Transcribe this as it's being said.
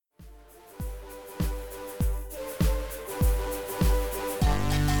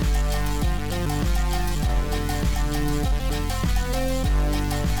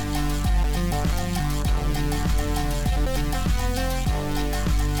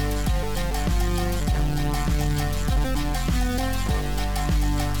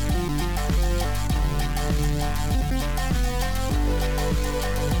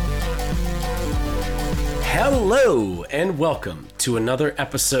Hello and welcome to another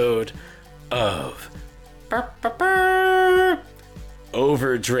episode of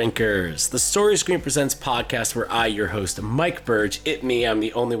Overdrinkers, the Story Screen Presents podcast where I, your host, Mike Burdge, I'm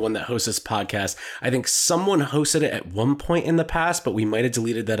the only one that hosts this podcast. I think someone hosted it at one point in the past, but we might have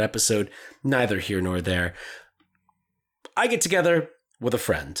deleted that episode. Neither here nor there. I get together with a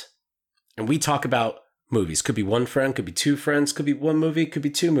friend and we talk about movies. Could be one friend, could be two friends, could be one movie, could be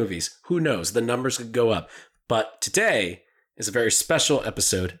two movies. Who knows? The numbers could go up. But today is a very special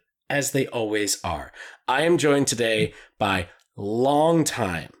episode, as they always are. I am joined today by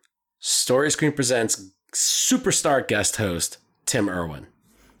longtime Story Screen Presents superstar guest host, Tim Irwin.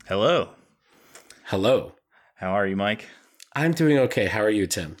 Hello. Hello. How are you, Mike? I'm doing okay. How are you,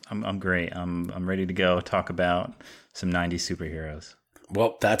 Tim? I'm great. I'm ready to go talk about some 90s superheroes.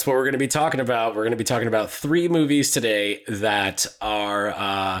 Well, that's what we're going to be talking about. We're going to be talking about three movies today that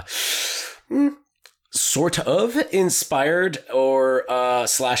are sort of inspired or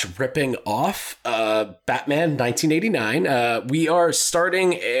slash ripping off Batman 1989. We are starting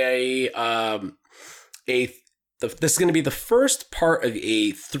this is going to be the first part of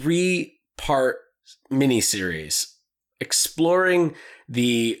a 3-part miniseries exploring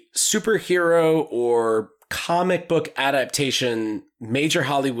the superhero or comic book adaptation major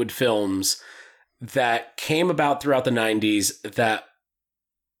Hollywood films that came about throughout the 90s that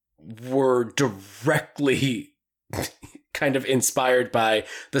were directly kind of inspired by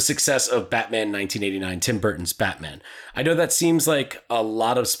the success of Batman 1989, Tim Burton's Batman. I know that seems like a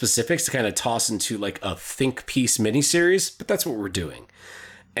lot of specifics to kind of toss into like a think piece miniseries, but that's what we're doing.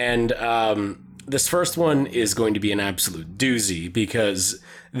 And this first one is going to be an absolute doozy because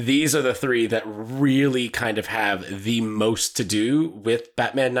these are the three that really kind of have the most to do with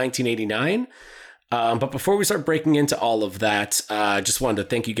Batman 1989. But before we start breaking into all of that, I just wanted to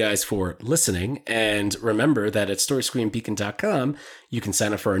thank you guys for listening. And remember that at storyscreenbeacon.com, you can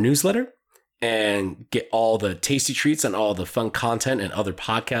sign up for our newsletter and get all the tasty treats and all the fun content and other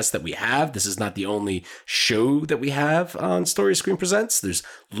podcasts that we have. This is not the only show that we have on Story Screen Presents. There's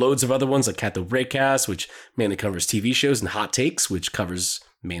loads of other ones like Cat the Breakcast, which mainly covers TV shows, and Hot Takes, which covers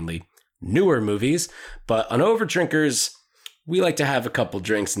mainly newer movies. But on Overdrinkers, we like to have a couple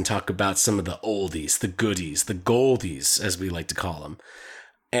drinks and talk about some of the oldies, the goodies, the goldies, as we like to call them.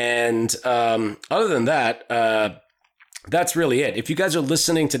 And other than that, that's really it. If you guys are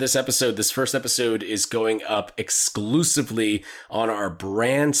listening to this episode, this first episode is going up exclusively on our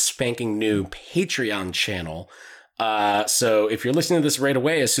brand spanking new Patreon channel. So if you're listening to this right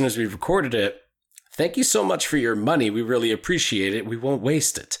away, as soon as we've recorded it, thank you so much for your money. We really appreciate it. We won't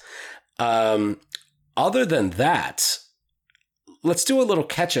waste it. Other than that, let's do a little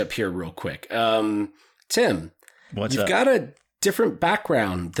catch up here real quick. Tim, What's you've up? got a different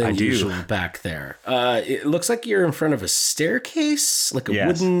background than I do. usual back there. It looks like you're in front of a staircase, like a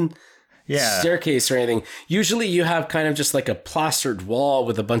wooden staircase or anything. Usually you have kind of just like a plastered wall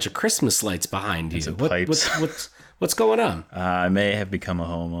with a bunch of Christmas lights behind you. What's going on? I may have become a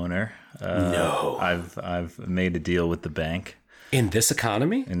homeowner. No. I've made a deal with the bank. In this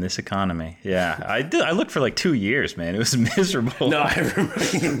economy? In this economy, yeah. I looked for like 2 years, man. It was miserable. No, I remember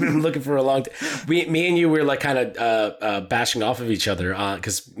you've been looking for a long time. Me and you were like kind of bashing off of each other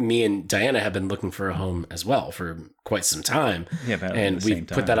because me and Diana have been looking for a home as well for quite some time. Yeah, about and the we same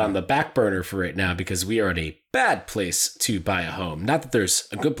time, put that on the back burner for right now because we are at a bad place to buy a home. Not that there's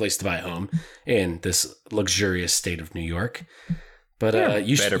a good place to buy a home in this luxurious state of New York, but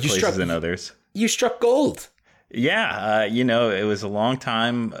you better places struck, than others. You struck gold. Yeah, it was a long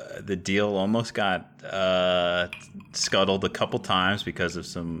time. The deal almost got scuttled a couple times because of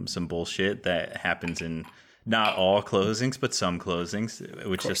some bullshit that happens in not all closings, but some closings,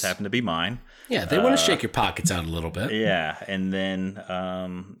 which just happened to be mine. Yeah, they want to shake your pockets out a little bit. Yeah, and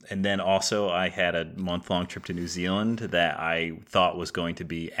then also I had a month-long trip to New Zealand that I thought was going to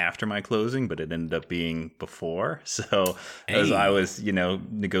be after my closing, but it ended up being before. So as I was,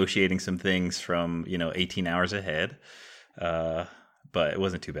 negotiating some things from 18 hours ahead, but it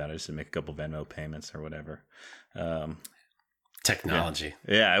wasn't too bad. I just had to make a couple Venmo payments or whatever. Technology.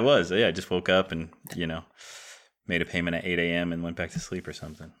 Yeah, I was. Yeah, I just woke up and made a payment at 8 a.m. and went back to sleep or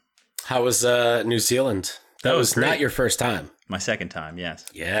something. How was New Zealand? That was not your first time. My second time, yes.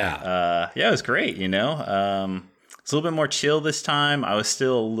 Yeah. It was great, It's a little bit more chill this time. I was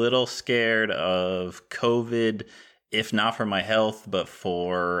still a little scared of COVID, if not for my health, but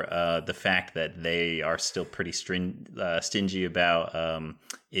for the fact that they are still pretty stingy about,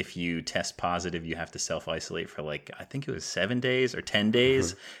 if you test positive, you have to self-isolate for like, I think it was 7 days or 10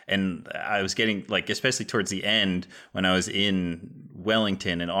 days. And I was getting like, especially towards the end when I was in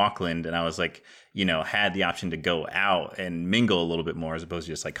Wellington and Auckland, and I was like, you know, had the option to go out and mingle a little bit more as opposed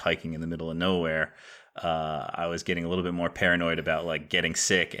to just like hiking in the middle of nowhere. I was getting a little bit more paranoid about like getting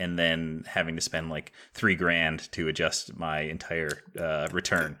sick and then having to spend like $3,000 to adjust my entire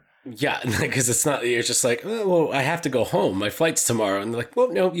return. Yeah, because it's not, you're just like, oh, well, I have to go home. My flight's tomorrow. And they're like,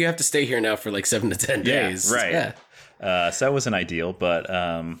 well, no, you have to stay here now for like 7 to 10 days. Right. Yeah. So that wasn't ideal, but,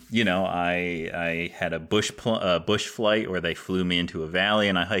 you know, I had a bush flight where they flew me into a valley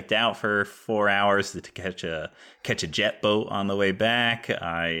and I hiked out for 4 hours to catch a jet boat on the way back.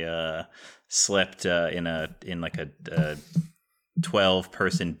 I slept in a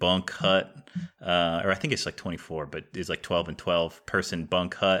 12-person bunk hut. Or I think it's like 24, but it's like 12 and 12-person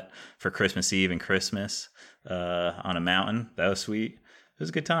bunk hut for Christmas Eve and Christmas on a mountain. That was sweet. It was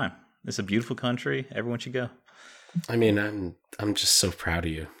a good time. It's a beautiful country. Everyone should go. I mean, I'm just so proud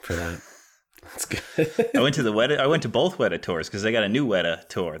of you for that. That's good. I went to both Weta tours because they got a new Weta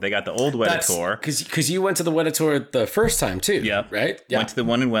tour. They got the old Weta tour. Because you went to the Weta tour the first time too. Yeah. Right? Yeah. Went to the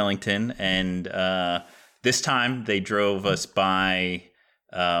one in Wellington, and this time they drove us by.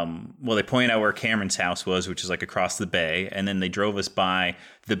 They pointed out where Cameron's house was, which is like across the bay, and then they drove us by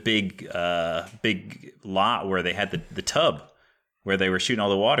the big lot where they had the tub where they were shooting all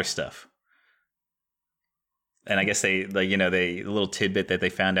the water stuff. And I guess the little tidbit that they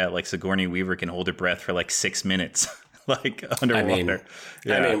found out, like Sigourney Weaver can hold her breath for like 6 minutes, like underwater.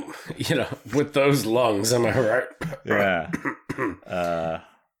 I mean, you know, with those lungs, am I right? Yeah. That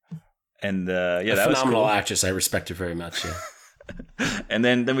was phenomenal cool. actress. I respect her very much. Yeah. And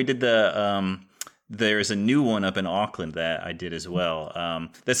then we did there's a new one up in Auckland that I did as well.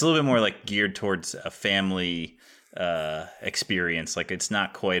 That's a little bit more like geared towards a family experience. Like it's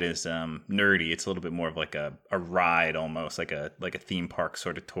not quite as nerdy. It's a little bit more of like a ride almost, like a theme park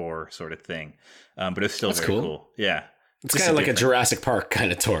sort of tour sort of thing. But it's still That's very cool. Yeah. It's kind of like a Jurassic Park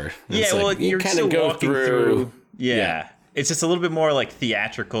kind of tour. It's you're kind of walking through. Yeah. It's just a little bit more like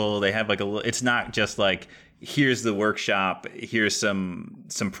theatrical. They have like it's not just like, here's the workshop, here's some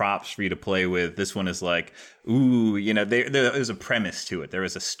props for you to play with. This one is like, ooh, you know, there was a premise to it. There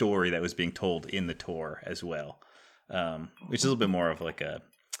was a story that was being told in the tour as well, which is a little bit more of like a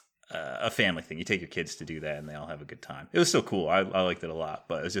family thing. You take your kids to do that and they all have a good time. It was still cool. I liked it a lot,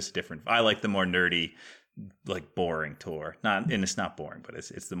 but it's just different. I like the more nerdy, like boring tour. And it's not boring, but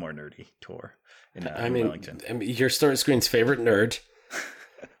it's the more nerdy tour in Wellington. I mean, you're Start Screen's favorite nerd.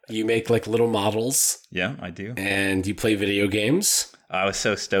 You make like little models. Yeah, I do. And you play video games. I was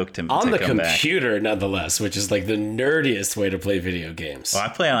so stoked to on the come computer, back. Nonetheless, which is like the nerdiest way to play video games. Well, I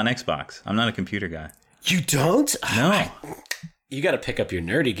play on Xbox. I'm not a computer guy. You don't? No. You got to pick up your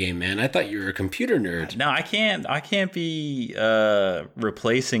nerdy game, man. I thought you were a computer nerd. No, I can't be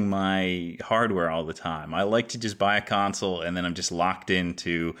replacing my hardware all the time. I like to just buy a console and then I'm just locked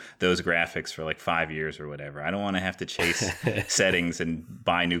into those graphics for like 5 years or whatever. I don't want to have to chase settings and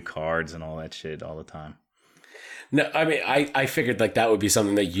buy new cards and all that shit all the time. No, I mean, I figured like that would be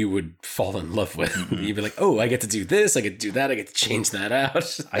something that you would fall in love with. Mm-hmm. You'd be like, oh, I get to do this, I get to do that, I get to change that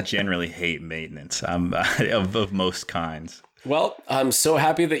out. I generally hate maintenance of most kinds. Well, I'm so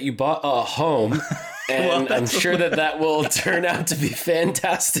happy that you bought a home, and I'm sure that will turn out to be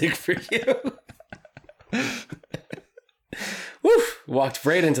fantastic for you. Woo! Walked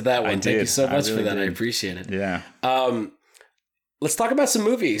right into that one. Thank you so much for that. I appreciate it. Yeah. Let's talk about some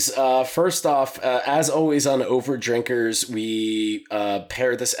movies. First off, as always on Overdrinkers, we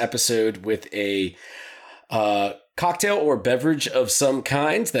pair this episode with a cocktail or beverage of some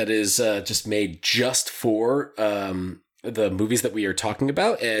kind that is just made just for the movies that we are talking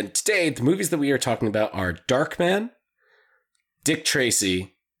about. And today, the movies that we are talking about are Darkman, Dick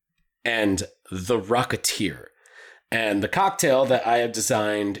Tracy, and The Rocketeer. And the cocktail that I have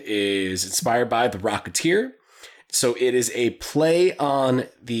designed is inspired by The Rocketeer. So it is a play on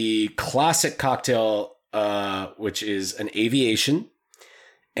the classic cocktail, which is an aviation.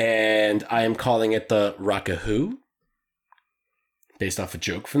 And I am calling it the Rocke-Who, based off a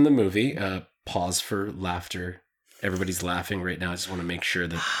joke from the movie. Pause for laughter. Everybody's laughing right now. I just want to make sure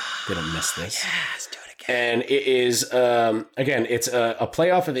that they don't miss this. Yes, do it again. And it is, again, it's a play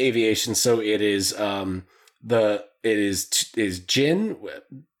off of aviation. So it is is gin.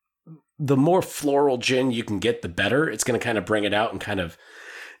 The more floral gin you can get, the better. It's going to kind of bring it out and kind of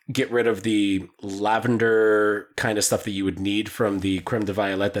get rid of the lavender kind of stuff that you would need from the creme de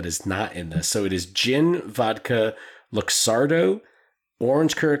violette that is not in this. So it is gin, vodka, Luxardo,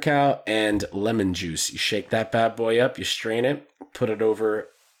 Orange Curaçao, and lemon juice. You shake that bad boy up, you strain it, put it over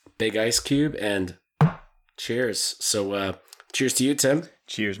big ice cube, and cheers. So, cheers to you, Tim.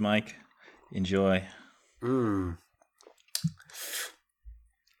 Cheers, Mike. Enjoy.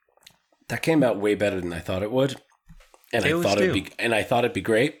 That came out way better than I thought it would. And I thought it'd be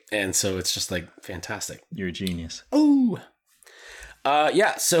great. And so it's just like fantastic. You're a genius. Oh.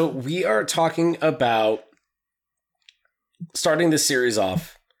 Yeah, so we are talking about starting this series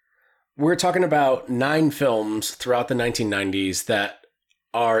off. We're talking about 9 films throughout the 1990s that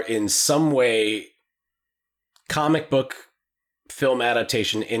are in some way comic book film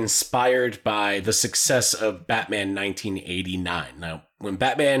adaptation inspired by the success of Batman 1989. Now, when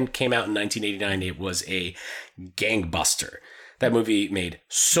Batman came out in 1989, it was a gangbuster. That movie made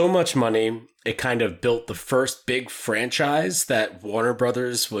so much money. It kind of built the first big franchise that Warner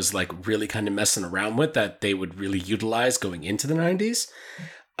Brothers was like really kind of messing around with, that they would really utilize going into the 90s.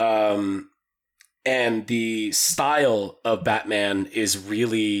 And the style of Batman is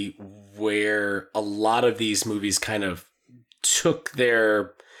really where a lot of these movies kind of took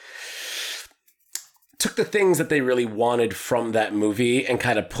the things that they really wanted from that movie and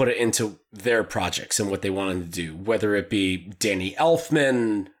kind of put it into their projects and what they wanted to do, whether it be Danny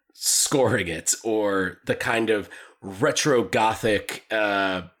Elfman scoring it or the kind of retro gothic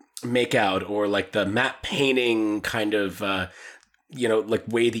makeout, or like the matte painting kind of like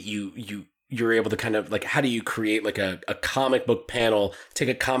way that you're able to kind of like, how do you create like a comic book panel, take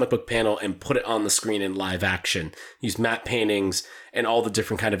a comic book panel and put it on the screen in live action, use matte paintings and all the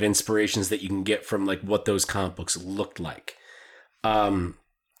different kind of inspirations that you can get from like what those comic books looked like.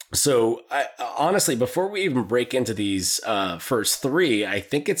 So I, honestly, before we even break into these first 3, I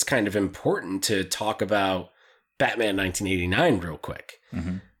think it's kind of important to talk about Batman 1989 real quick.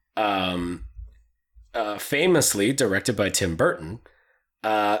 Famously directed by Tim Burton.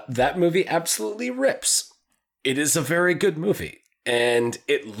 That movie absolutely rips. It is a very good movie, and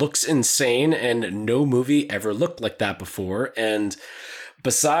it looks insane, and no movie ever looked like that before. And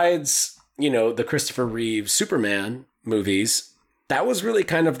besides, the Christopher Reeve Superman movies, that was really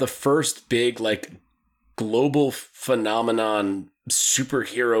kind of the first big, like, global phenomenon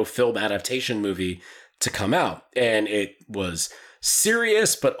superhero film adaptation movie to come out. And it was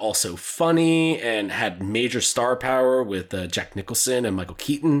serious, but also funny, and had major star power with Jack Nicholson and Michael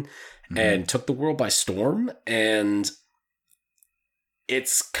Keaton, and took the world by storm. And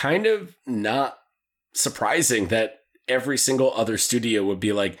it's kind of not surprising that every single other studio would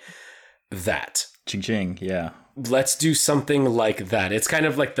be like, that. Ching ching, yeah. Let's do something like that. It's kind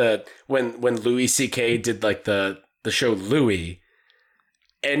of like when Louis C.K. did like the show Louis.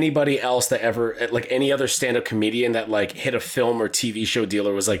 Anybody else that ever, like any other stand-up comedian that like hit a film or TV show deal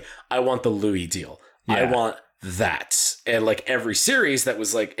or was like, I want the Louis deal. Yeah. I want that. And like every series that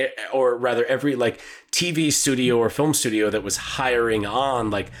was like, or rather every like TV studio or film studio that was hiring on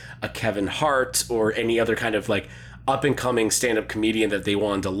like a Kevin Hart or any other kind of like up and coming stand-up comedian that they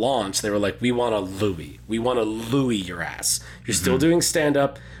wanted to launch, they were like, we want a Louis. We want to Louis your ass. You're still doing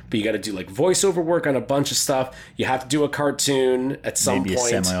stand-up, but you got to do like voiceover work on a bunch of stuff. You have to do a cartoon at some point. Maybe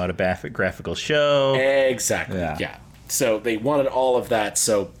a semi-autobiographical show. Exactly. Yeah. So they wanted all of that.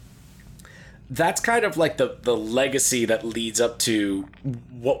 So that's kind of like the legacy that leads up to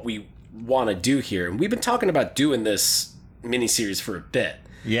what we want to do here. And we've been talking about doing this miniseries for a bit.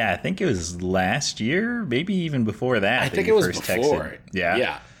 Yeah, I think it was last year, maybe even before that. I think it was before. Texted.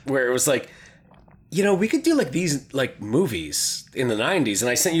 Yeah. Where it was like, we could do like these like movies in the 90s.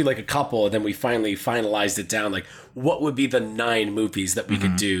 And I sent you like a couple, and then we finally finalized it down. Like, what would be the 9 movies that we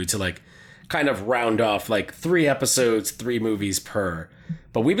could do to like kind of round off like 3 episodes, 3 movies per.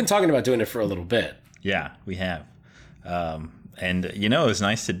 But we've been talking about doing it for a little bit. Yeah, we have. And it was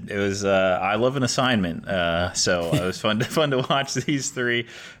nice I love an assignment. So it was fun to watch these 3,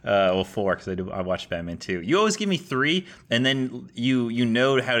 4, because I watched Batman 2. You always give me 3, and then you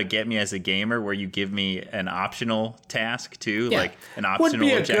know how to get me as a gamer, where you give me an optional task too, like an optional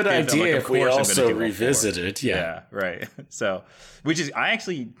objective. Would be a good idea like, if we also revisited. Yeah, right. So,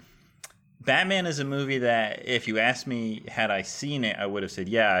 Batman is a movie that, if you asked me had I seen it, I would have said,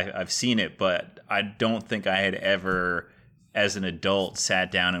 yeah, I've seen it, but I don't think I had ever, as an adult,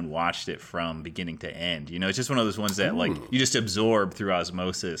 sat down and watched it from beginning to end. It's just one of those ones that like you just absorb through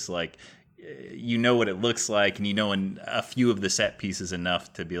osmosis. Like, what it looks like, and in a few of the set pieces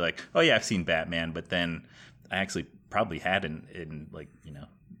enough to be like, oh yeah, I've seen Batman, but then I actually probably hadn't in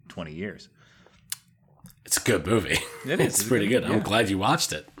 20 years. It's a good movie. It's pretty good. Yeah. I'm glad you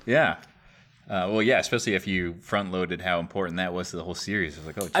watched it. Yeah. Especially if you front-loaded how important that was to the whole series. I was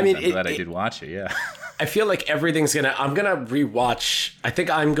like, I'm glad I did watch it, yeah. I feel like everything's I'm going to rewatch. I think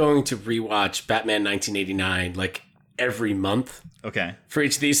I'm going to rewatch Batman 1989, like, every month. Okay. For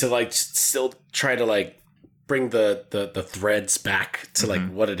each of these to like still try to like bring the threads back to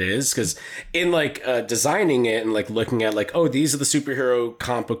like what it is, because in like designing it and like looking at like, oh, these are the superhero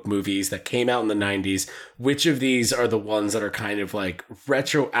comic book movies that came out in the 90s, which of these are the ones that are kind of like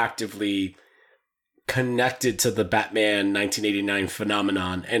retroactively connected to the Batman 1989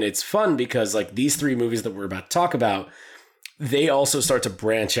 phenomenon? And it's fun because like these three movies that we're about to talk about, they also start to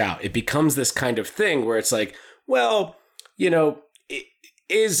branch out. It becomes this kind of thing where it's like, well, you know,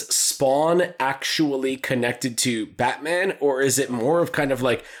 is Spawn actually connected to Batman, or is it more of kind of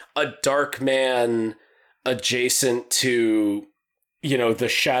like a Darkman adjacent to, you know, the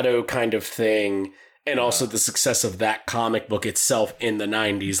Shadow kind of thing, and also the success of that comic book itself in the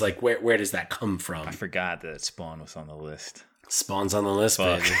 90s? Like, where does that come from? I forgot that Spawn was on the list. Spawn's on the list,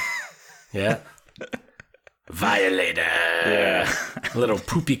 Fuck. baby. Yeah. Violator. Yeah. Little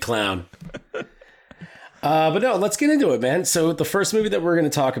poopy clown. But no, let's get into it, man. So the first movie that we're going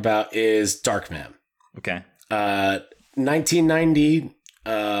to talk about is Darkman. Okay. 1990,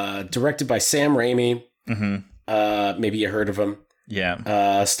 directed by Sam Rami. Maybe you heard of him.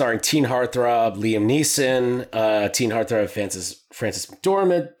 Yeah. Starring teen heartthrob Liam Neeson, teen heartthrob Frances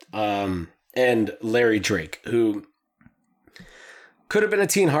McDormand, and Larry Drake, who could have been a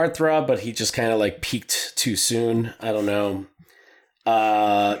teen heartthrob, but he just kind of like peaked too soon. I don't know.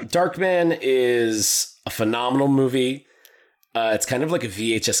 Darkman is a phenomenal movie. It's kind of like a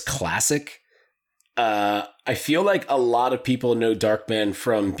VHS classic. I feel like a lot of people know Darkman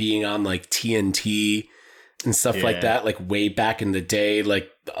from being on like TNT and stuff like that, like way back in the day. Like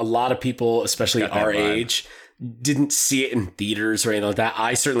a lot of people, especially our age, didn't see it in theaters or anything like that.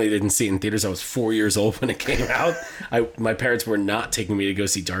 I certainly didn't see it in theaters. I was 4 years old when it came out. My parents were not taking me to go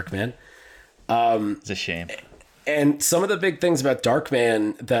see Darkman. It's a shame. And some of the big things about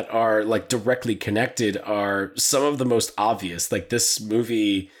Darkman that are like directly connected are some of the most obvious. Like this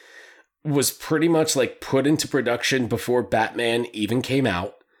movie was pretty much like put into production before Batman even came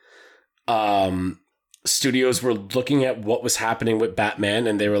out. Studios were looking at what was happening with Batman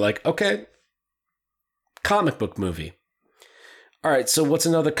and they were like, okay, comic book movie. All right, so what's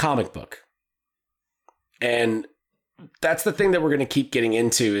another comic book? And that's the thing that we're going to keep getting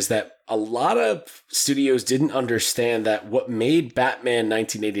into, is that a lot of studios didn't understand that what made Batman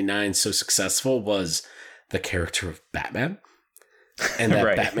 1989 so successful was the character of Batman, and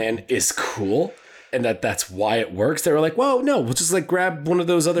that Batman is cool, and that's why it works. They were like, well, no, we'll just like grab one of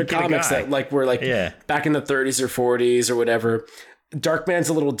those other comics that like were like back in the 30s or 40s or whatever. Darkman's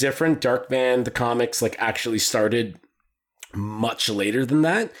a little different. Darkman, the comics, like actually started much later than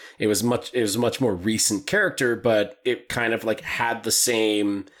that. It was a much more recent character, but it kind of like had the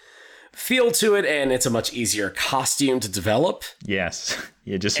same feel to it, and it's a much easier costume to develop. Yes.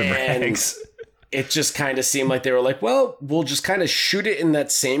 Yeah, just some rags. It just kind of seemed like they were like, well, we'll just kind of shoot it in that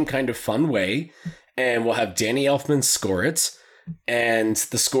same kind of fun way, and we'll have Danny Elfman score it, and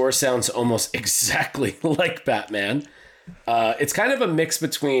the score sounds almost exactly like Batman. It's kind of a mix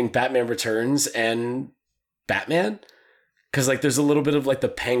between Batman Returns and Batman, because like there's a little bit of like the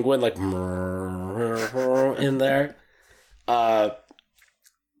penguin like in there. But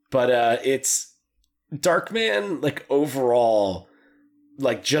it's Darkman, like overall,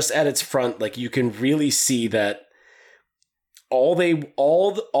 like just at its front, like you can really see that all they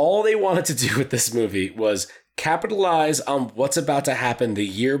wanted to do with this movie was capitalize on what's about to happen the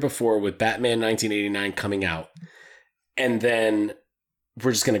year before with Batman 1989 coming out. And then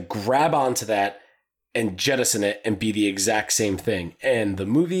we're just going to grab onto that and jettison it and be the exact same thing. And the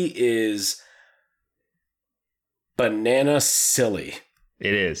movie is banana silly.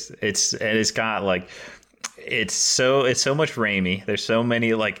 It is. It's got like, it's so much Raimi. There's so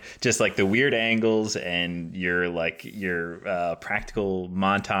many like just like the weird angles and your practical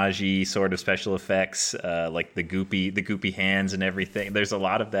montagey sort of special effects, like the goopy hands and everything. There's a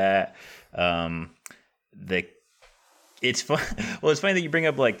lot of that. It's fun. Well, it's funny that you bring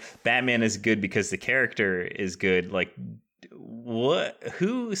up like Batman is good because the character is good. Like,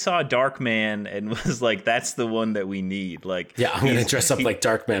 who saw Darkman and was like, that's the one that we need? Like, yeah, I'm gonna dress up like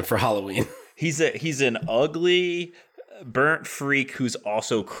Darkman for Halloween. He's an ugly, burnt freak who's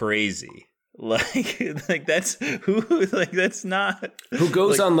also crazy. Like that's not who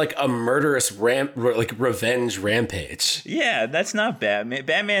goes on like a murderous revenge rampage. Yeah, that's not Batman.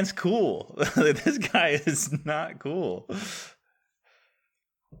 Batman's cool. This guy is not cool.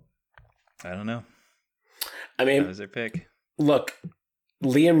 I don't know. I mean, that was their pick. Look,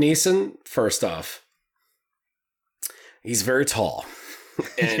 Liam Neeson, first off, he's very tall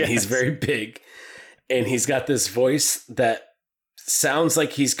and he's very big, and he's got this voice that sounds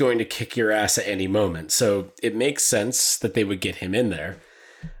like he's going to kick your ass at any moment. So it makes sense that they would get him in there.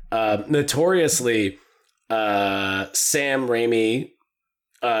 Notoriously, Sam Rami,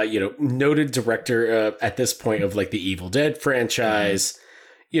 noted director at this point of like the Evil Dead franchise.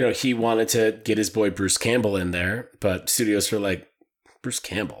 He wanted to get his boy Bruce Campbell in there, but studios were like, Bruce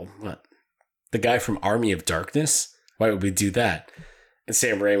Campbell? What? The guy from Army of Darkness? Why would we do that? And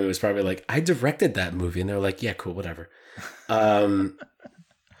Sam Raimi was probably like, I directed that movie. And they're like, yeah, cool, whatever.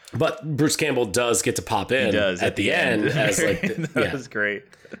 But Bruce Campbell does get to pop in at the end as like, that was great.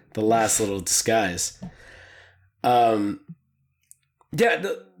 The last little disguise. The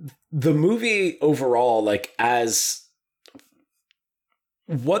movie overall, like as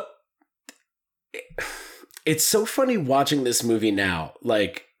what it's so funny watching this movie now,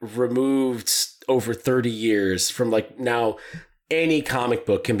 like removed over 30 years from like now any comic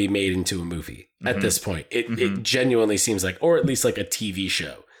book can be made into a movie at this point. It genuinely seems like, or at least like a TV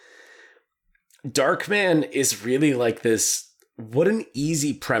show. Darkman is really like this, what an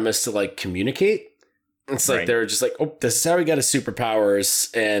easy premise to like communicate. It's like they're just like, oh, this is how he got his superpowers,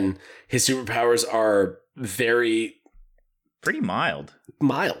 and his superpowers are pretty mild.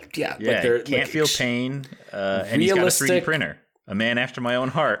 Yeah. Yeah, like can't feel pain, and he's got a 3D printer. A man after my own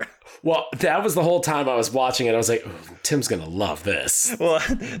heart. Well, that was the whole time I was watching it. I was like, oh, Tim's going to love this. Well,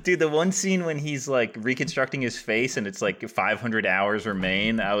 dude, the one scene when he's like reconstructing his face and it's like 500 hours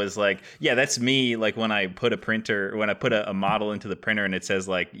remain, I was like, yeah, that's me. Like when I put a model into the printer and it says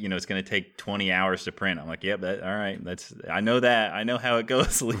like, it's going to take 20 hours to print. I'm like, yep, all right. I know that. I know how it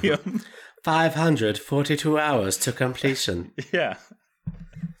goes, Liam. 542 hours to completion. Yeah.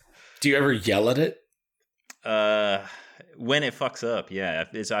 Do you ever yell at it? When it fucks up, yeah.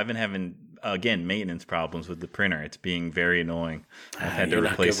 I've been having, again, maintenance problems with the printer. It's being very annoying. I've had to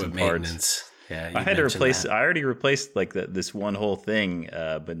replace some parts. Yeah, I already replaced like this one whole thing,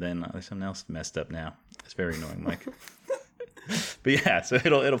 but then something else messed up now. It's very annoying, Mike. But yeah, so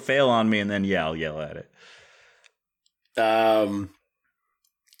it'll fail on me, and then I'll yell at it.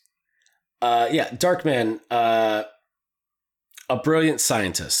 Darkman, a brilliant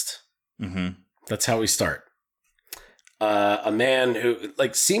scientist. Mm-hmm. That's how we start. A man who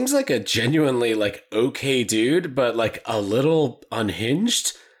like seems like a genuinely like okay dude, but like a little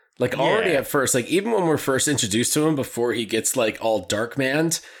unhinged. Like already at first, like even when we're first introduced to him before he gets like all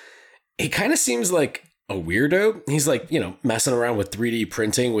Darkmaned, he kind of seems like a weirdo. He's like, messing around with 3D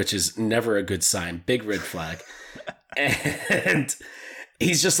printing, which is never a good sign. Big red flag. And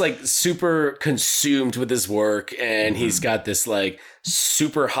he's just like super consumed with his work, and he's got this like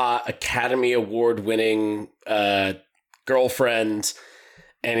super hot Academy Award winning girlfriend,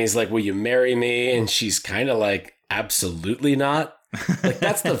 and he's like, will you marry me? And she's kind of like, absolutely not. Like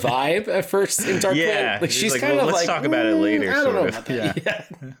that's the vibe at first in Darkman. Yeah, like she's kind of let's like, talk about it later. I don't know about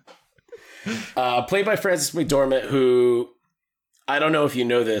that. Yeah. Played by Frances McDormand, who I don't know if you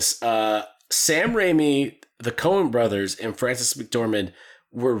know this. Sam Raimi, the Coen brothers, and Frances McDormand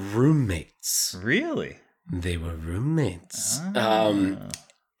were roommates. Really? They were roommates.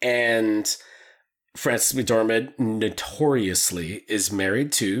 And Frances McDormand notoriously is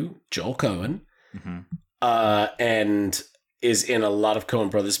married to Joel Coen, and is in a lot of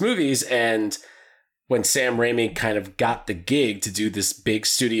Coen Brothers movies. And when Sam Raimi kind of got the gig to do this big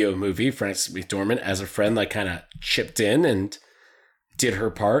studio movie, Frances McDormand, as a friend, like kind of chipped in and did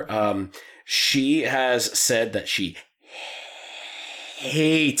her part. She has said that she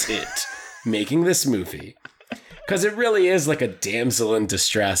hated making this movie. Because it really is like a damsel in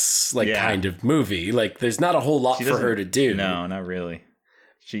distress, kind of movie. Like, there's not a whole lot for her to do. No, not really.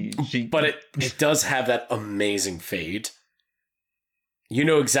 But it does have that amazing fade. You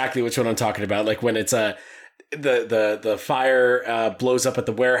know exactly which one I'm talking about. Like when it's the fire blows up at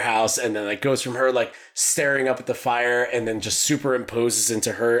the warehouse, and then it goes from her like staring up at the fire, and then just superimposes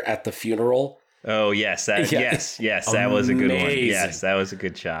into her at the funeral. Oh yes, yes, that was a good one. Yes, that was a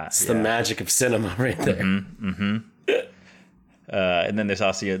good shot. It's the magic of cinema right there. And then there's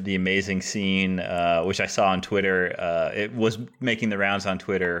also the amazing scene, which I saw on Twitter. It was making the rounds on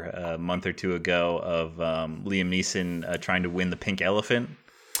Twitter a month or two ago of Liam Neeson trying to win the pink elephant.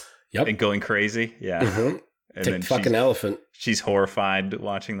 Yep, and going crazy. Yeah. And then fucking elephant. She's horrified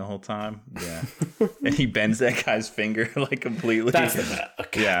watching the whole time. Yeah. And he bends that guy's finger like completely. That's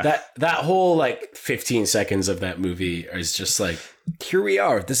yeah. That whole like 15 seconds of that movie is just like, here we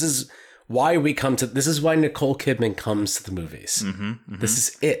are. This is why this is why Nicole Kidman comes to the movies. This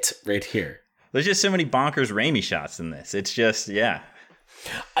is it right here. There's just so many bonkers Raimi shots in this. It's just, yeah.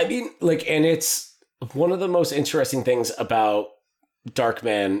 I mean, like, and it's one of the most interesting things about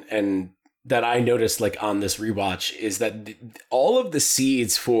Darkman and that I noticed like on this rewatch is that all of the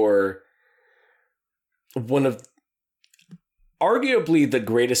seeds for one of arguably the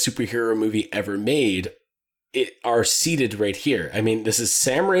greatest superhero movie ever made are seated right here. I mean, this is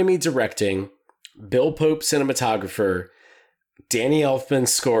Sam Raimi directing, Bill Pope cinematographer, Danny Elfman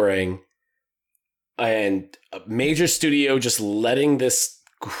scoring, and a major studio just letting this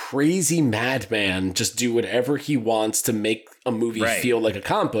crazy madman just do whatever he wants to make a movie feel like a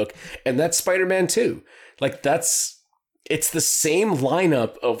comic book. And that's Spider-Man 2. Like it's the same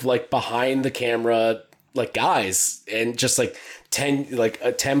lineup of like behind the camera, like guys, and just like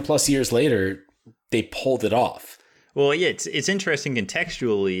 10 plus years later, they pulled it off. Well, yeah, it's interesting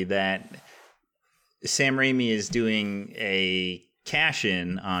contextually that Sam Raimi is doing a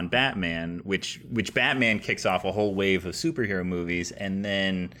cash-in on Batman, which Batman kicks off a whole wave of superhero movies, and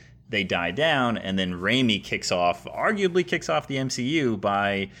then they die down, and then Raimi arguably kicks off the MCU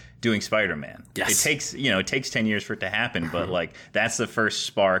by doing Spider-Man. Yes. It takes 10 years for it to happen, but like that's the first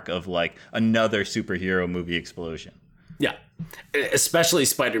spark of like another superhero movie explosion. Yeah. Especially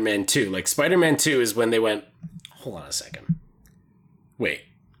Spider-Man 2. Like Spider-Man 2 is when they went, hold on a second. Wait,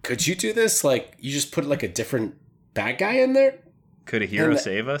 could you do this? Like you just put like a different bad guy in there? Could a hero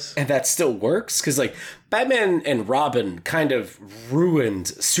save us? And that still works? Because, like, Batman and Robin kind of ruined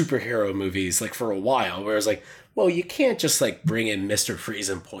superhero movies, like, for a while. Whereas, like, well, you can't just, like, bring in Mr. Freeze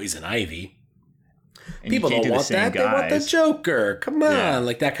and Poison Ivy. And people don't want that. They want the Joker. Come on. Yeah.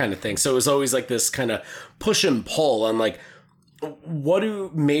 Like, that kind of thing. So it was always, like, this kind of push and pull on, like, what do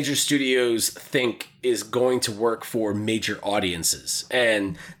major studios think is going to work for major audiences?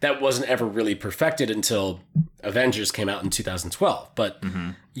 And that wasn't ever really perfected until Avengers came out in 2012. But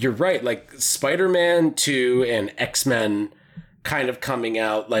you're right, like Spider-Man 2 and X-Men kind of coming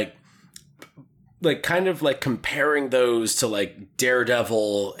out, like kind of like comparing those to like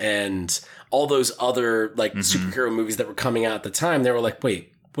Daredevil and all those other like superhero movies that were coming out at the time. They were like,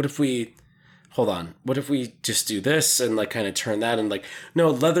 wait, what if we just do this and like kind of turn that and like,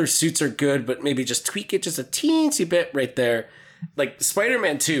 no, leather suits are good, but maybe just tweak it just a teensy bit right there. Like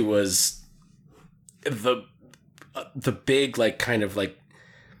Spider-Man 2 was the big, like kind of like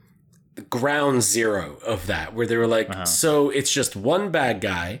ground zero of that, where they were like, so it's just one bad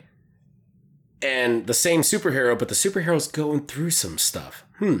guy and the same superhero, but the superhero's going through some stuff.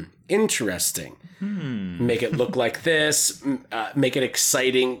 Interesting. Make it look like this, make it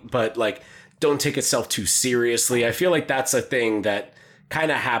exciting, but like, don't take itself too seriously. I feel like that's a thing that kind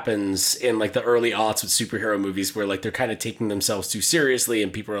of happens in like the early aughts with superhero movies where like they're kind of taking themselves too seriously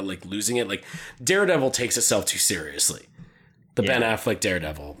and people are like losing it. Like Daredevil takes itself too seriously. The Ben Affleck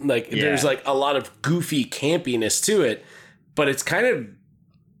Daredevil. Like there's like a lot of goofy campiness to it, but it's kind of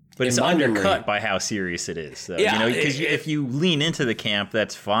But it's undercut by how serious it is, though. Yeah, because if you lean into the camp,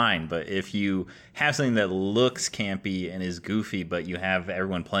 that's fine. But if you have something that looks campy and is goofy, but you have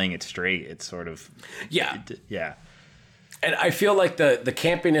everyone playing it straight, it's sort of yeah. And I feel like the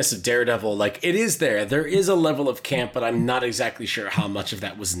campiness of Daredevil, like it is there. There is a level of camp, but I'm not exactly sure how much of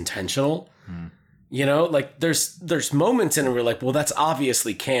that was intentional. You know, like there's moments in it where we're like, well, that's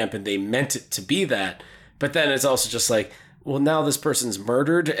obviously camp, and they meant it to be that. But then it's also just like, well, now this person's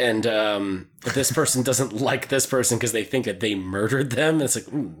murdered, and this person doesn't like this person because they think that they murdered them. And it's like,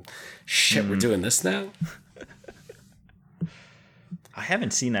 shit, we're doing this now? I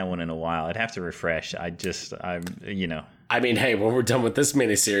haven't seen that one in a while. I'd have to refresh. I mean, hey, when we're done with this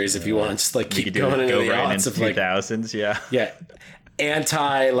miniseries, if you want to just like keep going into the aughts of like 2000s, yeah,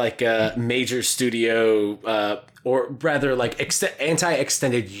 anti like major studio, or rather like anti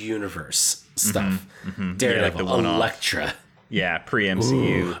extended universe stuff. Daredevil, like Elektra. Yeah,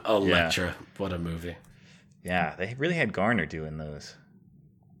 pre-MCU. Elektra, what a movie. Yeah, they really had Garner doing those.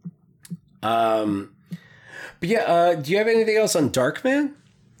 But yeah, do you have anything else on Darkman?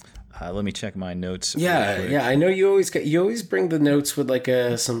 Let me check my notes. Yeah. I know you always bring the notes with like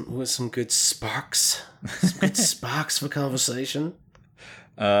some good sparks, for conversation.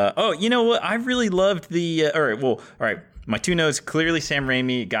 You know what? I really loved the. All right. My two notes, clearly Sam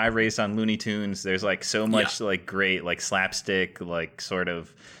Raimi, guy raised on Looney Tunes. There's like so much like great like slapstick like sort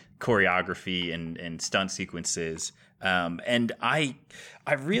of choreography and stunt sequences. And I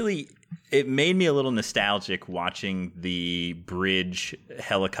really, it made me a little nostalgic watching the bridge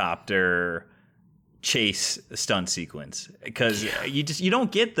helicopter chase stunt sequence, because you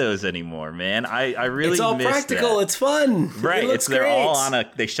don't get those anymore, man. I really it's all miss practical. that. It's fun, right? They're all on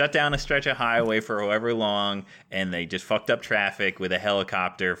they shut down a stretch of highway for however long, and they just fucked up traffic with a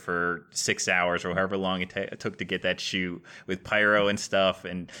helicopter for 6 hours or however long it took to get that shoot with pyro and stuff,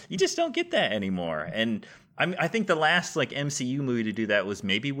 and you just don't get that anymore. And I think the last like MCU movie to do that was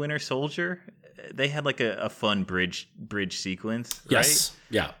maybe Winter Soldier. They had like a fun bridge sequence, right? Yes.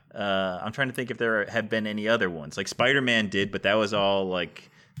 Yeah. I'm trying to think if there have been any other ones. Like Spider-Man did, but that was all like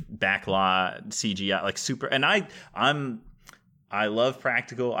backlot CGI, like super. And I love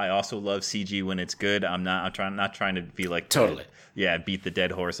practical. I also love CG when it's good. I'm not trying to be like totally. Beat the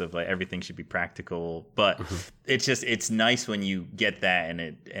dead horse of like everything should be practical. But it's nice when you get that and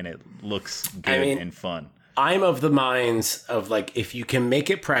it looks good and fun. I'm of the minds of like, if you can make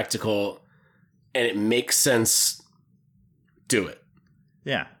it practical and it makes sense, do it.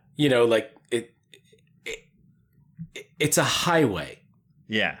 Yeah. You know, like it's a highway.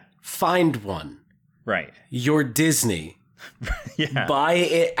 Yeah. Find one. Right. You're Disney. Yeah. Buy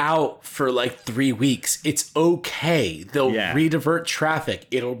it out for like 3 weeks. It's okay. They'll redivert traffic.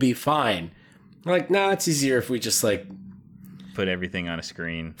 It'll be fine. Like, nah, it's easier if we just like put everything on a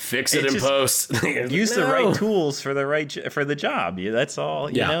screen. Fix it in post. Use the right tools for the job. Yeah, that's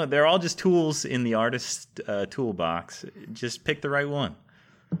all. You know, they're all just tools in the artist's toolbox. Just pick the right one.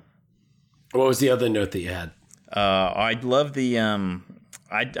 What was the other note that you had? I love the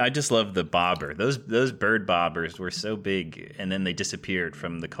I just love the bobber. Those bird bobbers were so big, and then they disappeared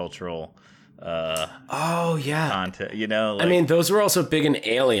from the cultural. Content. You know, like, I mean, those were also big in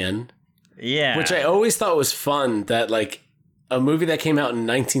Alien. Yeah, which I always thought was fun. That like a movie that came out in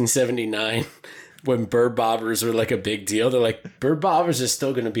 1979. When bird bobbers were like a big deal, they're like, bird bobbers are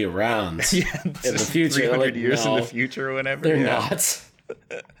still going to be around in the future. 300 like, years in the future or whatever. They're not.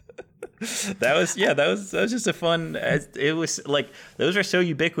 That was just a fun. It was like those are so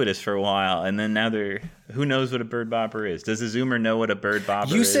ubiquitous for a while, and then now they're. Who knows what a bird bobber is? Does a Zoomer know what a bird bobber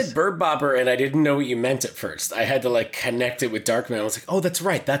is? You said bird bobber, and I didn't know what you meant at first. I had to like connect it with Darkman. I was like, oh, that's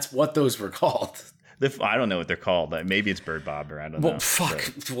right. That's what those were called. I don't know what they're called. Maybe it's bird bobber. I don't know. Well,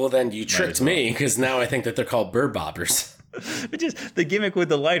 fuck. Well, then you tricked me because now I think that they're called bird bobbers. But just the gimmick with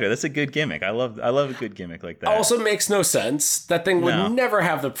the lighter. That's a good gimmick. I love a good gimmick like that. Also makes no sense. That thing would never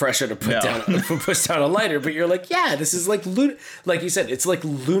have the pressure to push down a lighter. But you're like, yeah, this is like like you said, it's like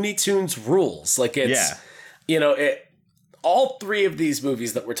Looney Tunes rules. Like it's, you know, all three of these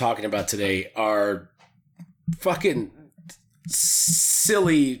movies that we're talking about today are fucking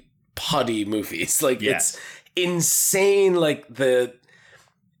silly putty movies. Like it's insane. Like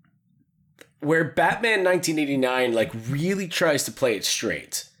where Batman 1989 like really tries to play it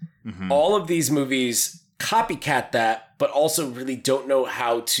straight. Mm-hmm. All of these movies copycat that, but also really don't know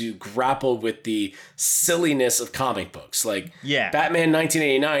how to grapple with the silliness of comic books. Like Batman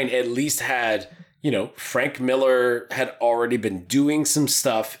 1989 at least had, you know, Frank Miller had already been doing some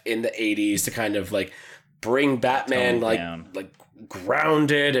stuff in the 80s to kind of like bring Batman like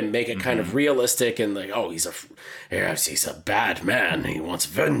grounded and make it kind of realistic and like, oh, he's a bad man. He wants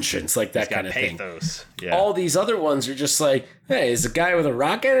vengeance, like that kind of pathos. Thing. Yeah. All these other ones are just like, hey, he's a guy with a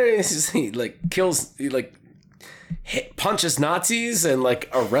rocket. He like kills, he like punches Nazis and like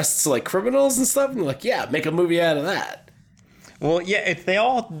arrests like criminals and stuff. And like, yeah, make a movie out of that. Well, yeah, if they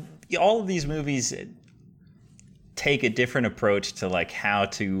all of these movies take a different approach to like how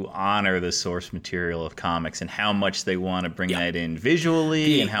to honor the source material of comics and how much they want to bring that in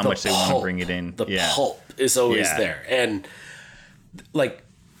visually and how much they want to bring it in. The pulp is always there. And like,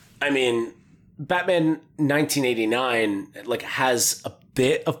 I mean, Batman 1989 like has a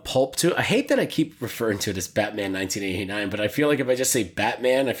bit of pulp to it. I hate that I keep referring to it as Batman 1989, but I feel like if I just say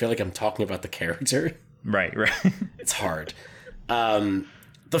Batman, I feel like I'm talking about the character. Right. It's hard.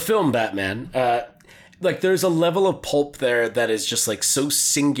 The film Batman, like there's a level of pulp there that is just like so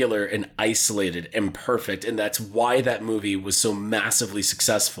singular and isolated and perfect. And that's why that movie was so massively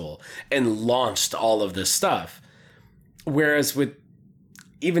successful and launched all of this stuff. Whereas with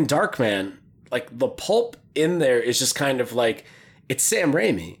even Darkman, like the pulp in there is just kind of like, it's Sam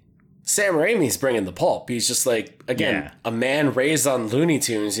Raimi. Sam Raimi's bringing the pulp. He's just like, again, a man raised on Looney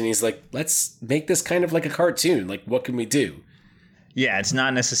Tunes. And he's like, let's make this kind of like a cartoon. Like, what can we do? Yeah, it's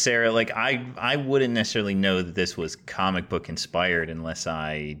not necessarily like I wouldn't necessarily know that this was comic book inspired unless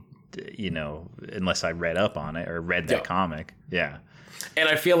I read up on it or read that comic. Yeah. And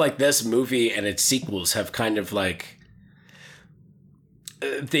I feel like this movie and its sequels have kind of like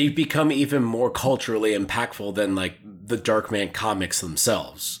they've become even more culturally impactful than like the Darkman comics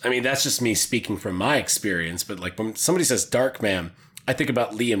themselves. I mean, that's just me speaking from my experience, but like when somebody says Darkman, I think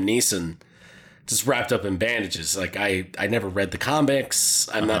about Liam Neeson just wrapped up in bandages. Like I never read the comics.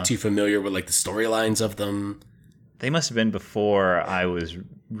 I'm not too familiar with like the storylines of them. They must have been before I was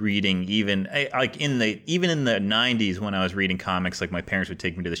reading even in the 90s when I was reading comics. Like my parents would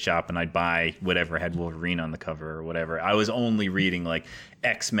take me to the shop and I'd buy whatever had Wolverine on the cover or whatever. I was only reading like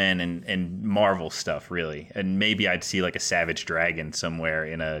X-Men and Marvel stuff, really, and maybe I'd see like a Savage Dragon somewhere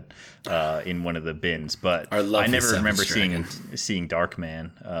in one of the bins, but I never remember seeing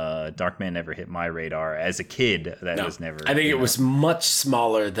Darkman. Darkman never hit my radar as a kid. Was never. I think it was much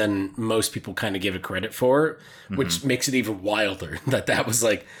smaller than most people kind of give it credit for, which makes it even wilder that was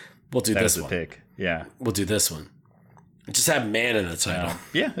like, we'll do this one. Pick. Yeah, we'll do this one. It just had man in the title.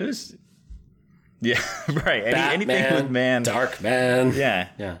 Yeah, it was. Yeah, right. Anything with man. Darkman.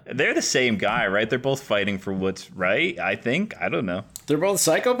 Yeah. They're the same guy, right? They're both fighting for what's right, I think. I don't know. They're both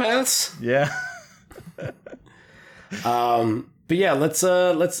psychopaths? Yeah. But yeah,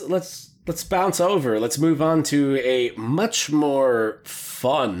 let's bounce over. Let's move on to a much more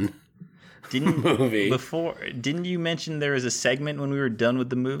fun movie. Didn't you mention there was a segment when we were done with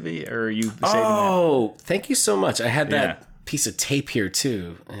the movie? Or are you saving that? Thank you so much. I had that piece of tape here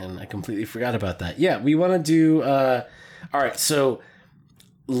too, and I completely forgot about that. Yeah, we want to do all right, so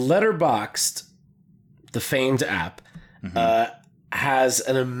Letterboxd, the famed app, has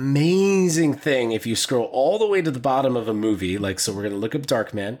an amazing thing. If you scroll all the way to the bottom of a movie, so we're going to look up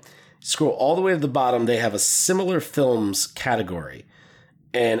Darkman, scroll all the way to the bottom, they have a similar films category,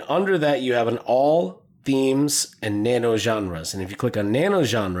 and under that you have an all themes and nano genres. And if you click on nano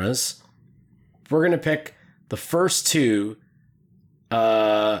genres, we're going to pick the first two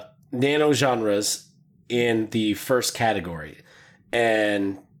nano genres in the first category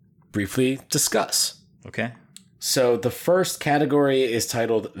and briefly discuss. Okay. So the first category is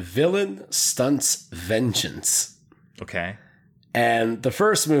titled Villain Stunts Vengeance. Okay. And the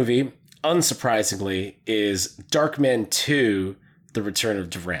first movie, unsurprisingly, is Darkman 2, The Return of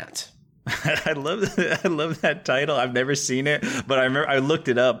Durant. I love that title. I've never seen it, but I remember I looked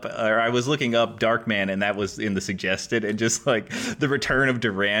it up, or I was looking up Darkman, and that was in the suggested. And just like The Return of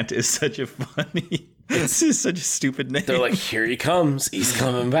Durant is such a funny. It's just such a stupid name. They're like, here he comes. He's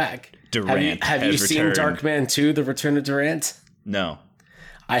coming back. Durant. Have you seen Darkman 2, The Return of Durant? No.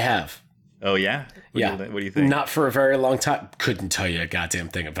 I have. Oh, yeah? What do you think? Not for a very long time. Couldn't tell you a goddamn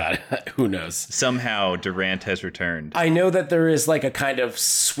thing about it. Who knows? Somehow Durant has returned. I know that there is like a kind of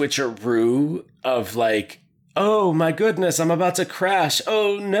switcheroo of like, oh my goodness, I'm about to crash.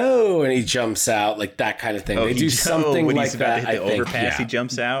 Oh no. And he jumps out, like that kind of thing. They do something when like he's about that. to hit the overpass, he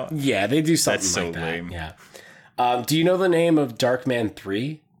jumps out? Yeah, they do something That's so like that. lame. Yeah. Do you know the name of Darkman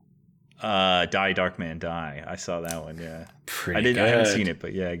 3? Die Darkman Die. I saw that one. Yeah, good. I haven't seen it,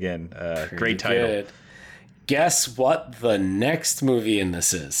 but yeah, again, great title. Good. Guess what the next movie in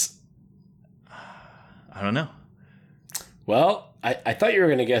this is? I don't know. Well, I thought you were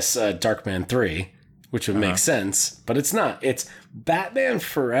going to guess Darkman 3, which would make sense, but it's not. It's Batman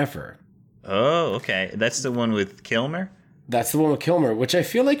Forever. Oh, okay. That's the one with Kilmer? That's the one with Kilmer, which I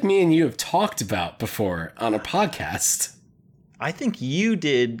feel like me and you have talked about before on a podcast. I think you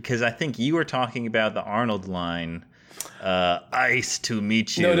did, because I think you were talking about the Arnold line, ice to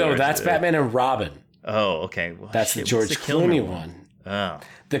meet you. No, that's Batman and Robin. Oh, okay. Well, that's the George Clooney one. Oh.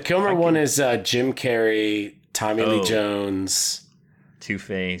 The Kilmer one is Jim Carrey, Tommy Lee Jones,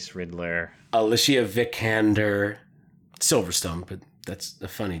 Two-Face, Riddler, Alicia Vikander, Silverstone, but that's a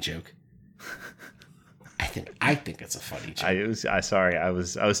funny joke. I think it's a funny joke.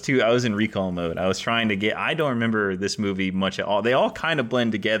 I was in recall mode. I was trying to get. I don't remember this movie much at all. They all kind of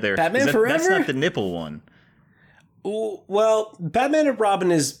blend together. Batman Forever? That's not the nipple one. Well, Batman and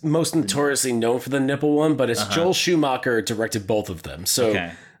Robin is most notoriously known for the nipple one, but it's Joel Schumacher directed both of them. So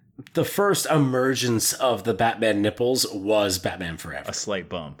the first emergence of the Batman nipples was Batman Forever. A slight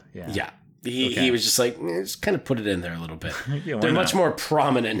bump. Yeah. Yeah. He was just like, just kind of put it in there a little bit. Yeah, they're much more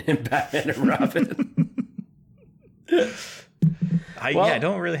prominent in Batman and Robin. I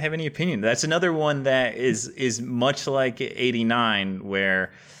don't really have any opinion. That's another one that is much like 89,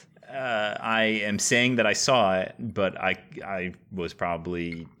 where I am saying that I saw it, but I was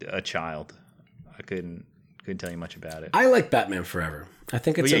probably a child. I couldn't tell you much about it. I like Batman Forever. I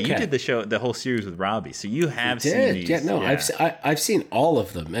think it's okay. You did the whole series with Robbie, so you have seen these. I've seen all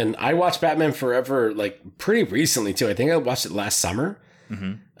of them, and I watched Batman Forever like pretty recently too. I think I watched it last summer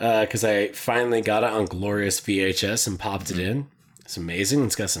because I finally got it on glorious VHS and popped it in. It's amazing.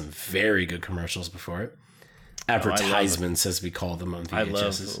 It's got some very good commercials before it. Advertisements, as we call them on VHS. I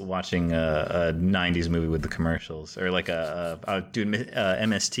love watching a 90s movie with the commercials, or like doing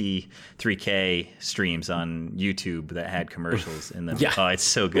MST 3K streams on YouTube that had commercials in them. Yeah. Oh, it's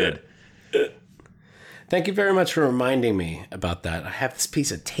so good. Thank you very much for reminding me about that. I have this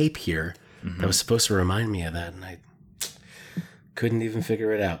piece of tape here that was supposed to remind me of that, and I Couldn't even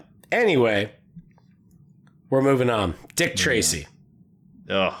figure it out. Anyway, we're moving on. Dick Tracy.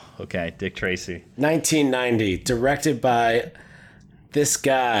 Oh, okay. Dick Tracy. 1990. Directed by this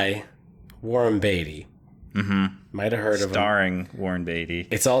guy, Warren Beatty. Mm-hmm. Might have heard of him. Starring Warren Beatty.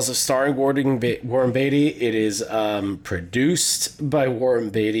 It's also starring Warren Beatty. It is produced by Warren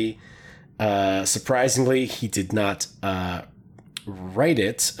Beatty. Surprisingly, he did not write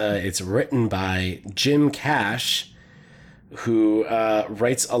it. It's written by Jim Cash, who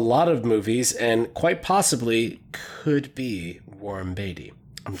writes a lot of movies and quite possibly could be Warren Beatty.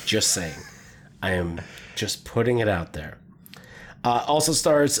 I'm just saying. I am just putting it out there. Also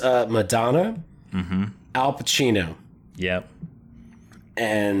stars Madonna, Al Pacino. Yep.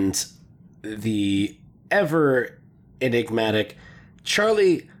 And the ever enigmatic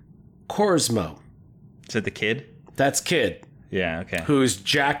Charlie Korsmo. Is that the kid? That's Kid. Yeah, okay. Who's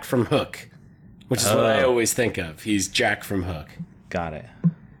Jack from Hook, which is what I always think of. He's Jack from Hook. Got it.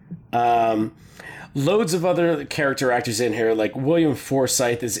 Loads of other character actors in here, like William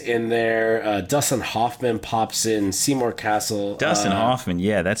Forsythe is in there. Dustin Hoffman pops in. Seymour Castle. Dustin Hoffman,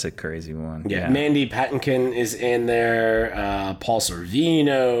 yeah, that's a crazy one. Yeah, Mandy Patinkin is in there. Paul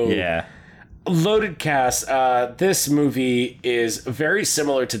Sorvino. Yeah. Loaded cast. This movie is very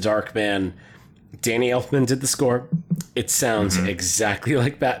similar to Darkman. Danny Elfman did the score. It sounds exactly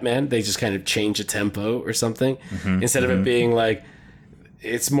like Batman. They just kind of change a tempo or something. Instead of it being like,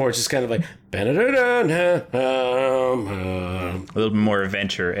 it's more just kind of like a little bit more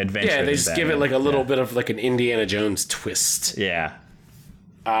adventure. Yeah, they just give it like a little bit of like an Indiana Jones twist. Yeah.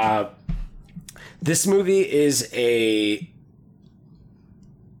 This movie is a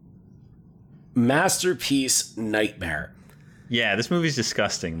masterpiece nightmare. Yeah, this movie's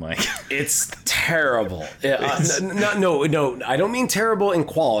disgusting, Mike. It's terrible. No, I don't mean terrible in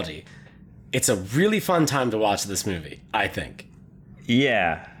quality. It's a really fun time to watch this movie, I think.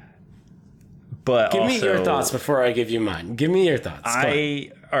 Yeah. But give me your thoughts before I give you mine. Give me your thoughts.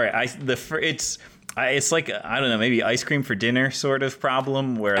 It's like, I don't know, maybe ice cream for dinner sort of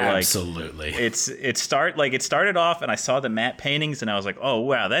problem where absolutely. It started off and I saw the matte paintings and I was like, oh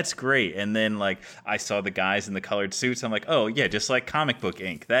wow, that's great. And then like I saw the guys in the colored suits. I'm like, oh yeah, just like comic book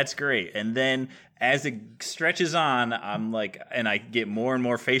ink. That's great. And then as it stretches on, I'm like, and I get more and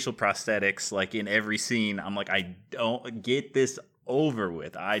more facial prosthetics like in every scene. I'm like, I don't get this over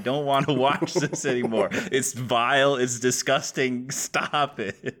with. I don't want to watch this anymore. It's vile. It's disgusting. Stop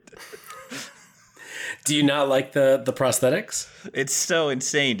it. Do you not like the prosthetics? It's so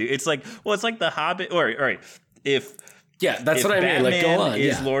insane, dude. It's like, well, it's like The Hobbit. Or, all right, that's what I mean. Like, go on.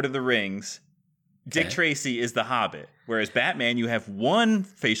 Is Lord of the Rings. Dick Tracy is The Hobbit. Whereas Batman, you have one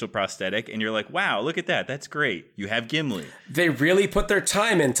facial prosthetic, and you're like, wow, look at that. That's great. You have Gimli. They really put their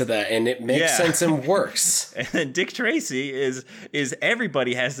time into that, and it makes sense and works. And then Dick Tracy is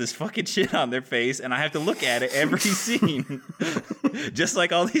everybody has this fucking shit on their face, and I have to look at it every scene. Just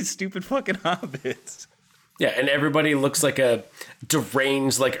like all these stupid fucking hobbits. Yeah, and everybody looks like a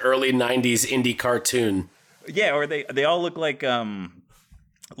deranged, like early 90s indie cartoon. Yeah, or they all look like the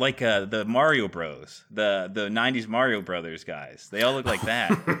Mario Bros, the 90s Mario Brothers guys. They all look like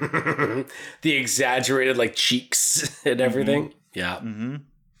that. The exaggerated like cheeks and everything. Yeah.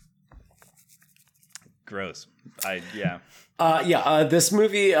 Gross. This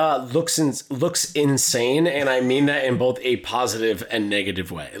movie looks insane, and I mean that in both a positive and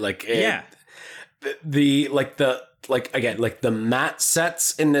negative way. Like the matte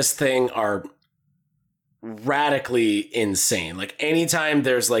sets in this thing are radically insane. Like anytime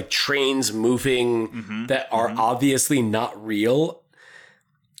there's like trains moving that are obviously not real,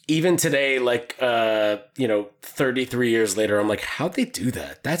 even today, like 33 years later, I'm like, how'd they do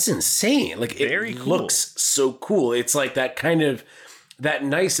that? That's insane. Like Very it cool. looks so cool. It's like that kind of that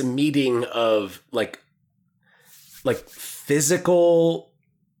nice meeting of like physical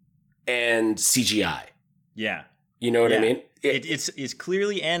and CGI. Yeah. You know what I mean? It's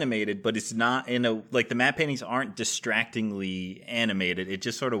clearly animated, but it's not in a, like the matte paintings aren't distractingly animated. It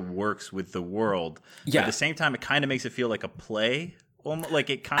just sort of works with the world. Yeah. At the same time, it kind of makes it feel like a play.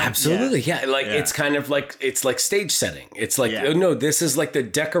 Like it kind of. Absolutely. It's kind of like, it's like stage setting. It's like, oh no, this is like the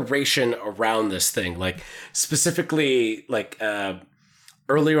decoration around this thing. Like specifically like,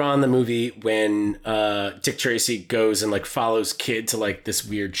 earlier on in the movie when Dick Tracy goes and like follows Kid to like this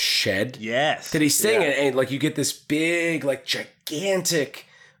weird shed. Yes. That he's staying in, and like you get this big, like gigantic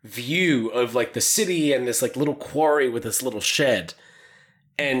view of like the city and this like little quarry with this little shed.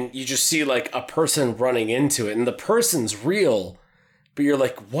 And you just see like a person running into it, and the person's real, but you're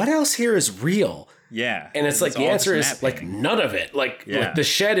like, what else here is real? Yeah. And it's like, the answer is like none of it. Like the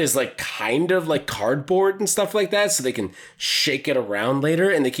shed is like kind of like cardboard and stuff like that. So they can shake it around later,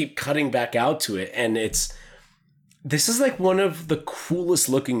 and they keep cutting back out to it. And this is like one of the coolest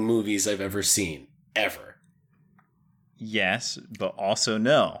looking movies I've ever seen, ever. Yes, but also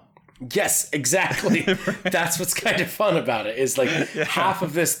no. Yes, exactly. That's what's kind of fun about it, is like half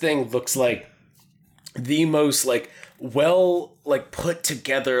of this thing looks like the most like well like put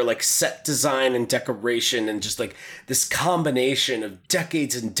together like set design and decoration, and just like this combination of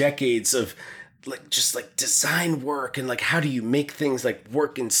decades and decades of like just like design work, and like how do you make things like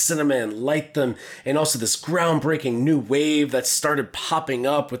work in cinema and light them, and also this groundbreaking new wave that started popping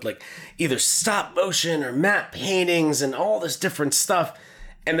up with like either stop motion or matte paintings and all this different stuff.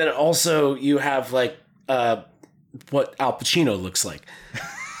 And then also you have like what Al Pacino looks like.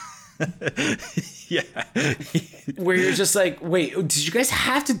 Yeah. Where you're just like, wait, did you guys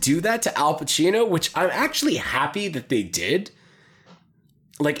have to do that to Al Pacino? Which I'm actually happy that they did.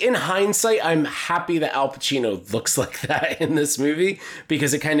 Like, in hindsight, I'm happy that Al Pacino looks like that in this movie,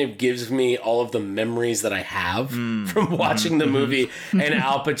 because it kind of gives me all of the memories that I have from watching the movie. And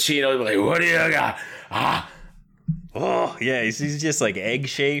Al Pacino, like, what do you got? Oh, yeah, he's just like egg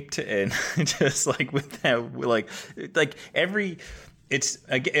shaped, and just like with that, like every. It's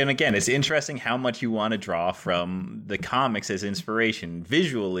interesting how much you want to draw from the comics as inspiration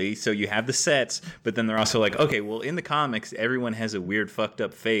visually. So you have the sets, but then they're also like, okay, well, in the comics, everyone has a weird fucked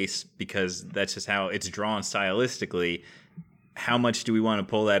up face because that's just how it's drawn stylistically. How much do we want to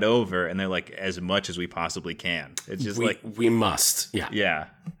pull that over? And they're like, as much as we possibly can. It's just we must. Yeah. Yeah.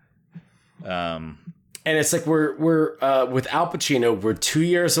 And it's like we're with Al Pacino, we're 2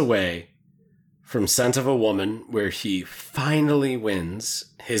 years away from Scent of a Woman, where he finally wins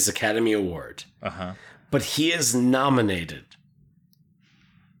his Academy Award. Uh-huh. But he is nominated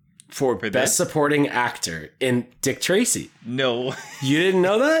for Best Supporting Actor in Dick Tracy. No. You didn't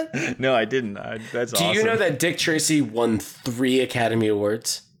know that? No, I didn't. That's awesome. Do you know that Dick Tracy won 3 Academy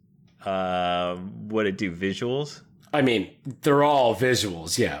Awards? What it do? Visuals? I mean, they're all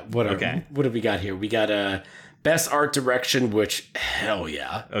visuals. Yeah. What have we got here? We got Best Art Direction, which, hell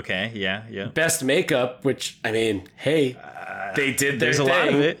yeah. Okay, yeah. Best Makeup, which, I mean, hey, they did their thing. There's a lot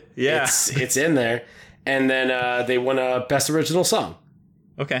of it, yeah. It's in there. And then they won a Best Original Song.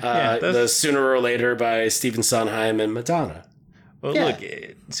 Okay, the Sooner or Later by Stephen Sondheim and Madonna. Well, look,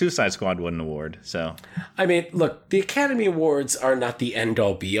 Suicide Squad won an award, so. I mean, look, the Academy Awards are not the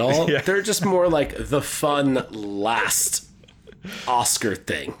end-all, be-all. Yeah. They're just more like the fun last Oscar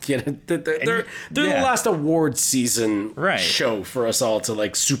thing. You know, they're the last award season show for us all to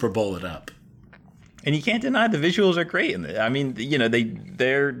like Super Bowl it up. And you can't deny the visuals are great in it. I mean, you know, they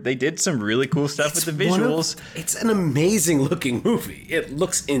did some really cool stuff with the visuals. It's an amazing looking movie. It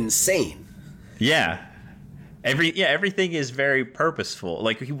looks insane. Yeah. Everything is very purposeful.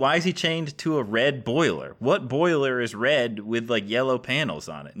 Like, why is he chained to a red boiler? What boiler is red with like yellow panels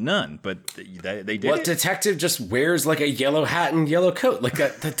on it? None. But they did. What detective just wears like a yellow hat and yellow coat? Like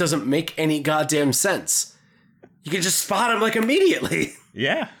that doesn't make any goddamn sense. You can just spot him like immediately.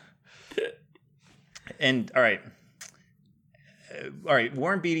 Yeah. And all right.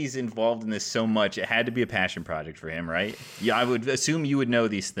 Warren Beatty's involved in this so much, it had to be a passion project for him, right? Yeah, I would assume you would know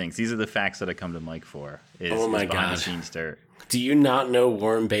these things. These are the facts that I come to Mike for. Oh my God. The dirt. Do you not know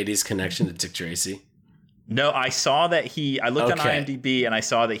Warren Beatty's connection to Dick Tracy? No, I saw that I looked on IMDb and I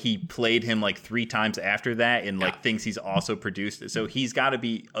saw that he played him like 3 times after that in like things he's also produced. So he's got to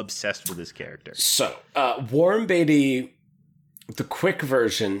be obsessed with this character. So Warren Beatty... The quick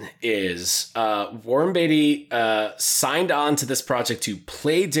version is Warren Beatty signed on to this project to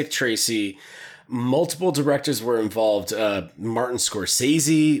play Dick Tracy. Multiple directors were involved. Martin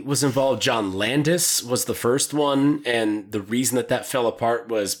Scorsese was involved. John Landis was the first one. And the reason that fell apart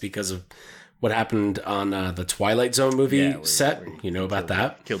was because of what happened on the Twilight Zone movie set. You know about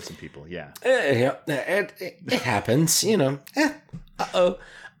that? Killed some people, yeah. It happens, you know. Uh-oh.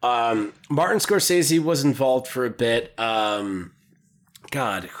 Martin Scorsese was involved for a bit.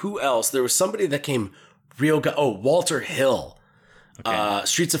 God, who else? There was somebody that came Walter Hill. Okay.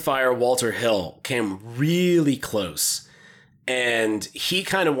 Streets of Fire, Walter Hill came really close. And he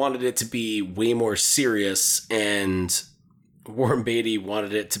kind of wanted it to be way more serious. And Warren Beatty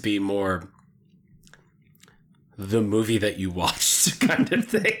wanted it to be more the movie that you watched kind of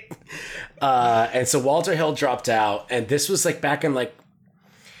thing. And so Walter Hill dropped out. And this was like back in like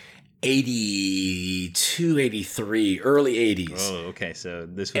 82, 83, early 80s. Oh, okay. So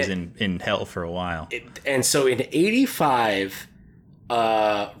this was in hell for a while. And so in 85,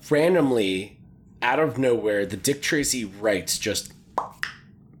 randomly, out of nowhere, the Dick Tracy rights just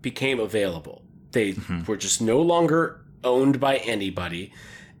became available. They were just no longer owned by anybody.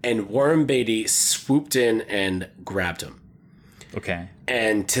 And Warren Beatty swooped in and grabbed him. Okay.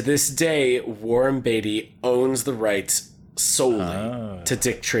 And to this day, Warren Beatty owns the rights solely to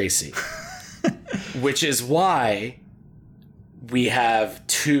Dick Tracy. Which is why we have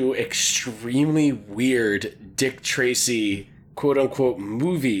two extremely weird Dick Tracy quote-unquote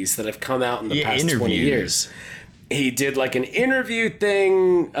movies that have come out in the past 20 years. He did like an interview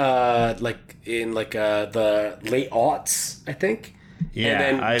thing like in like the late aughts, I think. Yeah,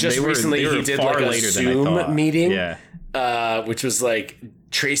 and then just recently he did like a Zoom meeting, which was like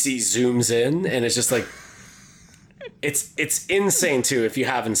Tracy zooms in, and it's just like it's insane too. If you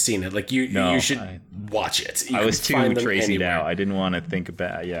haven't seen it, like you should watch it. I was too Tracy'd out. I didn't want to think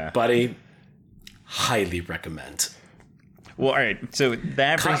about buddy. Highly recommend. Well, all right. So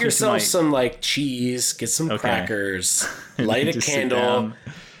that cut yourself some like cheese, get some crackers, light a candle,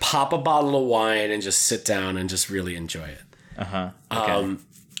 pop a bottle of wine, and just sit down and just really enjoy it. Okay.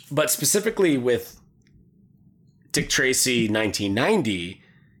 But specifically with Dick Tracy 1990,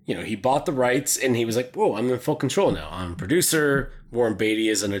 he bought the rights and he was like, whoa, I'm in full control now. I'm a producer. Warren Beatty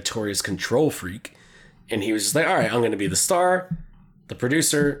is a notorious control freak. And he was just like, all right, I'm going to be the star, the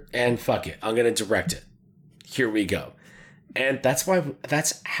producer, and fuck it. I'm going to direct it. Here we go. And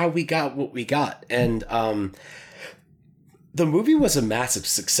that's how we got what we got. And the movie was a massive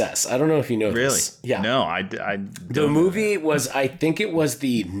success. I don't know if you know this. Really? Yeah. No, I the movie was, I think it was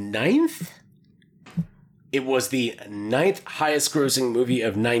the ninth. It was the ninth highest grossing movie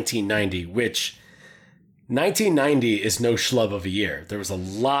of 1990, which 1990 is no schlub of a year. There was a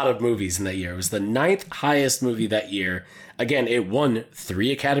lot of movies in that year. It was the ninth highest movie that year. Again, it won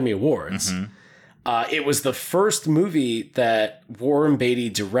 3 Academy Awards. It was the first movie that Warren Beatty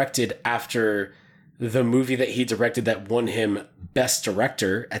directed after the movie that he directed that won him Best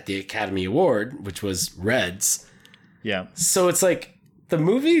Director at the Academy Award, which was Reds. Yeah. So it's like the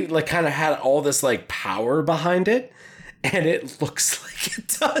movie like kind of had all this like power behind it, and it looks like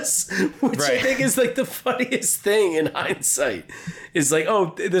it does, which I think is like the funniest thing in hindsight. Is like,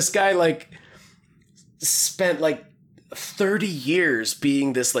 oh, this guy like spent like 30 years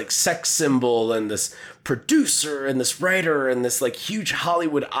being this like sex symbol and this producer and this writer and this like huge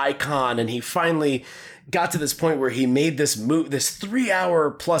Hollywood icon, and he finally got to this point where he made this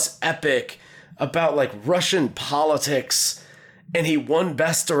 3-hour plus epic about like Russian politics, and he won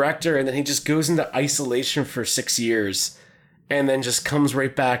Best Director, and then he just goes into isolation for 6 years and then just comes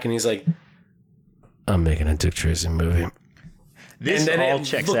right back and he's like, I'm making a Dick Tracy movie. This all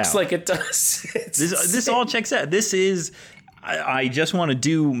checks out. Looks like it does. This all checks out. This is, I just want to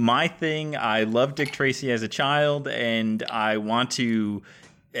do my thing. I loved Dick Tracy as a child, and I want to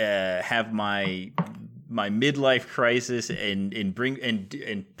have my midlife crisis and bring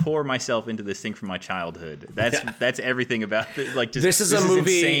and pour myself into this thing from my childhood. That's everything about it. Like, just, this is a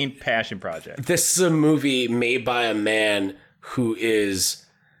movie, insane passion project. This is a movie made by a man who is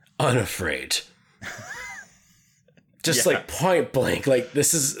unafraid. Just like point blank, like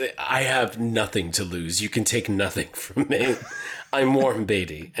I have nothing to lose. You can take nothing from me. I'm Warren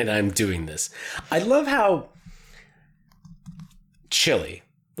Beatty and I'm doing this. I love how chili.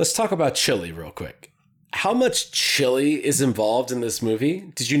 Let's talk about chili real quick. How much chili is involved in this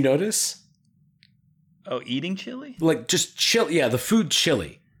movie? Did you notice? Oh, eating chili? Like just chili. Yeah, the food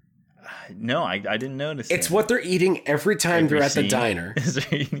chili. No, I didn't notice. It's what they're eating every time they're at the diner. Is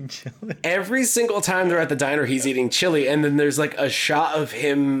they eating chili? Every single time they're at the diner, he's eating chili. And then there's like a shot of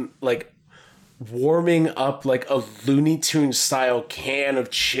him like warming up like a Looney Tunes style can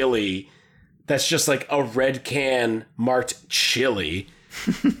of chili. That's just like a red can marked chili.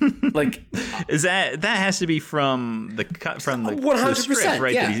 Like, is that has to be from the 100%, script,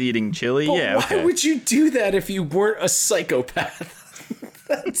 right? Yeah. That he's eating chili. But yeah. Why would you do that if you weren't a psychopath?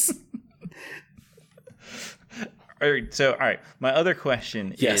 That's. All right. My other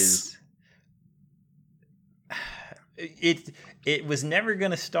question is, it was never going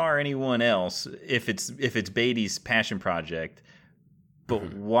to star anyone else if it's Beatty's passion project.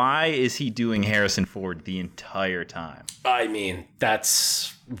 But why is he doing Harrison Ford the entire time? I mean,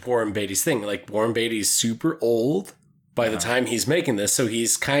 that's Warren Beatty's thing. Like, Warren Beatty's super old by the time he's making this, so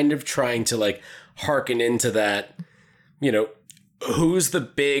he's kind of trying to like hearken into that. Who's the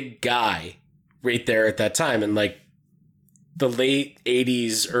big guy right there at that time, and like. The late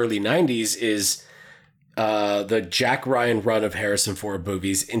 80s, early 90s is the Jack Ryan run of Harrison Ford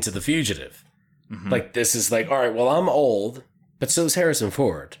movies into The Fugitive. Mm-hmm. Like, this is like, all right, well, I'm old, but so is Harrison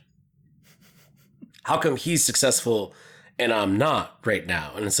Ford. How come he's successful and I'm not right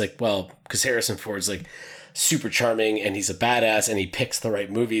now? And it's like, well, because Harrison Ford's like, super charming and he's a badass and he picks the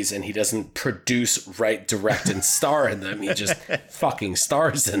right movies and he doesn't produce, write, direct, and star in them. He just fucking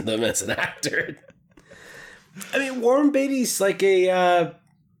stars in them as an actor. I mean, Warren Beatty's like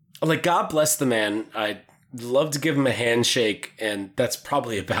God bless the man. I'd love to give him a handshake, and that's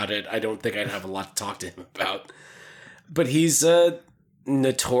probably about it. I don't think I'd have a lot to talk to him about. But he's a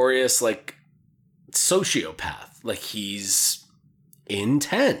notorious, like, sociopath. Like, he's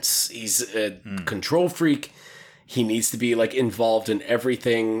intense. He's a control freak. He needs to be, like, involved in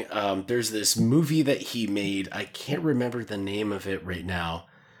everything. There's this movie that he made. I can't remember the name of it right now.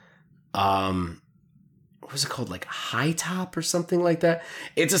 What was it called? Like High Top or something like that.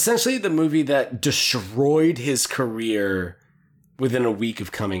 It's essentially the movie that destroyed his career within a week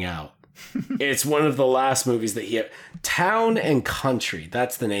of coming out. It's one of the last movies that he had. Town and Country.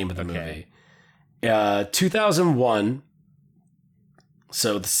 That's the name of the movie. 2001.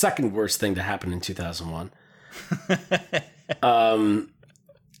 So the second worst thing to happen in 2001. And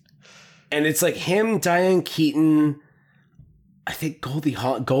it's like him, Diane Keaton. I think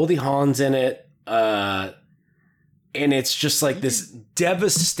Goldie Hawn's in it. And it's just like this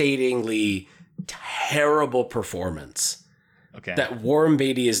devastatingly terrible performance that Warren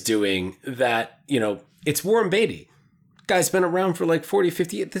Beatty is doing that, you know, it's Warren Beatty. Guy's been around for like 40,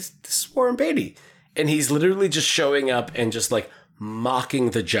 50 years. This is Warren Beatty. And he's literally just showing up and just like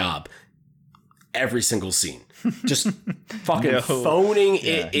mocking the job every single scene. Just fucking phoning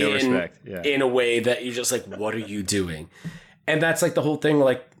it in a way that you're just like, what are you doing? And that's like the whole thing.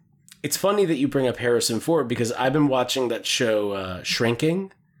 Like, it's funny that you bring up Harrison Ford because I've been watching that show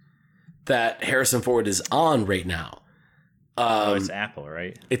Shrinking that Harrison Ford is on right now. It's Apple,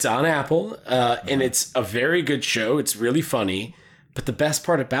 right? It's on Apple, and it's a very good show. It's really funny. But the best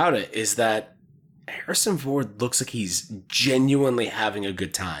part about it is that Harrison Ford looks like he's genuinely having a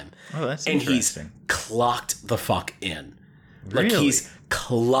good time. Oh, that's interesting. And he's clocked the fuck in. Really? Like, he's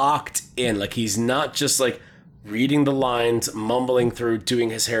clocked in. Like, he's not just like reading the lines, mumbling through,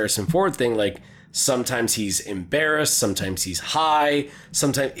 doing his Harrison Ford thing. Like, sometimes he's embarrassed, sometimes he's high,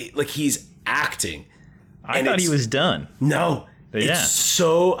 sometimes like he's acting. I thought he was done. No. It's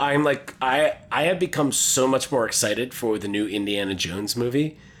so I have become so much more excited for the new Indiana Jones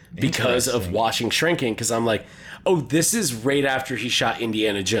movie because of watching Shrinking, because I'm like, oh, this is right after he shot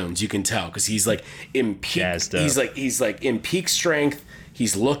Indiana Jones. You can tell because he's like in peak he's like in peak strength,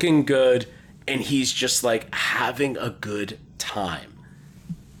 he's looking good. And he's just like having a good time.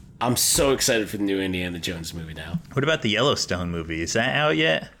 I'm so excited for the new Indiana Jones movie now. What about the Yellowstone movie? Is that out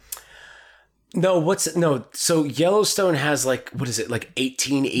yet? No, so Yellowstone has like, what is it? Like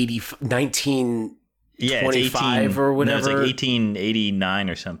 1925 or whatever. No, it's like 1889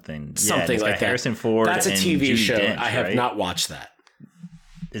 or something. Something like that. Harrison Ford. That's a TV Judi show. Dench, I have not watched that.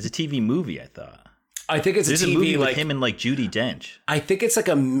 It's a TV movie, I thought. I think it's There's a TV movie like with him and like Judi Dench. I think it's like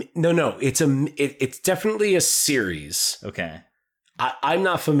it's definitely a series. Okay. I'm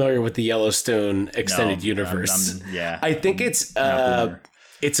not familiar with the Yellowstone extended universe. I think it's a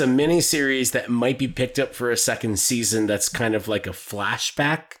mini series that might be picked up for a second season. That's kind of like a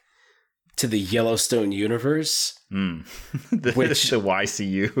flashback to the Yellowstone universe. The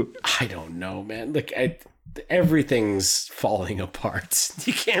YCU. I don't know, man. Like everything's falling apart.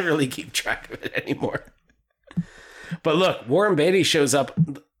 You can't really keep track of it anymore. But look, Warren Beatty shows up.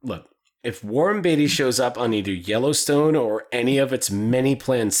 Look, if Warren Beatty shows up on either Yellowstone or any of its many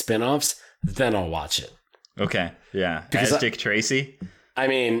planned spinoffs, then I'll watch it. Okay, yeah. Because Dick Tracy? I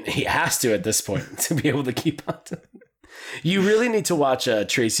mean, he has to at this point to be able to keep on. You really need to watch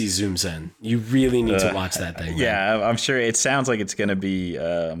Tracy Zooms In. You really need to watch that thing. Yeah, man. I'm sure it sounds like it's going to be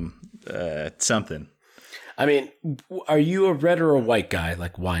something. I mean, are you a red or a white guy,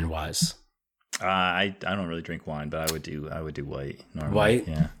 like wine wise? I don't really drink wine, but I would do white normally. White?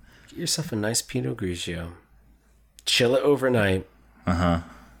 Yeah. Get yourself a nice Pinot Grigio. Chill it overnight.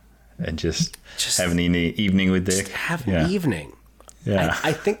 And just have an evening with Dick. Just have an evening. Yeah.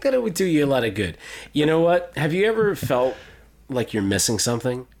 I think that it would do you a lot of good. You know what? Have you ever felt like you're missing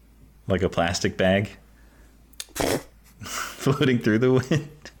something? Like a plastic bag? Floating through the wind?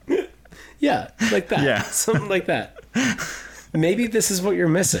 Yeah, like that. Yeah. Something like that. Maybe this is what you're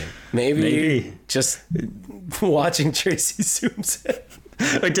missing. Maybe. Just watching Tracy Zooms In.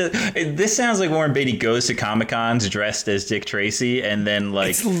 This sounds like Warren Beatty goes to Comic-Cons dressed as Dick Tracy and then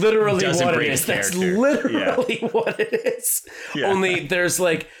like it's literally doesn't what break it is. character. That's literally what it is. Yeah. Only there's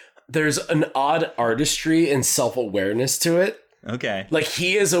an odd artistry and self-awareness to it. Okay. Like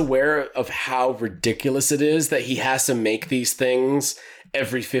he is aware of how ridiculous it is that he has to make these things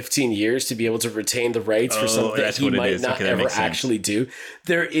every 15 years to be able to retain the rights for something that he might not ever actually do.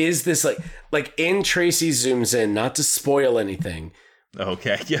 There is this like in Tracy Zooms In, not to spoil anything.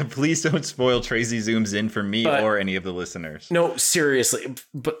 Okay. Yeah, please don't spoil Tracy Zooms In for me or any of the listeners. No, seriously.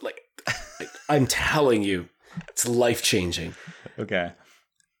 But like I'm telling you, it's life-changing. Okay.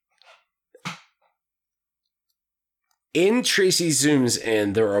 In Tracy Zooms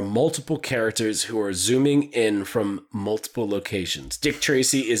In, there are multiple characters who are zooming in from multiple locations. Dick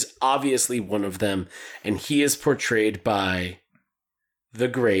Tracy is obviously one of them, and he is portrayed by the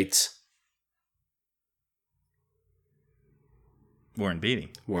great Warren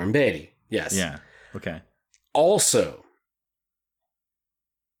Beatty. Warren Beatty, yes. Yeah, okay. Also,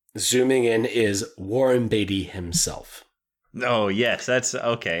 zooming in is Warren Beatty himself. Oh, yes, that's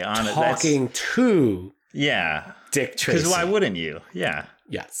okay. Talking to Dick Tracy. Because why wouldn't you? Yeah.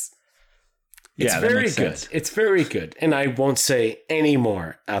 Yes. It's very good. Sense. It's very good. And I won't say any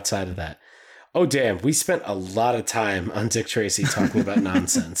more outside of that. Oh, damn. We spent a lot of time on Dick Tracy talking about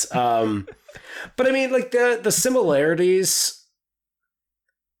nonsense. But I mean, like the similarities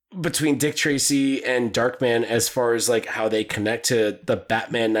between Dick Tracy and Darkman as far as like how they connect to the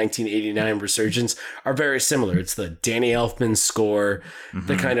Batman 1989 resurgence are very similar. It's the Danny Elfman score,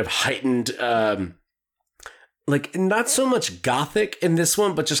 the kind of heightened, like not so much gothic in this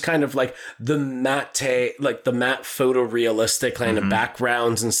one, but just kind of like the matte photorealistic kind of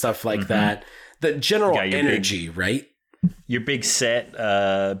backgrounds and stuff like that. The general energy, right? Your big set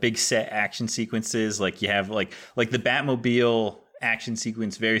action sequences, like you have like the Batmobile action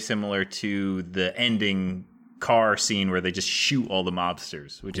sequence, very similar to the ending car scene where they just shoot all the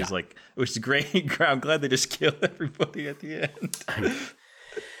mobsters, which is great. I'm glad they just kill everybody at the end.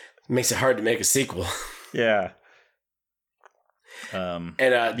 Makes it hard to make a sequel. Yeah.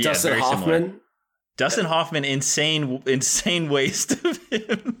 Dustin Hoffman. Dustin Hoffman, insane waste of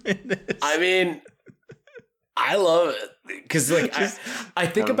him in this. I mean, I love it because like I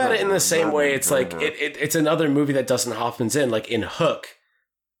think about it in the same way. It's like it's another movie that Dustin Hoffman's in, like in Hook.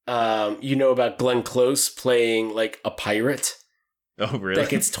 You know about Glenn Close playing like a pirate. Oh, really? That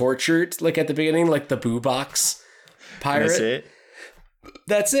gets tortured like at the beginning, like the boo box pirate.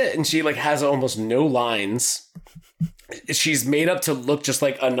 That's it. And she like has almost no lines. She's made up to look just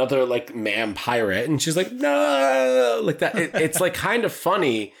like another like man pirate, and she's like no, like that. It's like kind of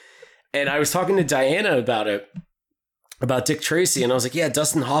funny. And I was talking to Diana about it, about Dick Tracy, and I was like, yeah,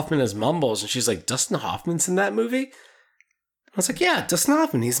 Dustin Hoffman as Mumbles. And she's like, Dustin Hoffman's in that movie? I was like, yeah, Dustin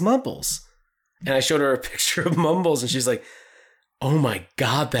Hoffman, he's Mumbles. And I showed her a picture of Mumbles, and she's like, oh my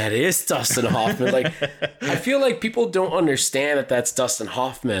God, that is Dustin Hoffman. Like, I feel like people don't understand that that's Dustin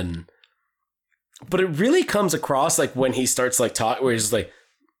Hoffman. But it really comes across like when he starts like talking, where he's just like,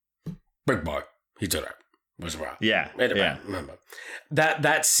 big boy, he did it. What's wrong? Yeah.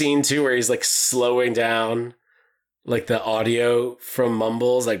 That scene too, where he's like slowing down like the audio from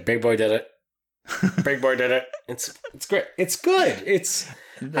Mumbles, like Big Boy did it. Big Boy did it. It's great. It's good.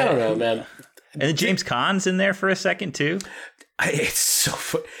 I don't know, man. And James Caan's in there for a second too. It's so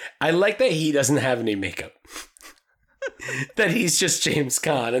fun. I like that he doesn't have any makeup. That he's just James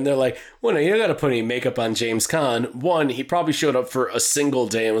Caan. And they're like, well, no, you don't got to put any makeup on James Caan. One, he probably showed up for a single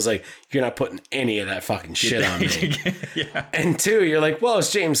day and was like, you're not putting any of that fucking shit on me. Yeah. And two, you're like, well,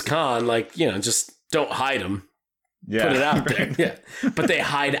 it's James Caan. Like, you know, just don't hide him. Yeah, put it out there. Yeah. But they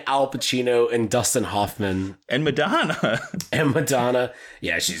hide Al Pacino and Dustin Hoffman. And Madonna.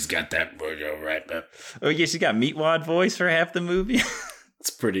 Yeah, she's got that right. Oh, yeah, she's got Meatwad voice for half the movie.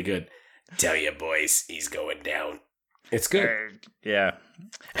 It's pretty good. Tell you, boys, he's going down. It's good. Yeah.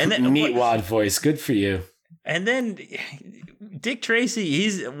 And then Meatwad voice, good for you. And then Dick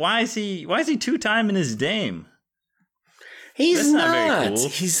Tracy, why is he two-timing his dame? He's not. Very cool.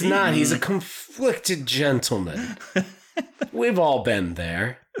 He's not. He's a conflicted gentleman. We've all been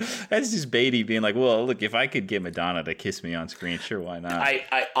there. That's just Beatty being like, well, look, if I could get Madonna to kiss me on screen, sure, why not?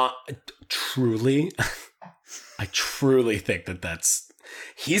 I truly think that's...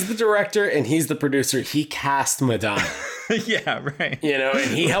 He's the director and he's the producer. He cast Madonna. Yeah, right. You know,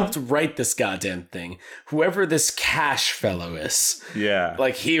 and he helped write this goddamn thing. Whoever this Cash fellow is. Yeah.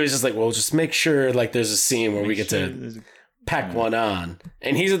 Like, he was just like, well, just make sure like there's a scene where we get to pack one on.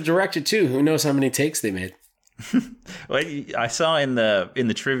 And he's a director too. Who knows how many takes they made? Well, I saw in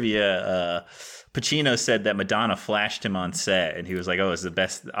the trivia, Pacino said that Madonna flashed him on set, and he was like, "Oh, it's the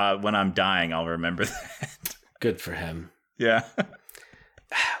best. When I'm dying, I'll remember that." Good for him. Yeah.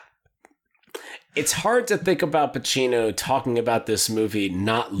 It's hard to think about Pacino talking about this movie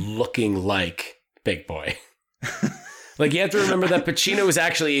not looking like Big Boy. Like, you have to remember that Pacino is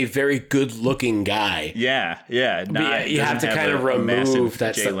actually a very good-looking guy. Yeah. You have to kind of remove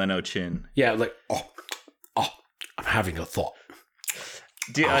that Jay Leno chin. Yeah, like, I'm having a thought.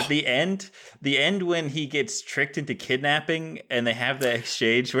 Dude, the end when he gets tricked into kidnapping and they have the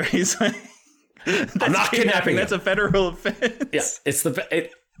exchange where he's like, I'm not kidnapping. That's a federal offense. Yeah,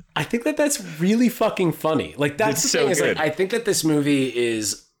 I think that's really fucking funny. Like, that's the thing is, like, I think that this movie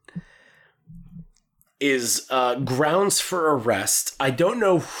is grounds for arrest. I don't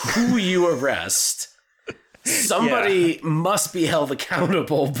know who you arrest. Somebody must be held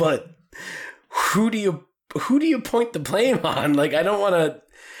accountable, but who do you point the blame on? Like, I don't want to.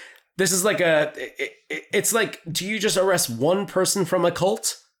 This is like it's like, do you just arrest one person from a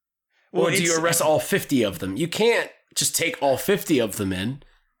cult? Or do you arrest all 50 of them? You can't just take all 50 of them in.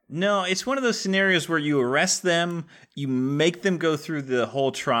 No, it's one of those scenarios where you arrest them, you make them go through the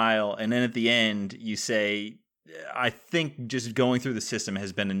whole trial, and then at the end you say, I think just going through the system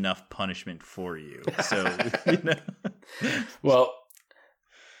has been enough punishment for you. So, Well,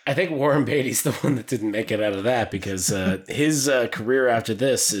 I think Warren Beatty's the one that didn't make it out of that, because his career after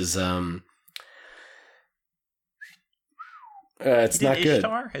this is it's not good.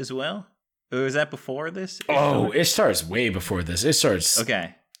 Ishtar as well? Or was that before this? Ishtar's way before this. Ishtar's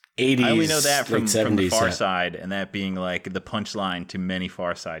okay. 80s. I only know that from the Far yeah. Side, and that being like the punchline to many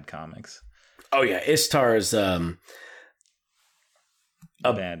Far Side comics. Oh yeah, Ishtar's a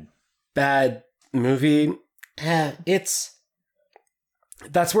bad movie.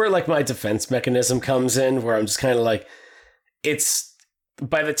 That's where like my defense mechanism comes in, where I'm just kind of like, it's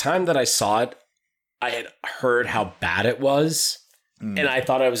by the time that I saw it, I had heard how bad it was, and I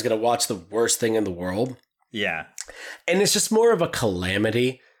thought I was going to watch the worst thing in the world. Yeah. And it's just more of a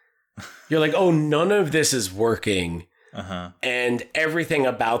calamity. You're like, oh, none of this is working. And everything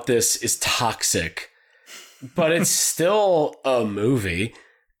about this is toxic. But it's still a movie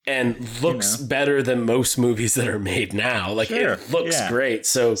and looks better than most movies that are made now. Like, it looks great.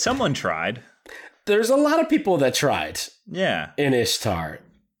 So someone tried. There's a lot of people that tried. Yeah. In Ishtar.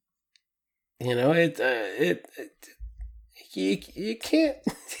 You know, you can't.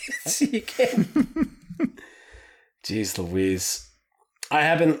 You can't. Jeez Louise. I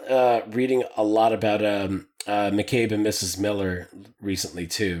have been reading a lot about McCabe and Mrs. Miller recently,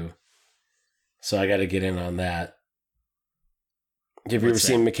 too. So I got to get in on that. Have you ever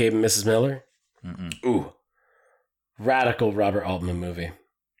seen McCabe and Mrs. Miller? Mm-mm. Ooh. Radical Robert Altman movie.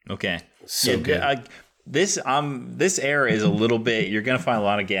 Okay. So good. This era is a little bit, you're going to find a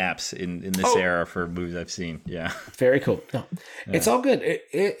lot of gaps in this era for movies I've seen. Yeah. Very cool. No, it's all good.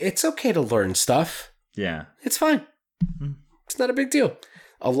 It's okay to learn stuff. Yeah. It's fine. It's not a big deal.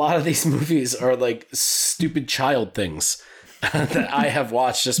 A lot of these movies are like stupid child things that I have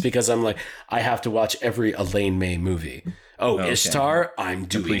watched just because I'm like, I have to watch every Elaine May movie. Okay. Ishtar, I'm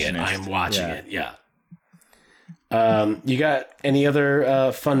doing it. I'm watching it. Yeah. You got any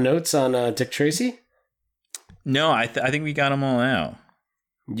other fun notes on Dick Tracy? No, I think we got them all out.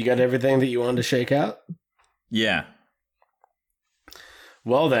 You got everything that you wanted to shake out? Yeah.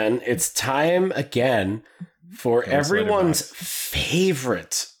 Well, then, it's time again for everyone's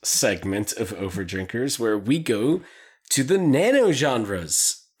favorite segment of Overdrinkers, where we go to the nano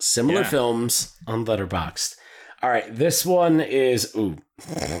genres, similar films on Letterboxd. All right, this one is all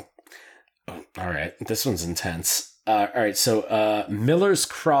right, this one's intense. All right, so Miller's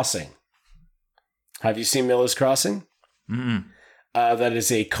Crossing. Have you seen Miller's Crossing? Mm-mm. That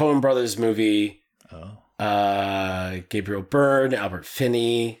is a Coen Brothers movie. Gabriel Byrne, Albert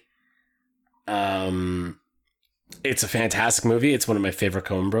Finney. It's a fantastic movie. It's one of my favorite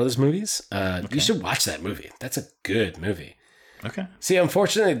Coen Brothers movies. You should watch that movie. That's a good movie. Okay. See,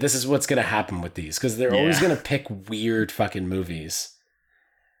 unfortunately, this is what's going to happen with these, because they're always going to pick weird fucking movies.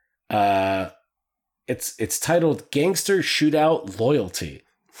 It's titled Gangster Shootout Loyalty.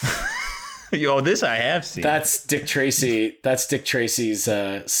 Yo, this I have seen. That's Dick Tracy. That's Dick Tracy's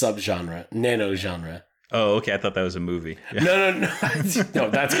subgenre, nano genre. Oh, okay. I thought that was a movie. Yeah. No,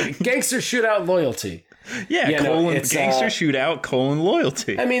 that's good. Gangster Shootout Loyalty. Yeah, Gangster Shootout,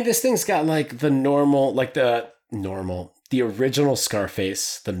 Loyalty. I mean, this thing's got like the original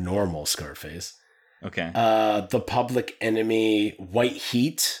Scarface, the normal Scarface. Okay. The Public Enemy, White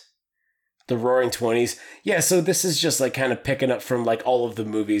Heat, the Roaring Twenties. Yeah, so this is just like kind of picking up from like all of the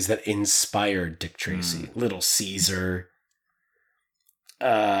movies that inspired Dick Tracy. Little Caesar.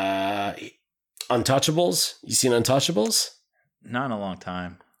 Untouchables. You seen Untouchables? Not in a long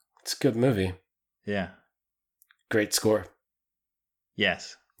time. It's a good movie. Yeah. Great score.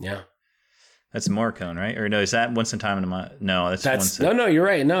 Yes. Yeah. That's Morricone, right? Or no, is that Once in Time in a Mind? No, that's no, you're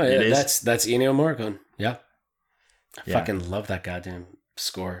right. No, that's Ennio Morricone. Yeah. I fucking love that goddamn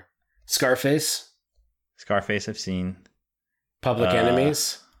score. Scarface. Scarface I've seen. Public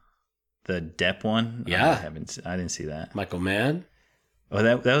Enemies. The Depp one? Yeah. I didn't see that. Michael Mann. Oh,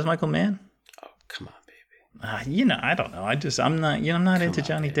 that was Michael Mann? Oh, come on, baby. I don't know. I'm not into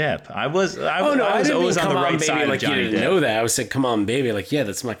Johnny Depp. I was didn't always mean on the right baby, side like of Johnny you didn't Depp. know that. I was saying, come on, baby. Like, yeah,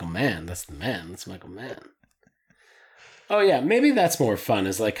 that's Michael Mann. That's the man. That's Michael Mann. Oh, yeah. Maybe that's more fun,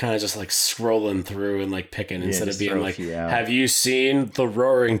 is like kind of just like scrolling through and like picking instead of being like, have you seen The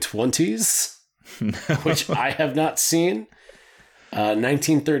Roaring Twenties? No. Which I have not seen.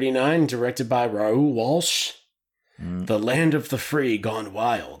 1939, directed by Raoul Walsh. The Land of the Free Gone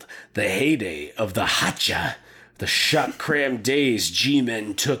Wild. The heyday of the Hacha. The shot-crammed days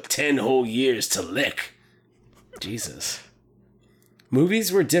G-men took 10 whole years to lick. Jesus.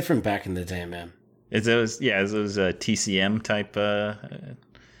 Movies were different back in the day, man. Is those TCM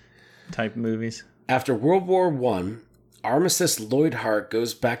type movies? After World War I, Armistice Lloyd Hart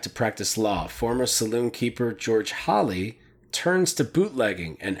goes back to practice law. Former saloon keeper George Holly turns to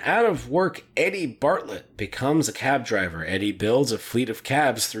bootlegging, and out of work Eddie Bartlett becomes a cab driver. Eddie builds a fleet of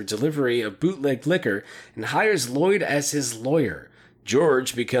cabs through delivery of bootleg liquor and hires Lloyd as his lawyer.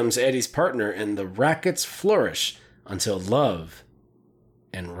 George becomes Eddie's partner, and the rackets flourish until love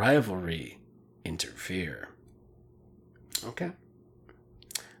and rivalry interfere. Okay.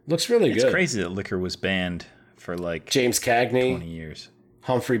 Looks really good. It's crazy that liquor was banned for like James Cagney, 20 years.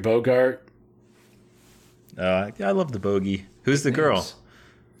 Humphrey Bogart. I love the bogey. Who's the girl?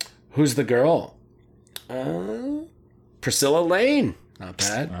 Who's the girl? Priscilla Lane. Not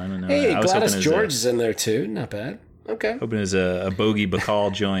bad. I don't know. Hey, Gladys George is in there too. Not bad. Okay. Hoping it was a bogey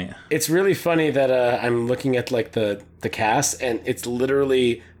Bacall joint. It's really funny that I'm looking at like the cast, and it's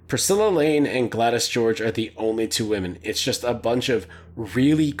literally Priscilla Lane and Gladys George are the only two women. It's just a bunch of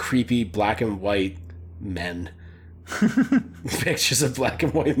really creepy black and white men. Pictures of black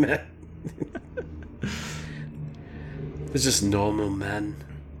and white men. They're just normal men.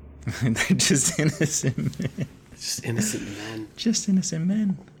 They're just innocent men. Just innocent men. Just innocent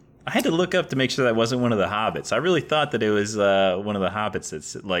men. I had to look up to make sure that wasn't one of the hobbits. I really thought that it was one of the hobbits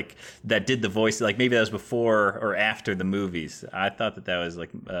that's like that did the voice. Like maybe that was before or after the movies. I thought that was like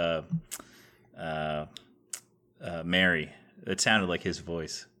Mary. It sounded like his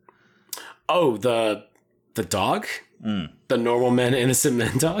voice. Oh, the dog? The normal men, innocent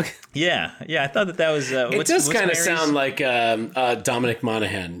men dog? Yeah. I thought that was... it does kind of sound like Dominic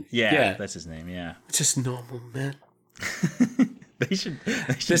Monaghan. Yeah, that's his name, yeah. Just normal men. They should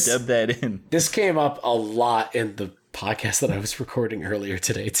dub that in. This came up a lot in the podcast that I was recording earlier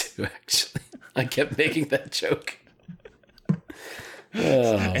today, too, actually. I kept making that joke.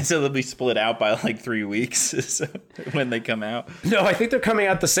 And so they'll be split out by like 3 weeks when they come out. No, I think they're coming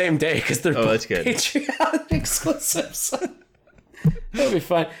out the same day because they're that's good. Patreon exclusives. That'll be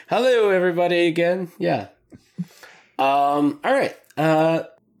fun. Hello, everybody, again. Yeah. All right. The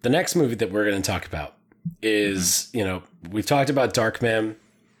next movie that we're going to talk about is, we've talked about Darkman,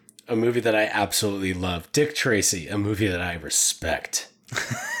 a movie that I absolutely love. Dick Tracy, a movie that I respect.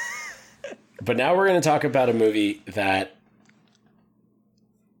 But now we're going to talk about a movie that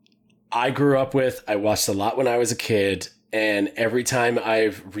I grew up with. I watched a lot when I was a kid, and every time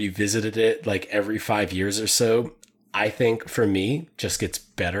I've revisited it, like every 5 years or so, I think for me just gets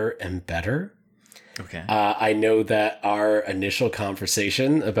better and better. Okay. I know that our initial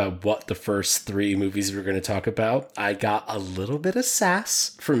conversation about what the first 3 movies we were going to talk about, I got a little bit of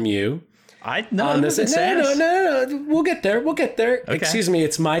sass from you. No, we'll get there. Okay. Excuse me,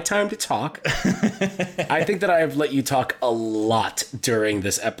 it's my time to talk. I think that I have let you talk a lot during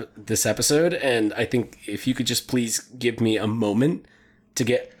this episode, and I think if you could just please give me a moment to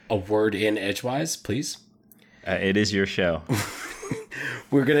get a word in edgewise, please. It is your show.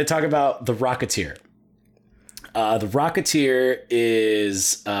 We're going to talk about The Rocketeer. The Rocketeer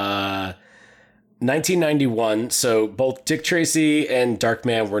is 1991. So both Dick Tracy and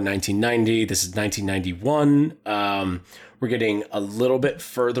Darkman were 1990. This is 1991. We're getting a little bit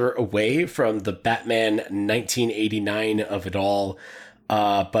further away from the Batman 1989 of it all.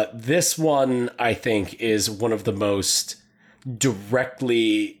 But this one, I think, is one of the most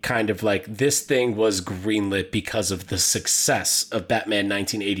directly kind of like this thing was greenlit because of the success of Batman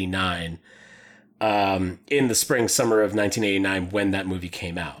 1989 in the spring, summer of 1989 when that movie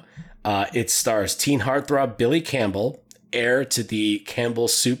came out. It stars teen heartthrob Billy Campbell, heir to the Campbell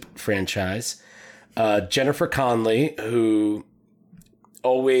Soup franchise, Jennifer Connelly, who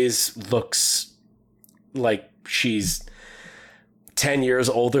always looks like she's 10 years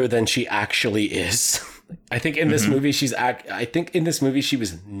older than she actually is. I think in this movie she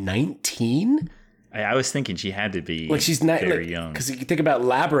was 19. I was thinking she had to be like she's not very young. Because you think about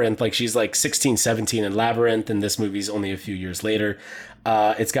Labyrinth, like she's like 16, 17 in Labyrinth, and this movie's only a few years later.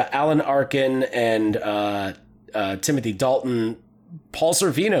 It's got Alan Arkin and Timothy Dalton, Paul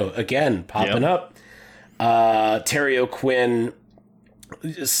Sorvino again popping up, Terry O'Quinn,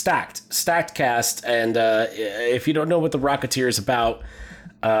 stacked cast. And if you don't know what The Rocketeer is about,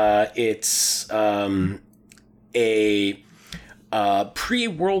 it's a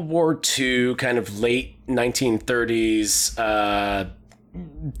pre-World War II kind of late 1930s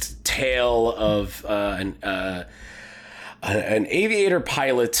tale of an aviator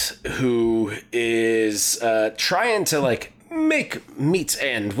pilot who is trying to like make meets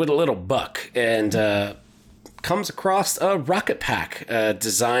end with a little buck, and comes across a rocket pack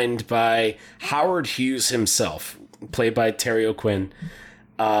designed by Howard Hughes himself, played by Terry O'Quinn,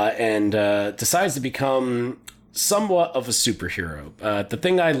 and decides to become somewhat of a superhero. The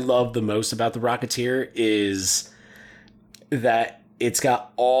thing I love the most about The Rocketeer is that it's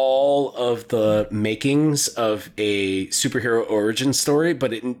got all of the makings of a superhero origin story,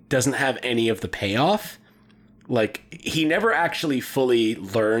 but it doesn't have any of the payoff. Like, he never actually fully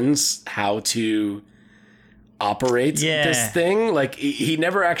learns how to operate this thing. Like, he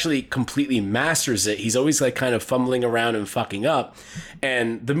never actually completely masters it. He's always like kind of fumbling around and fucking up.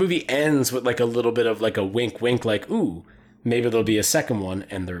 And the movie ends with like a little bit of like a wink, like, ooh, maybe there'll be a second one.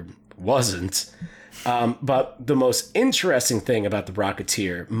 And there wasn't. But the most interesting thing about The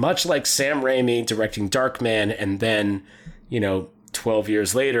Rocketeer, much like Sam Rami directing Darkman and then, 12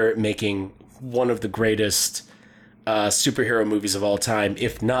 years later making one of the greatest superhero movies of all time,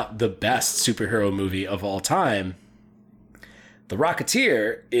 if not the best superhero movie of all time, The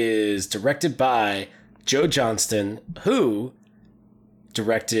Rocketeer is directed by Joe Johnston, who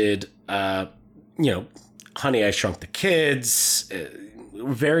directed, Honey, I Shrunk the Kids,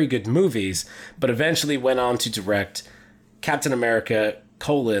 very good movies, but eventually went on to direct Captain America,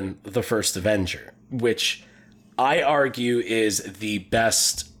 The First Avenger, which I argue is the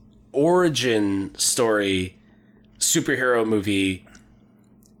best origin story superhero movie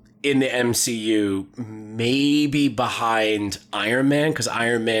in the MCU, maybe behind Iron Man, because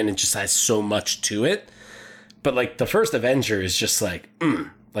Iron Man just has so much to it. But like The First Avenger is just like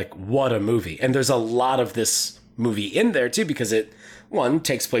what a movie. And there's a lot of this movie in there too, because it, one,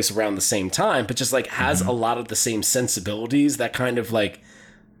 takes place around the same time, but just like has a lot of the same sensibilities that kind of like,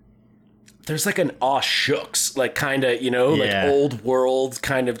 there's like an aw shucks, like kind of, like old world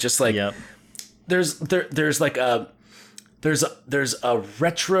kind of just like, there's a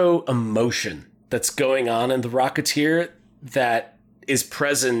retro emotion that's going on in The Rocketeer that is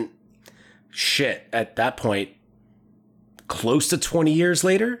present at that point close to 20 years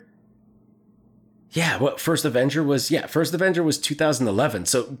later. First Avenger was 2011.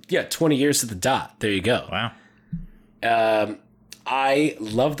 So 20 years to the dot. There you go. Wow. I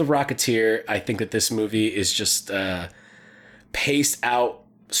love The Rocketeer. I think that this movie is just paced out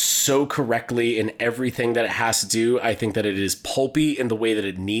so correctly in everything that it has to do. I think that it is pulpy in the way that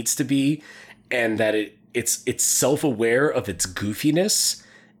it needs to be, and that it's self-aware of its goofiness.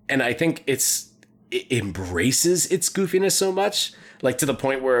 And I think it embraces its goofiness so much, like to the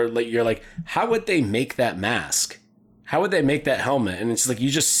point where like you're like, how would they make that mask? How would they make that helmet? And it's like, you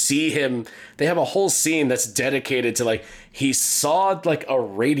just see him. They have a whole scene that's dedicated to like, he sawed like a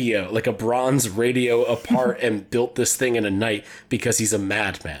radio, like a bronze radio apart and built this thing in a night because he's a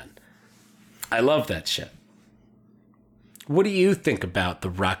madman. I love that shit. What do you think about The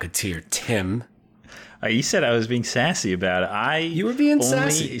Rocketeer, Tim? You said I was being sassy about it. You were being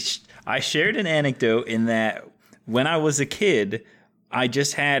sassy. I shared an anecdote in that when I was a kid, I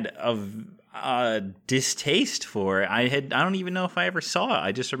just had a distaste for it. I don't even know if I ever saw it.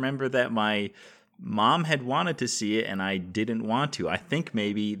 I just remember that my mom had wanted to see it and I didn't want to. I think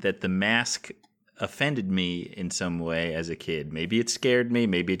maybe that the mask offended me in some way as a kid. Maybe it scared me.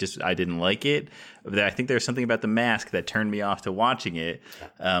 Maybe I didn't like it. But I think there's something about the mask that turned me off to watching it.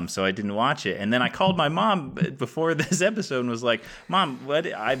 So I didn't watch it. And then I called my mom before this episode and was like, Mom,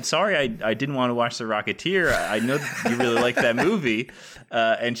 I'm sorry I didn't want to watch The Rocketeer. I know you really like that movie.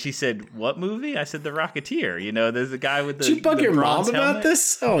 And she said, what movie? I said, The Rocketeer. There's the guy with the Did you bug your mom helmet. about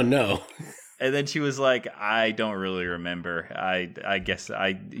this? Oh, no. And then she was like, I don't really remember. I guess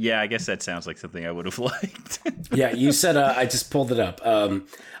that sounds like something I would have liked. Yeah, you said, I just pulled it up.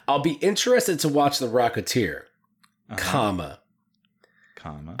 I'll be interested to watch The Rocketeer, comma.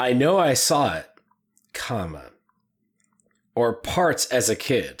 I know I saw it, comma, or parts as a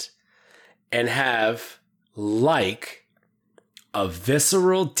kid, and have, like, a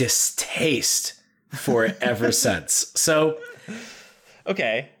visceral distaste for it ever since. So,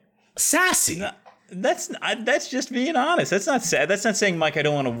 okay. Sassy. That's just being honest. That's not sad. That's not saying, Mike, I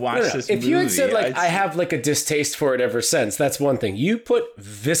don't want to watch this movie. If you had said, like, I have, like, a distaste for it ever since, that's one thing. You put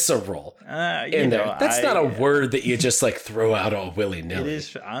visceral in there. That's not a word that you just, like, throw out all willy-nilly. It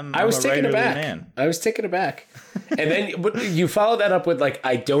is. I was taken aback. Man. I was taken aback. And then you follow that up with, like,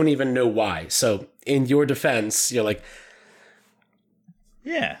 I don't even know why. So, in your defense, you're like...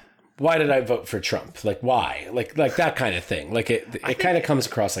 Yeah. Why did I vote for Trump? Like, why? Like that kind of thing. Like, it kind of comes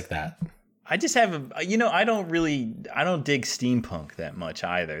across like that. I just have I don't dig steampunk that much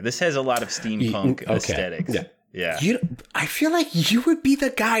either. This has a lot of steampunk aesthetics. Yeah. I feel like you would be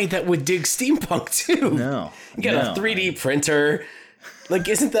the guy that would dig steampunk too. No. You get a 3D printer. Like,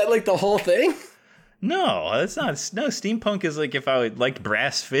 isn't that like the whole thing? No, that's not. No, steampunk is like if I liked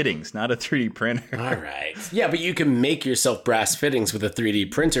brass fittings, not a 3D printer. All right. Yeah, but you can make yourself brass fittings with a 3D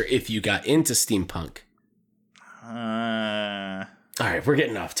printer if you got into steampunk. All right, we're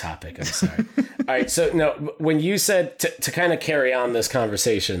getting off topic. I'm sorry. All right, so no, when you said to kind of carry on this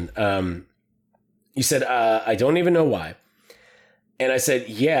conversation, you said, I don't even know why. And I said,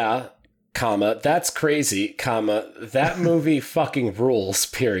 yeah, comma, that's crazy, comma, that movie fucking rules,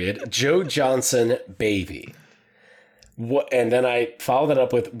 period. Joe Johnston, baby. And then I followed that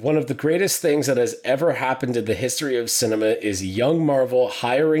up with, one of the greatest things that has ever happened in the history of cinema is young Marvel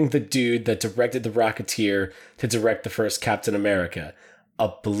hiring the dude that directed The Rocketeer to direct the first Captain America.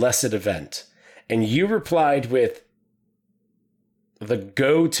 A blessed event. And you replied with the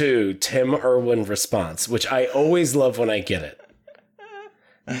go-to Tim Irwin response, which I always love when I get it.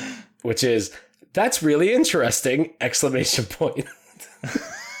 Which is, that's really interesting, exclamation point.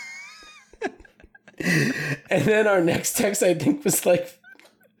 And then our next text, I think, was like,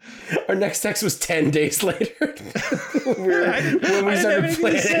 our next text was 10 days later when we started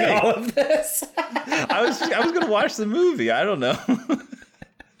planning all of this. I was going to watch the movie. I don't know.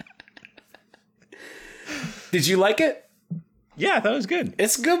 Did you like it? Yeah, that was good.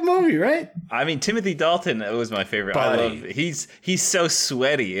 It's a good movie, right? I mean, Timothy Dalton was my favorite. Buddy. I love he's so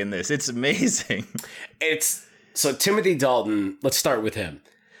sweaty in this. It's amazing. So Timothy Dalton, let's start with him.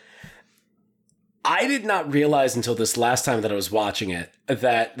 I did not realize until this last time that I was watching it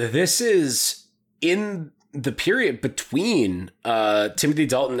that this is in the period between Timothy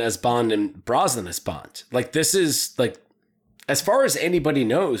Dalton as Bond and Brosnan as Bond. Like, this is, like, as far as anybody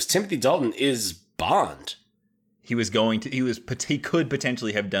knows, Timothy Dalton is Bond. He could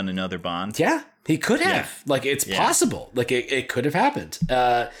potentially have done another Bond. Yeah, he could have. Yeah. Like, it's possible. Like, it could have happened.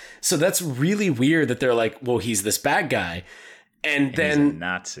 So that's really weird that they're like, well, he's this bad guy. And then he's a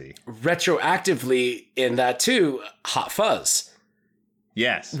Nazi. Retroactively in that too, Hot Fuzz.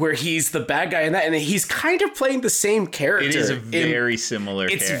 Yes. Where he's the bad guy in that, and he's kind of playing the same character. It is a very similar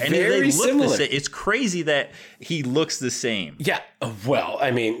character. It's very similar. It's crazy that he looks the same. Yeah. Well,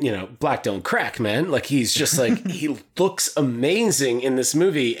 I mean, black don't crack, man. Like, he's just like, he looks amazing in this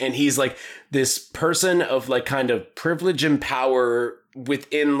movie, and he's like this person of like kind of privilege and power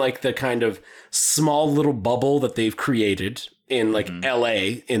within like the kind of small little bubble that they've created in like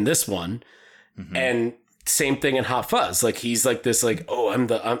LA in this one. Mm-hmm. And same thing in Hot Fuzz. Like, he's like this, like, oh, I'm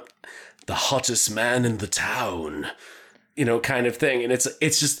the hottest man in the town, kind of thing. And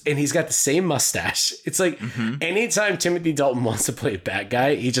it's just, and he's got the same mustache. It's like anytime Timothy Dalton wants to play a bad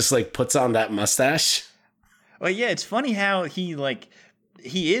guy, he just like puts on that mustache. Well, yeah, it's funny how he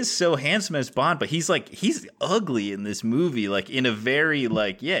is so handsome as Bond, but he's ugly in this movie, like in a very he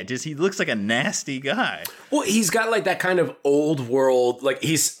looks like a nasty guy. Well, he's got like that kind of old world, like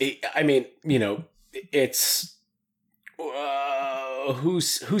it's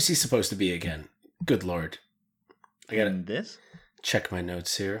who's he supposed to be again? Good Lord. I gotta this? Check my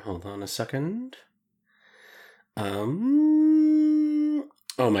notes here. Hold on a second. Oh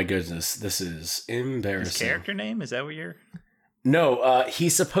my goodness, this is embarrassing. His character name? Is that what you're... No,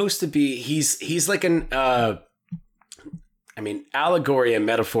 he's supposed to be, he's like an, allegory and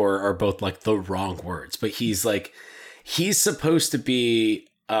metaphor are both like the wrong words, but he's supposed to be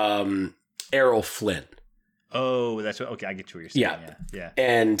Errol Flynn. Oh, that's what, okay, I get you what you're saying. Yeah.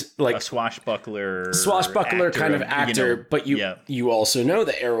 And like a swashbuckler kind of actor, but you also know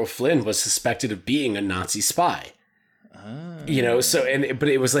that Errol Flynn was suspected of being a Nazi spy. But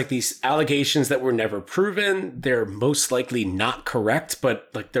it was like these allegations that were never proven. They're most likely not correct, but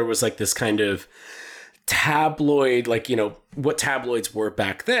like there was like this kind of tabloid, like, what tabloids were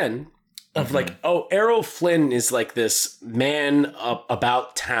back then of like, oh, Errol Flynn is like this man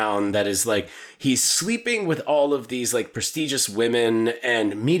about town that is like, he's sleeping with all of these like prestigious women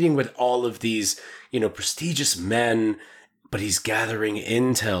and meeting with all of these, prestigious men, but he's gathering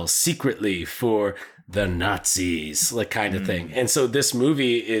intel secretly for the Nazis, like kind of thing. And so this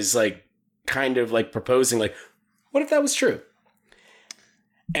movie is like kind of like proposing, like, what if that was true?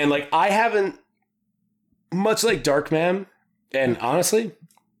 And like, I haven't, much like Darkman, and honestly,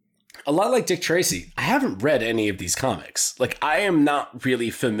 a lot like Dick Tracy, I haven't read any of these comics. Like, I am not really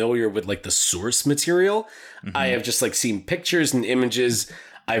familiar with like the source material. I have just like seen pictures and images.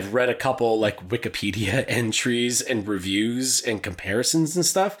 I've read a couple like Wikipedia entries and reviews and comparisons and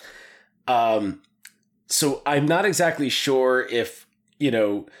stuff. So I'm not exactly sure if,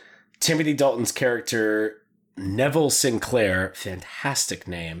 Timothy Dalton's character, Neville Sinclair, fantastic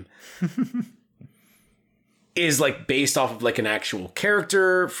name, is like based off of like an actual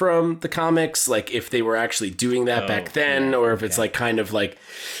character from the comics. Like if they were actually doing that back then, or if it's like kind of like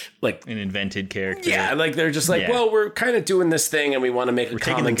an invented character. Yeah. Like they're just like, well, we're kind of doing this thing and we want to make a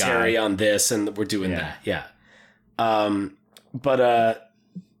commentary on this and we're doing that. Yeah.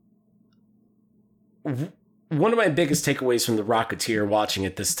 One of my biggest takeaways from the Rocketeer watching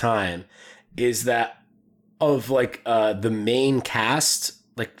it this time is that of like the main cast,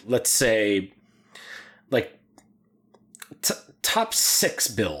 like let's say like top 6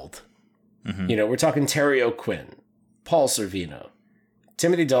 build. We're talking Terry O'Quinn, Paul Sorvino,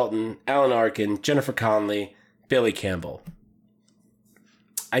 Timothy Dalton, Alan Arkin, Jennifer Connelly, Billy Campbell.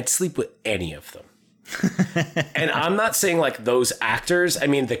 I'd sleep with any of them. And I'm not saying like those actors. I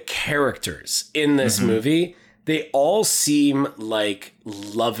mean, the characters in this movie, they all seem like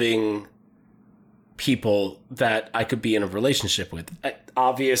loving people that I could be in a relationship with.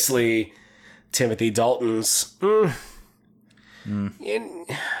 Obviously, Timothy Dalton's, you're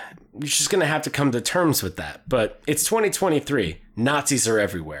just going to have to come to terms with that. But it's 2023. Nazis are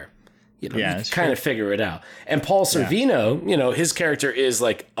everywhere. You kind of figure it out. And Paul Sorvino, his character is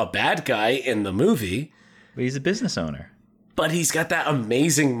like a bad guy in the movie. But he's a business owner. But he's got that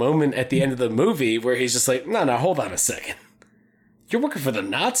amazing moment at the end of the movie where he's just like, no, hold on a second. You're working for the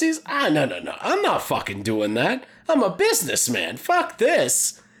Nazis? No. I'm not fucking doing that. I'm a businessman. Fuck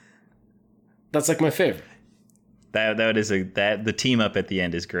this. That's like my favorite. The team up at the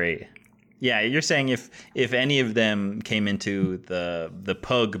end is great. Yeah, you're saying if any of them came into the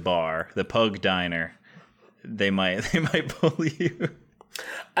pug bar, the pug diner, they might bully you.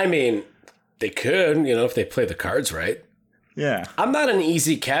 I mean, they could, if they play the cards right. Yeah. I'm not an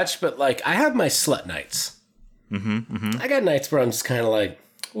easy catch, but like I have my slut nights. I got nights where I'm just kind of like,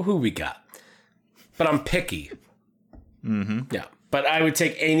 well, who we got? But I'm picky. Yeah. But I would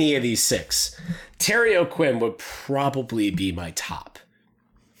take any of these 6. Terry O'Quinn would probably be my top.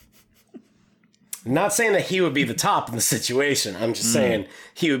 I'm not saying that he would be the top in the situation. I'm just saying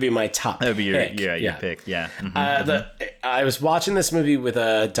he would be my top. That would be your pick. Yeah. I was watching this movie with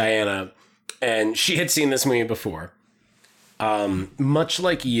Diana, and she had seen this movie before. Much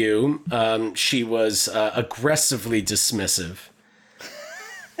like you, she was aggressively dismissive.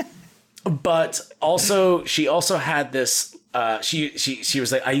 But also, she also had this. She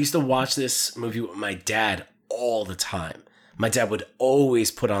was like, I used to watch this movie with my dad all the time. My dad would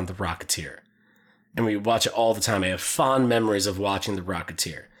always put on The Rocketeer. And we watch it all the time. I have fond memories of watching The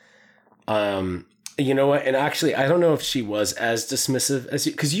Rocketeer. You know what? And actually, I don't know if she was as dismissive as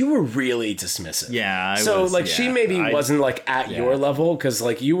you, because you were really dismissive. Yeah. She maybe wasn't like at your level, because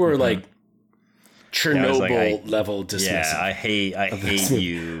like you were like Chernobyl level dismissive. Yeah, I hate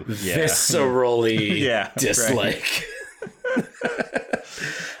you. Viscerally dislike.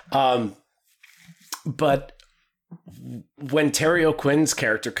 But when Terry O'Quinn's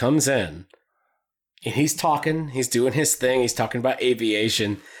character comes in, and he's doing his thing, he's talking about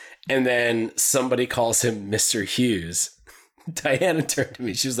aviation, and then somebody calls him Mr. Hughes. Diana turned to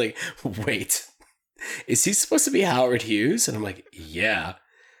me. She was like, wait, is he supposed to be Howard Hughes? And I'm like, yeah.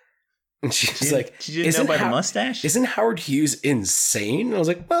 And she was like, "She didn't know by the mustache? Isn't Howard Hughes insane?" And I was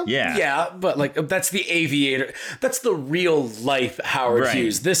like, well, yeah, but like that's the aviator. That's the real life Howard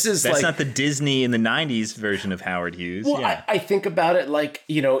Hughes. That's not the Disney in the 90s version of Howard Hughes. Well, I think about it like,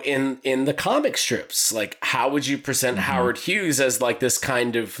 in the comic strips, like how would you present Howard Hughes as like this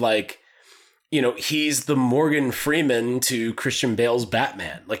kind of like, he's the Morgan Freeman to Christian Bale's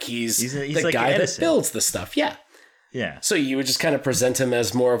Batman. Like he's the like guy that builds the stuff. Yeah. Yeah. So you would just kind of present him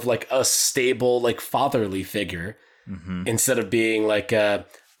as more of like a stable, like fatherly figure instead of being like, I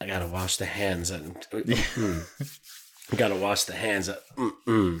gotta wash the hands. I gotta wash the hands.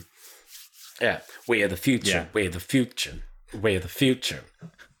 Yeah. Way of the future. Yeah. Way of the future. Way of the future.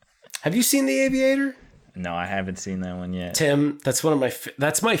 Have you seen The Aviator? No, I haven't seen that one yet. Tim, that's one of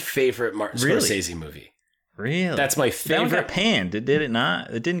that's my favorite Martin Scorsese movie. Really? That's my favorite. That one got panned. Did it not?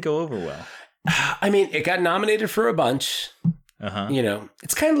 It didn't go over well. I mean, it got nominated for a bunch.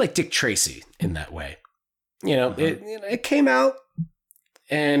 It's kind of like Dick Tracy in that way. It came out,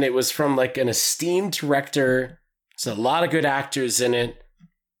 and it was from like an esteemed director. There's a lot of good actors in it.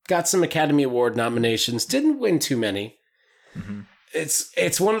 Got some Academy Award nominations. Didn't win too many. Mm-hmm.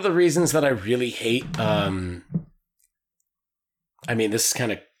 It's one of the reasons that I really hate. I mean, this is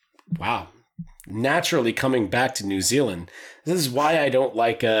kind of wow. Naturally coming back to New Zealand. This is why I don't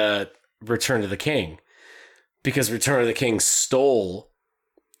like Return of the King, because Return of the King stole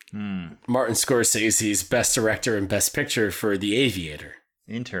Martin Scorsese's Best Director and Best Picture for The Aviator.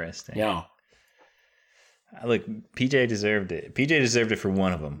 Interesting. Yeah. Look, PJ deserved it. PJ deserved it for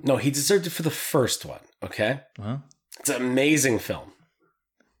one of them. No, he deserved it for the first one. Okay. Well, it's an amazing film.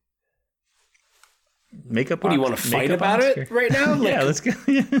 Makeup. What do you want to fight about Oscar? It right now? Like, yeah, let's go.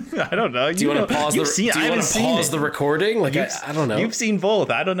 I don't know. Do you want to pause the recording? Like I don't know. You've seen both.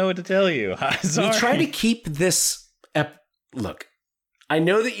 I don't know what to tell you. We try to keep this. Look, I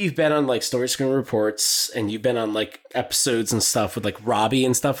know that you've been on like Story Screen Reports and you've been on like episodes and stuff with like Robbie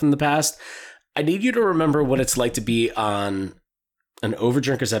and stuff in the past. I need you to remember what it's like to be on an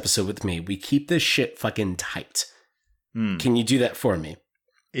Overdrinkers episode with me. We keep this shit fucking tight. Can you do that for me?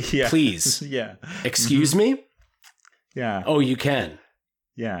 Yeah. Please. Yeah. Excuse me? Yeah. Oh, you can.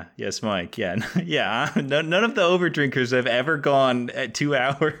 Yeah. Yes, Mike. Yeah. Yeah. None of the Overdrinkers have ever gone at 2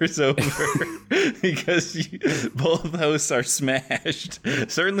 hours over because both hosts are smashed.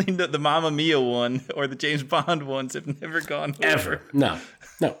 Certainly the Mamma Mia one or the James Bond ones have never gone over. Ever. No.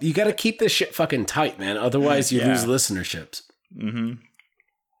 You got to keep this shit fucking tight, man. Otherwise, you lose listenerships. Mm-hmm.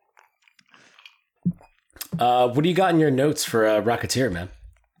 What do you got in your notes for Rocketeer, man?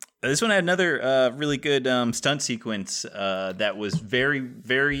 This one had another really good stunt sequence that was very,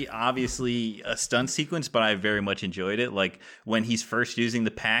 very obviously a stunt sequence, but I very much enjoyed it. Like when he's first using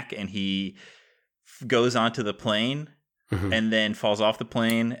the pack and he goes onto the plane and then falls off the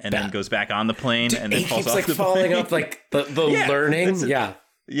plane and then goes back on the plane and then falls off the plane. He keeps like falling up like the learning.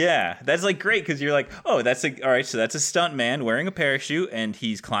 Yeah, that's like great because you're like, oh, that's all right. So that's a stunt man wearing a parachute and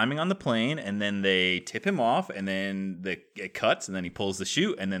he's climbing on the plane and then they tip him off and then it cuts and then he pulls the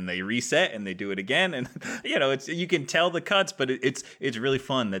chute and then they reset and they do it again. And, you know, you can tell the cuts, but it's really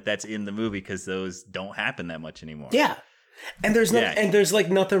fun that that's in the movie because those don't happen that much anymore. Yeah. And there's like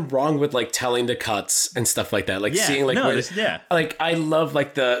nothing wrong with like telling the cuts and stuff like that. Like seeing like like I love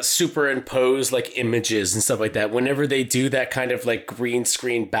like the superimpose like images and stuff like that. Whenever they do that kind of like green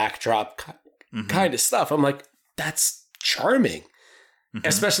screen backdrop kind of stuff, I'm like, that's charming.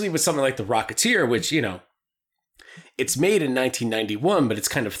 Especially with something like The Rocketeer, which, you know, it's made in 1991, but it's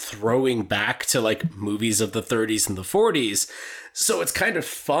kind of throwing back to like movies of the 30s and the 40s. So it's kind of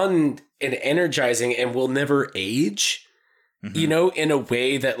fun and energizing and will never age. You know, in a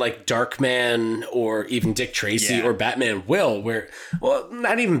way that like Darkman or even Dick Tracy or Batman will, where, well,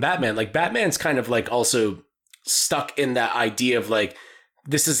 not even Batman. Like Batman's kind of like also stuck in that idea of like,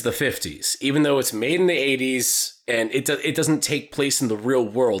 this is the 50s, even though it's made in the 80s and it doesn't take place in the real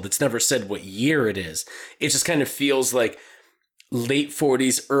world. It's never said what year it is. It just kind of feels like late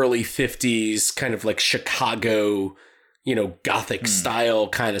 40s, early 50s, kind of like Chicago, you know, Gothic style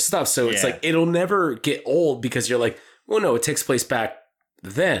kind of stuff. So it's like, it'll never get old because you're like, well, no, it takes place back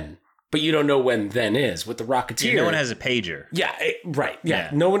then, but you don't know when then is. With The Rocketeer, no one has a pager. Yeah, right. Yeah.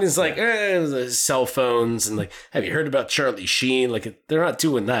 No one is like, cell phones and like, have you heard about Charlie Sheen? Like, they're not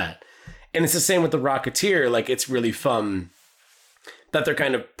doing that. And it's the same with The Rocketeer. Like, it's really fun that they're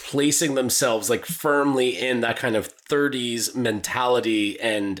kind of placing themselves like firmly in that kind of 30s mentality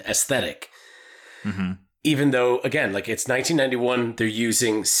and aesthetic. Even though, again, like it's 1991, they're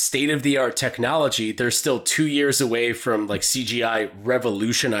using state-of-the-art technology. They're still 2 years away from like CGI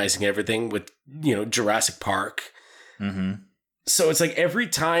revolutionizing everything with, you know, Jurassic Park. So it's like every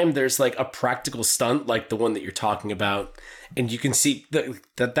time there's like a practical stunt like the one that you're talking about, and you can see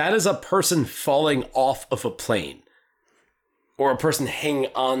that is a person falling off of a plane or a person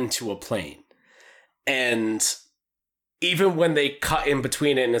hanging onto a plane. And even when they cut in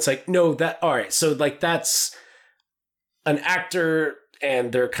between it and it's like, no, all right. So like that's an actor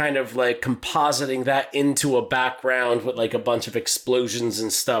and they're kind of like compositing that into a background with like a bunch of explosions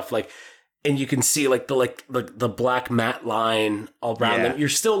and stuff. Like, and you can see like the black matte line all around them. You're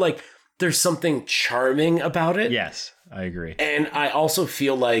still like, there's something charming about it. Yes, I agree. And I also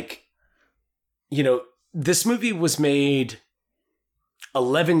feel like, you know, this movie was made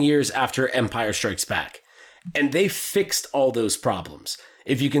 11 years after Empire Strikes Back. And they fixed all those problems.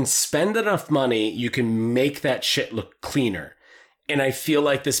 If you can spend enough money, you can make that shit look cleaner. And I feel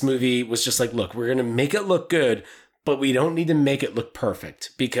like this movie was just like, look, we're going to make it look good, but we don't need to make it look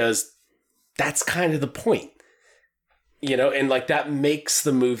perfect because that's kind of the point. You know, and like that makes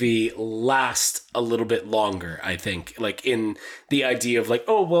the movie last a little bit longer, I think. Like in the idea of like,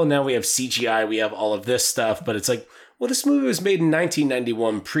 oh, well, now we have CGI, we have all of this stuff. But it's like, well, this movie was made in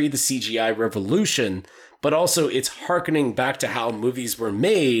 1991, pre the CGI revolution. But also it's hearkening back to how movies were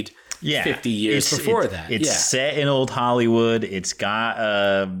made 50 years before that. It's set in old Hollywood. It's got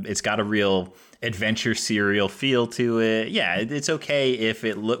a real adventure serial feel to it. Yeah, it's okay if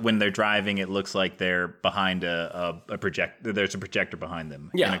when they're driving, it looks like they're behind a projector. There's a projector behind them.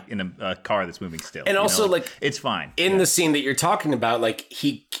 Yeah. in a car that's moving still. And also, like it's fine. In the scene that you're talking about, like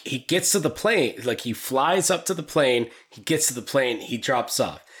he gets to the plane, like he flies up to the plane, he gets to the plane, he drops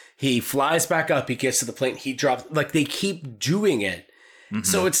off. He flies back up, he gets to the plane, he drops. Like they keep doing it. Mm-hmm.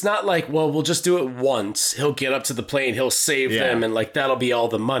 So it's not like, well, we'll just do it once. He'll get up to the plane, he'll save them, and like that'll be all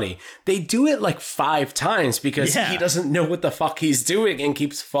the money. They do it like 5 times because he doesn't know what the fuck he's doing and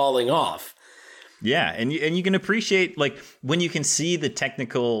keeps falling off. Yeah, and you can appreciate, like, when you can see the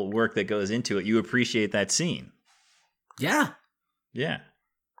technical work that goes into it, you appreciate that scene. Yeah. Yeah.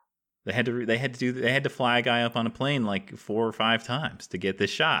 They had to fly a guy up on a plane like 4 or 5 times to get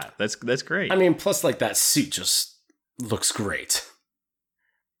this shot. That's great. I mean, plus like that suit just looks great.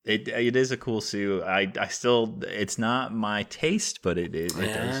 It is a cool suit. I still, it's not my taste, but it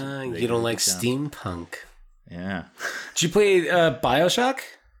does. You don't like steampunk. Yeah. Did you play BioShock?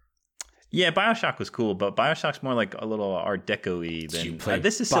 Yeah, BioShock was cool, but BioShock's more like a little Art Deco-y than... Did you play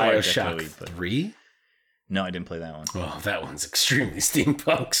this is BioShock 3? No, I didn't play that one. Well, that one's extremely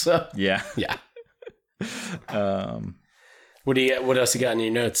steampunk, so... Yeah. Yeah. What else you got in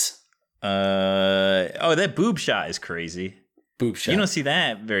your notes? That boob shot is crazy. Boob shot. You don't see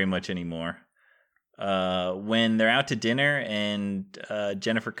that very much anymore. When they're out to dinner and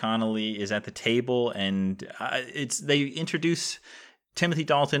Jennifer Connelly is at the table, and Timothy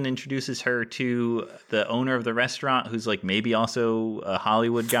Dalton introduces her to the owner of the restaurant, who's like maybe also a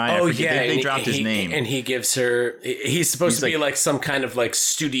Hollywood guy. Oh, they dropped his name, and he gives her. He's supposed to be like some kind of like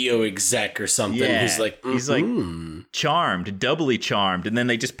studio exec or something. Yeah, he's like charmed, doubly charmed, and then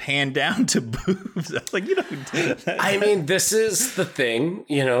they just pan down to boobs. Like, you know, I mean, this is the thing,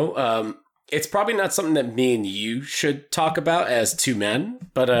 you know. It's probably not something that me and you should talk about as 2 men,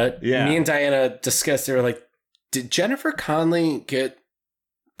 but me and Diana discussed. They were like, did Jennifer Connelly get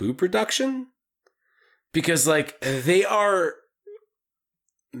boob reduction? Because like they are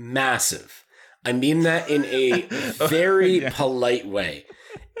massive. I mean that in a very polite way.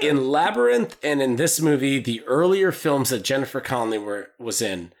 In Labyrinth and in this movie, the earlier films that Jennifer Connelly was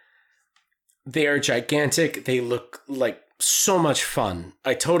in, they are gigantic. They look like so much fun.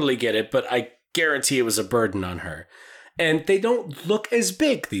 I totally get it, but I guarantee it was a burden on her. And they don't look as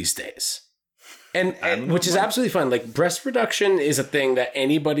big these days. And which is absolutely fine. Like, breast reduction is a thing that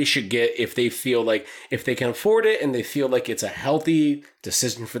anybody should get if they feel like, if they can afford it and they feel like it's a healthy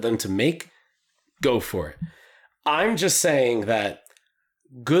decision for them to make, go for it. I'm just saying that,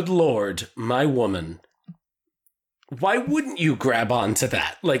 good Lord, my woman, why wouldn't you grab onto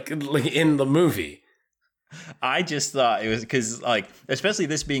that? Like in the movie. I just thought it was because, like, especially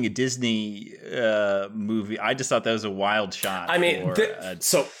this being a Disney movie, I just thought that was a wild shot. I mean,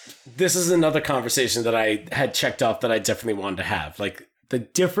 so this is another conversation that I had checked off that I definitely wanted to have. Like, the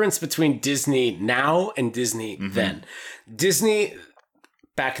difference between Disney now and Disney then. Disney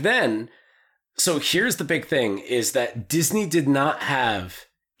back then, so here's the big thing, is that Disney did not have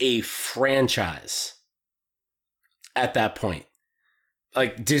a franchise at that point.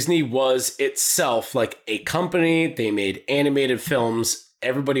 Like, Disney was itself like a company. They made animated films.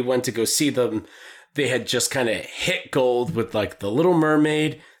 Everybody went to go see them. They had just kind of hit gold with like The Little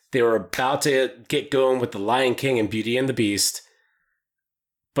Mermaid. They were about to get going with The Lion King and Beauty and the Beast.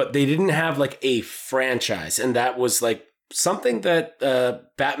 But they didn't have like a franchise. And that was like something that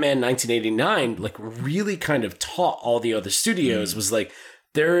Batman 1989 like really kind of taught all the other studios was like,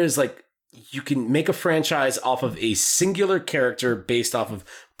 there is like, you can make a franchise off of a singular character based off of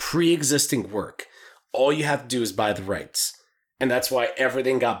pre-existing work. All you have to do is buy the rights. And that's why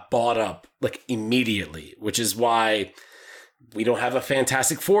everything got bought up like immediately, which is why we don't have a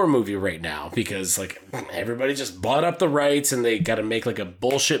Fantastic Four movie right now, because like everybody just bought up the rights and they got to make like a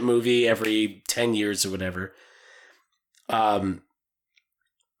bullshit movie every 10 years or whatever. But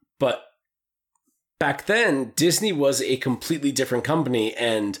back then, Disney was a completely different company,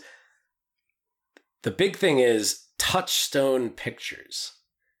 and the big thing is Touchstone Pictures.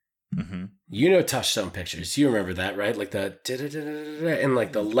 You know Touchstone Pictures. You remember that, right? Like the and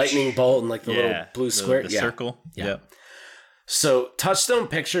like the lightning bolt and like the little blue square. The circle. Yeah. Yep. So Touchstone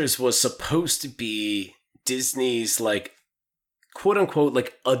Pictures was supposed to be Disney's like quote unquote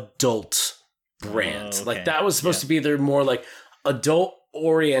like adult brand. Okay. Like that was supposed to be their more like adult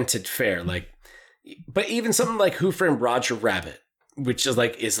oriented fare. Like, but even something like Who Framed Roger Rabbit, which is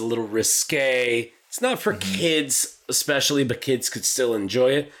a little risque. It's not for kids especially, but kids could still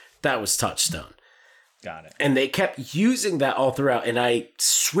enjoy it. That was Touchstone. Got it. And they kept using that all throughout. And I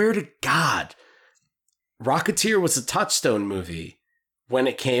swear to God, Rocketeer was a Touchstone movie when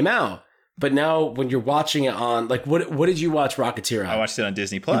it came out. But now when you're watching it on, like, what did you watch Rocketeer on? I watched it on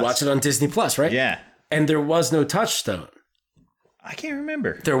Disney Plus. You watched it on Disney Plus, right? Yeah. And there was no Touchstone. I can't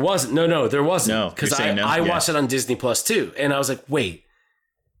remember. There wasn't. No, there wasn't. No, because I watched it on Disney Plus too. And I was like, wait,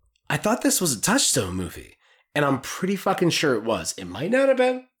 I thought this was a Touchstone movie. And I'm pretty fucking sure it was. It might not have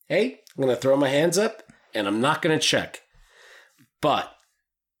been. Hey, I'm going to throw my hands up and I'm not going to check. But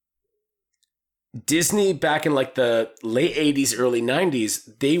Disney back in like the late 80s, early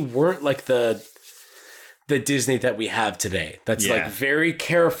 90s, they weren't like the Disney that we have today. That's like very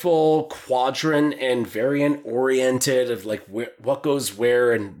careful, quadrant and variant oriented of like what goes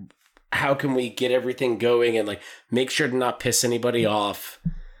where and how can we get everything going and like make sure to not piss anybody off,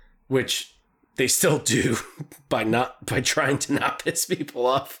 which they still do by trying to not piss people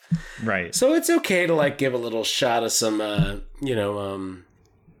off. Right. So it's okay to like give a little shot of some,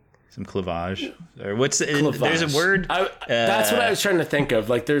 some clavage, or what's clavage. There's a word. That's what I was trying to think of.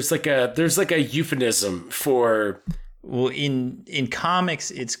 Like, there's like a euphemism for. Well, in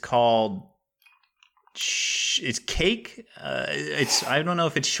comics, it's called. It's cake. I don't know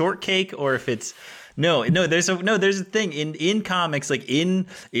if it's shortcake or if it's. No. There's a thing in comics, like in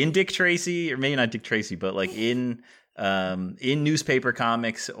Dick Tracy, or maybe not Dick Tracy, but like in newspaper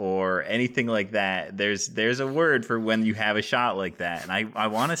comics or anything like that, there's a word for when you have a shot like that, and I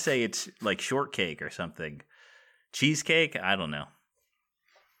want to say it's like shortcake or something, cheesecake. I don't know.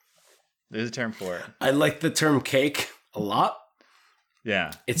 There's a term for it. I like the term cake a lot.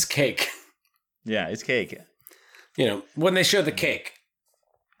 Yeah, it's cake. Yeah, it's cake. You know, when they show the cake.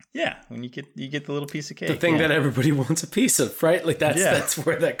 Yeah, when you get the little piece of cake, the thing that everybody wants a piece of, right? Like that's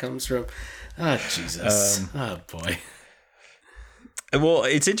where that comes from. Oh, Jesus. Oh, boy. Well,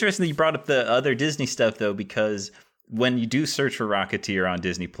 it's interesting that you brought up the other Disney stuff, though, because when you do search for Rocketeer on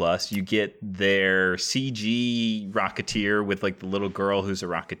Disney Plus, you get their CG Rocketeer with like the little girl who's a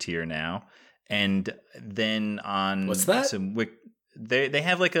Rocketeer now. And then on what's that? They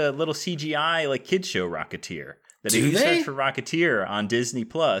have like a little CGI like kids show Rocketeer. That if you search for Rocketeer on Disney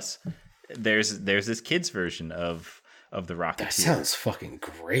Plus, there's this kids version of the Rocketeer. That sounds fucking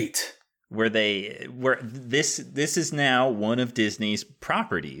great. Where this is now one of Disney's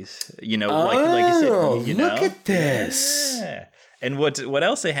properties, you know, like you said, you know, look at this. Yeah. And what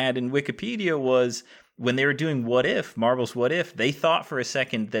else they had in Wikipedia was when they were doing Marvel's What If, they thought for a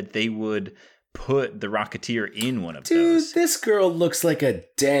second that they would put the Rocketeer in one of those. Dude, this girl looks like a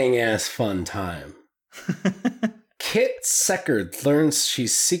dang ass fun time. Kit Seckard learns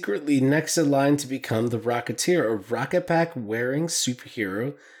she's secretly next in line to become the Rocketeer, a rocket pack wearing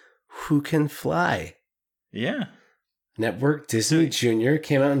superhero who can fly. Yeah. Network Disney Junior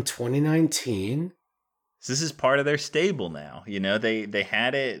came out in 2019. So this is part of their stable now. You know, they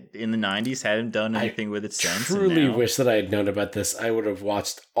had it in the 90s, hadn't done anything with it since. I truly wish that I had known about this. I would have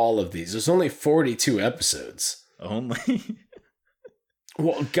watched all of these. There's only 42 episodes. Only?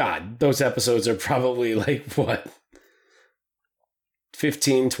 Well, God, those episodes are probably like, what?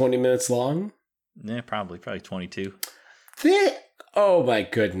 15, 20 minutes long? Yeah, probably 22. Oh my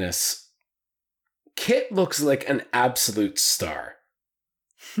goodness. Kit looks like an absolute star.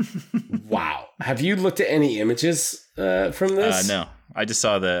 Wow. Have you looked at any images from this? No. I just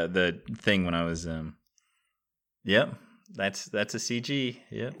saw the thing when I was Yep. That's a CG.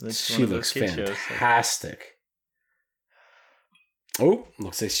 Yep. That's she one of those looks kid fantastic. Shows. Oh,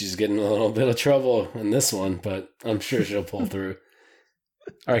 looks like she's getting a little bit of trouble in this one, but I'm sure she'll pull through.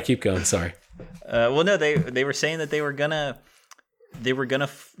 All right, keep going. Sorry. Well, no, they were saying that they were gonna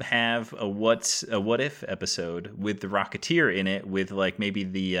have a what if episode with the Rocketeer in it, with like maybe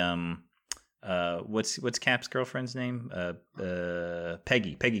the what's Cap's girlfriend's name?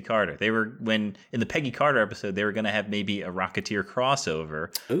 Peggy Carter. They were in the Peggy Carter episode, they were gonna have maybe a Rocketeer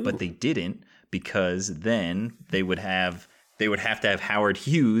crossover. Ooh. But they didn't, because then they would have to have Howard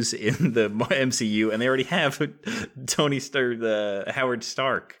Hughes in the MCU, and they already have Howard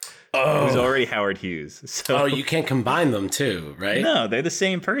Stark. Oh, who's already Howard Hughes. So, you can't combine them too, right? No, they're the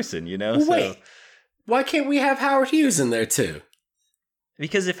same person, you know. Well, wait, why can't we have Howard Hughes in there too?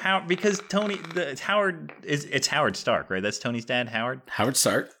 Because it's Howard Stark, right? That's Tony's dad, Howard. Howard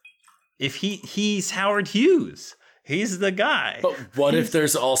Stark. If he's Howard Hughes, he's the guy. But what if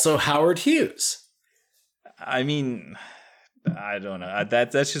there's also Howard Hughes? I mean, I don't know.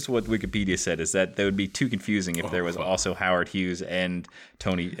 That's just what Wikipedia said, is that would be too confusing if there was also Howard Hughes and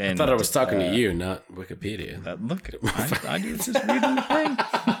Tony. And, I thought I was talking to you, not Wikipedia. Look, I was just reading the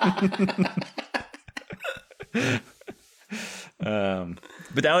thing.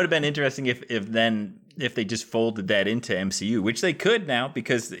 But that would have been interesting if they just folded that into MCU, which they could now,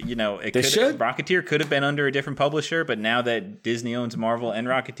 because Rocketeer could have been under a different publisher, but now that Disney owns Marvel and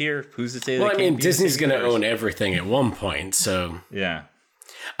Rocketeer, who's to say? Well, Disney's going to own everything at one point, so yeah.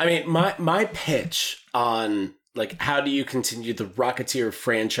 I mean, my pitch on like how do you continue the Rocketeer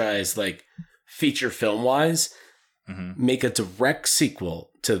franchise, like feature film wise, make a direct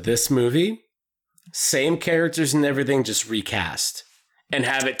sequel to this movie, same characters and everything, just recast. And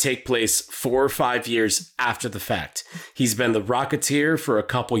have it take place 4 or 5 years after the fact. He's been the Rocketeer for a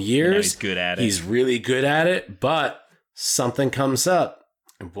couple years. He's good at it. He's really good at it, but something comes up.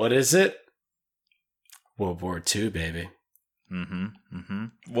 And what is it? World War II, baby.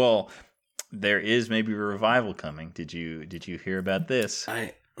 Well, there is maybe a revival coming. Did you hear about this?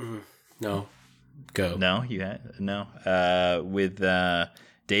 No. Go. No, you had no. With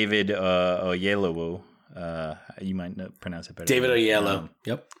David Oyelowo. You might not pronounce it better. David Oyelowo.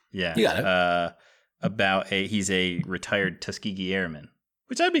 Yep. Yeah. You got it. He's a retired Tuskegee Airman,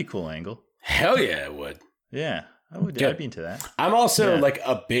 which that'd be a cool angle. Hell yeah, it would. Yeah, I would. I'd be into that. I'm also like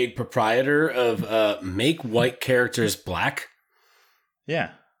a big proprietor of make white characters black.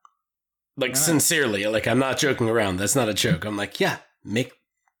 Yeah. Like sincerely, like I'm not joking around. That's not a joke. I'm like, yeah, make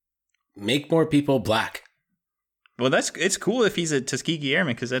more people black. Well, it's cool if he's a Tuskegee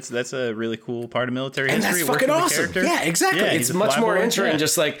Airman, because that's a really cool part of military and history. That's fucking awesome. Yeah, exactly. Yeah, it's much more interesting.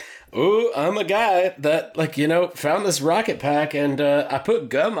 Just like, oh, I'm a guy that found this rocket pack and I put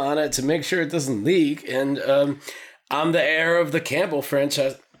gum on it to make sure it doesn't leak, and I'm the heir of the Campbell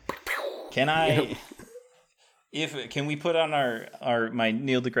franchise. Can I? Can we put on my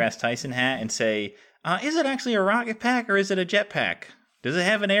Neil deGrasse Tyson hat and say, is it actually a rocket pack or is it a jet pack? Does it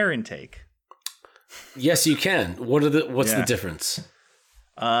have an air intake? Yes, you can. What's the difference?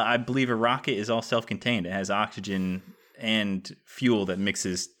 I believe a rocket is all self-contained. It has oxygen and fuel that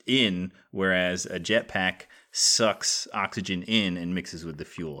mixes in, whereas a jetpack sucks oxygen in and mixes with the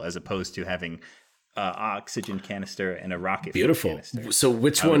fuel, as opposed to having oxygen canister and a rocket. Beautiful. Canister. So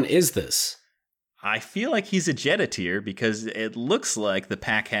which one is this? I feel like he's a jetateer because it looks like the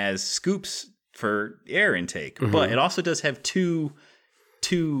pack has scoops for air intake, but it also does have two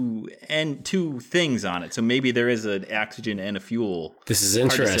things on it. So maybe there is an oxygen and a fuel. This is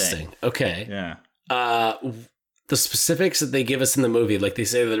interesting. Okay. Yeah. The specifics that they give us in the movie, like they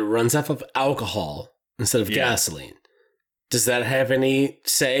say that it runs off of alcohol instead of gasoline. Does that have any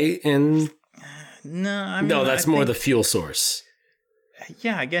say in? No, that's more the fuel source.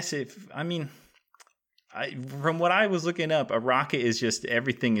 Yeah, I guess from what I was looking up, a rocket is just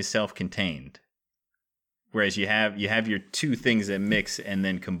everything is self-contained. Whereas you have your two things that mix and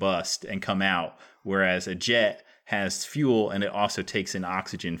then combust and come out. Whereas a jet has fuel and it also takes in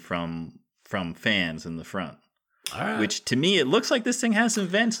oxygen from fans in the front. All right. Which to me, it looks like this thing has some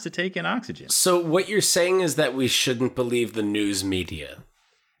vents to take in oxygen. So what you're saying is that we shouldn't believe the news media.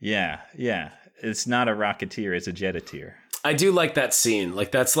 Yeah. It's not a Rocketeer, it's a jetateer. I do like that scene.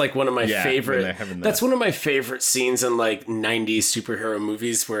 Like that's like one of my favorite. That's one of my favorite scenes in like 90s superhero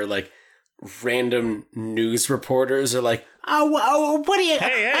movies where like random news reporters are like, what do you,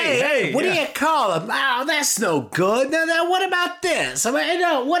 what do you call them? Oh, that's no good. No, what about this?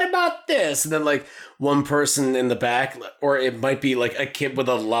 What about this? And then like one person in the back, or it might be like a kid with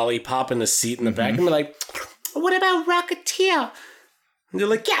a lollipop in a seat in the back, and they're like, what about Rocketeer? And they're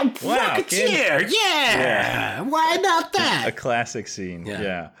like, yeah, wow, Rocketeer, yeah. Why not that? A classic scene,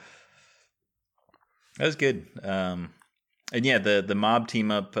 yeah. That was good. And yeah, the mob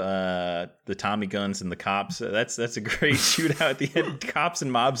team up, the Tommy guns and the cops. That's a great shootout at the end. Cops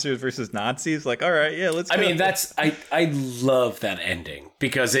and mobsters versus Nazis. Like, all right, yeah, let's go. I mean, I love that ending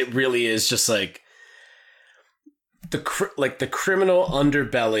because it really is just like the criminal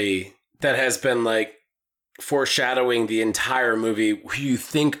underbelly that has been like foreshadowing the entire movie, who you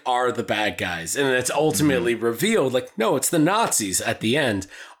think are the bad guys, and it's ultimately revealed like, no, it's the Nazis at the end.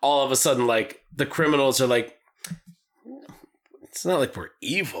 All of a sudden, like the criminals are like, it's not like we're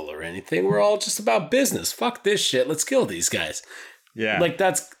evil or anything. We're all just about business. Fuck this shit. Let's kill these guys. Yeah. Like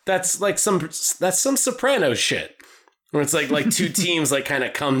that's like some Sopranos shit. Where it's like two teams like kind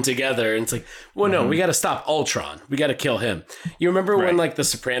of come together and it's like, well, no, we got to stop Ultron. We got to kill him. You remember when like the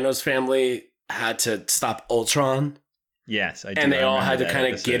Sopranos family had to stop Ultron? Yes, I do. And they all had to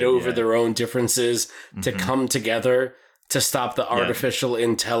kind of get over their own differences to come together to stop the artificial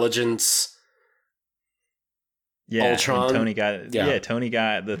intelligence Yeah, Ultron. Tony got Tony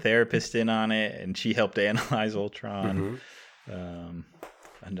got the therapist in on it, and she helped analyze Ultron.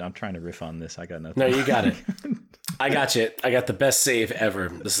 I'm trying to riff on this. I got nothing. No, you got it. I got you. I got the best save ever.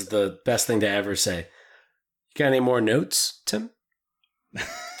 This is the best thing to ever say. You got any more notes, Tim?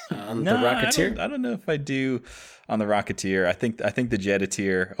 On the Rocketeer? I don't know if I do on the Rocketeer. I think the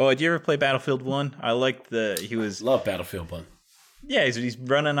Jettateer. Oh, did you ever play Battlefield 1? I liked Love Battlefield 1. Yeah, he's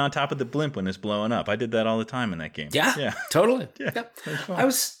running on top of the blimp when it's blowing up. I did that all the time in that game. Yeah. Totally. Yeah. I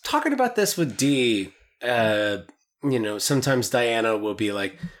was talking about this with Dee. Sometimes Diana will be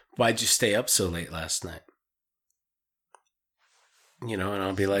like, "Why'd you stay up so late last night?" And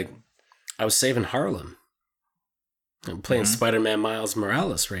I'll be like, "I was saving Harlem. I'm playing Spider-Man Miles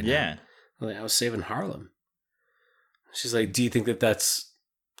Morales right now." Yeah. I was saving Harlem. She's like, "Do you think that that's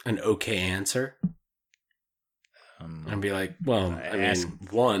an okay answer?" I'd be like, "Well,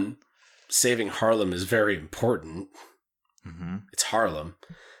 one, saving Harlem is very important. It's Harlem.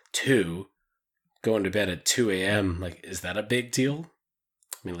 Two, going to bed at 2 a.m., like, is that a big deal?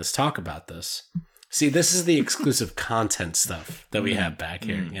 I mean, let's talk about this." See, this is the exclusive content stuff that we have back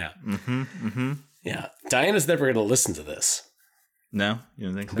here. Yeah. Yeah. Diana's never going to listen to this. No? You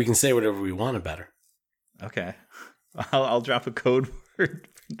don't think so? We can say whatever we want about her. Okay. I'll drop a code word.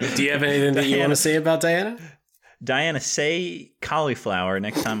 Do you have anything that you want to say about Diana? Diana, say cauliflower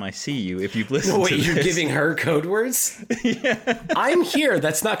next time I see you if you've listened to this. You're giving her code words? Yeah. I'm here.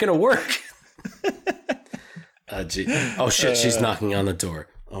 That's not going to work. Oh, shit. She's knocking on the door.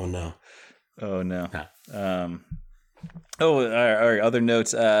 Oh, no. Oh, no. Our other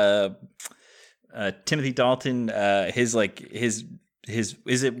notes. Timothy Dalton, his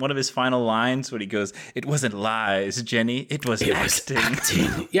is it one of his final lines when he goes, "It wasn't lies, Jenny. It was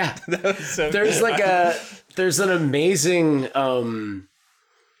acting." Yeah. So there's an amazing,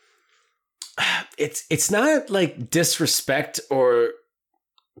 it's not like disrespect, or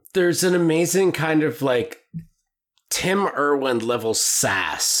there's an amazing kind of like Tim Irwin level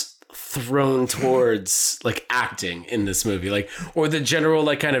sass thrown towards like acting in this movie, like, or the general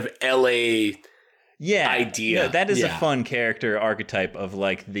like kind of LA idea. No, that is a fun character archetype of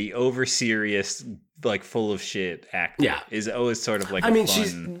like the over serious, like full of shit actor. Yeah, is always sort of like.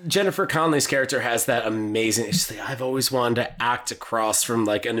 she's Jennifer Connelly's character has that amazing. It's like, I've always wanted to act across from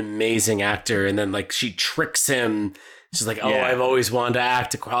like an amazing actor, and then like she tricks him. She's like, I've always wanted to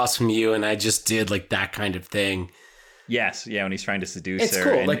act across from you, and I just did like that kind of thing. Yes, yeah, when he's trying to seduce it's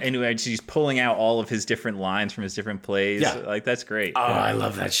her. Cool. And she's pulling out all of his different lines from his different plays. Yeah. Like, that's great. Oh, I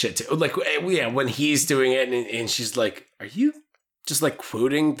love that shit too. Like, yeah, when he's doing it and she's like, "Are you just like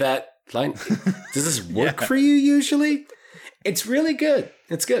quoting that line? Does this work for you usually?" It's really good.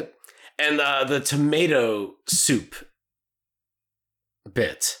 It's good. And the tomato soup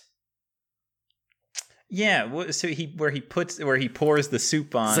bit. Yeah, so where he pours the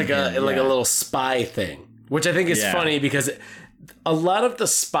soup on. It's like a little spy thing. Which I think is funny because a lot of the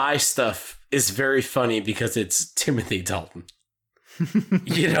spy stuff is very funny because it's Timothy Dalton.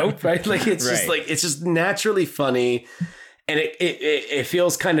 Right? Like it's just like it's just naturally funny, and it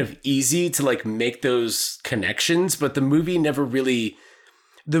feels kind of easy to like make those connections, but the movie never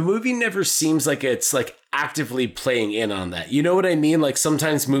seems like it's like actively playing in on that. You know what I mean? Like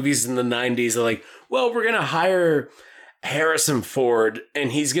sometimes movies in the 90s are like, well, we're gonna hire Harrison Ford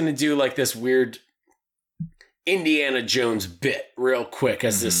and he's gonna do like this weird Indiana Jones bit real quick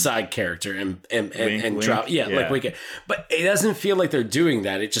as this side character and wink, drop like wicked. But it doesn't feel like they're doing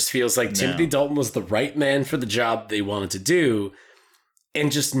that. It just feels like Timothy Dalton was the right man for the job they wanted to do,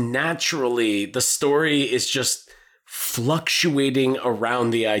 and just naturally the story is just fluctuating around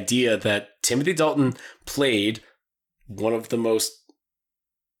the idea that Timothy Dalton played one of the most,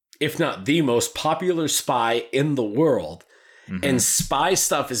 if not the most popular spy in the world, and spy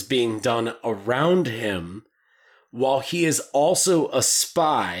stuff is being done around him while he is also a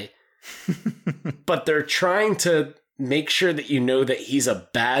spy, but they're trying to make sure that you know that he's a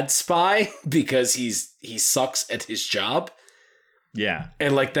bad spy because he sucks at his job. Yeah.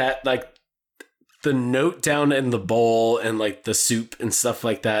 And like that, like the note down in the bowl and like the soup and stuff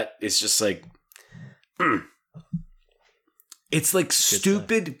like that is just like, it's like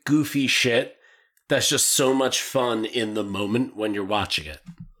stupid, goofy shit that's just so much fun in the moment when you're watching it.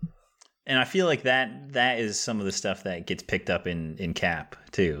 And I feel like that is some of the stuff that gets picked up in Cap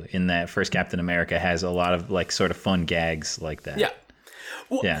too. In that first Captain America has a lot of like sort of fun gags like that. Yeah.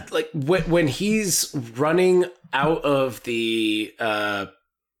 Well, like when he's running out of the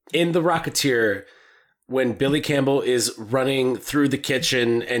in the Rocketeer, when Billy Campbell is running through the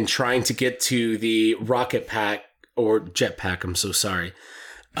kitchen and trying to get to the rocket pack or jetpack, I'm so sorry.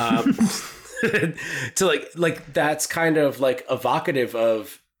 to like that's kind of like evocative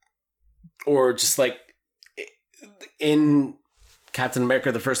of, or just like in Captain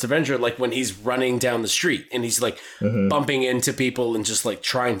America: The First Avenger, like when he's running down the street and he's like bumping into people and just like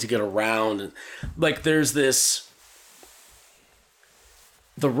trying to get around, and like there's this,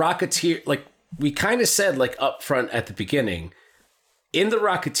 the Rocketeer, like we kind of said like up front at the beginning, in the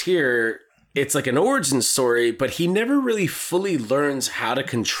Rocketeer, it's like an origin story, but he never really fully learns how to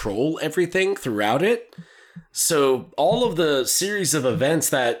control everything throughout it. So all of the series of events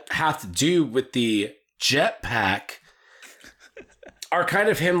that have to do with the jetpack are kind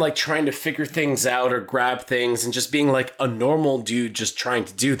of him like trying to figure things out or grab things and just being like a normal dude just trying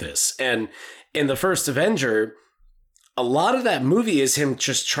to do this. And in the first Avenger, a lot of that movie is him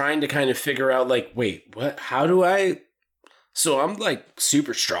just trying to kind of figure out like, wait, what? How do I? So I'm like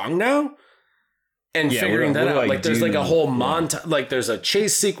super strong now? And figuring that out. Like there's like a whole montage, like there's a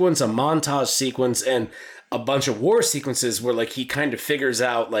chase sequence, a montage sequence, and a bunch of war sequences where like he kind of figures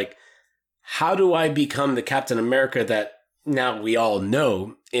out like, how do I become the Captain America that now we all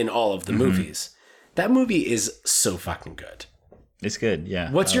know in all of the movies? That movie is so fucking good. It's good,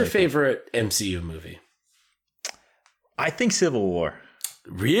 yeah. What's your favorite MCU movie? I think Civil War.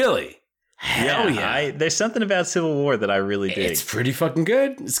 Really? Hell yeah. There's something about Civil War that I really dig. It's pretty fucking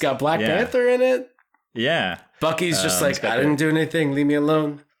good. It's got Black Panther in it. Yeah. Bucky's just like, I didn't do anything. Leave me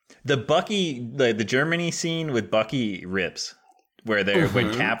alone. The Bucky, the Germany scene with Bucky rips, where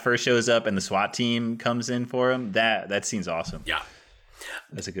when Cap first shows up and the SWAT team comes in for him, that scene's awesome. Yeah.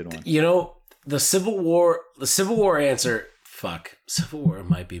 That's a good one. You know, the Civil War answer, Civil War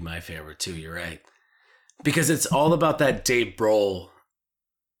might be my favorite too. You're right. Because it's all about that Dave Grohl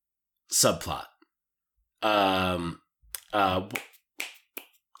subplot.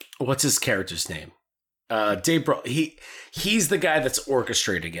 What's his character's name? Dave Grohl. He's the guy that's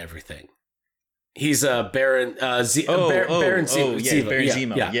orchestrating everything. He's Baron Zemo.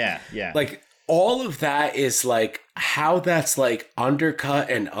 Yeah. Like all of that is like how that's like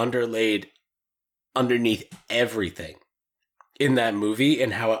undercut and underlaid underneath everything in that movie,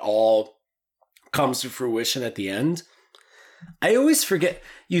 and how it all comes to fruition at the end. I always forget.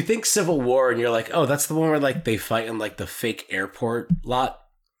 You think Civil War and you're like, oh, that's the one where like they fight in like the fake airport lot.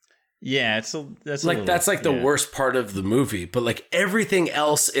 Yeah, that's the worst part of the movie. But like everything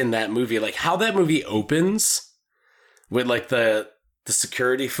else in that movie, like how that movie opens with like the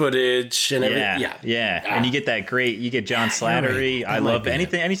security footage and everything. Yeah. And you get John Slattery. I love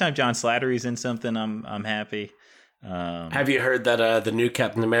anytime John Slattery's in something, I'm happy. Have you heard that the new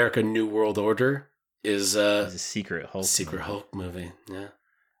Captain America: New World Order is a Secret Hulk movie? Yeah.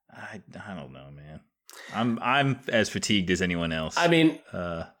 I don't know, man. I'm as fatigued as anyone else. I mean,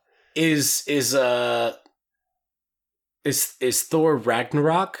 is Thor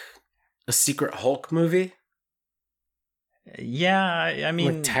Ragnarok a Secret Hulk movie? Yeah, I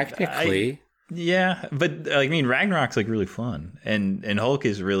mean, like, technically. But I mean, Ragnarok's like really fun, and Hulk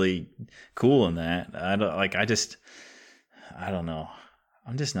is really cool in that. I don't know.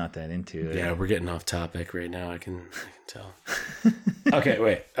 I'm just not that into it. Yeah, we're getting off topic right now. I can tell. Okay,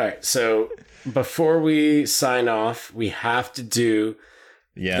 wait. All right. So before we sign off, we have to do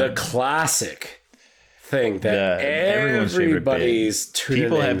the classic thing that everybody's tuning in.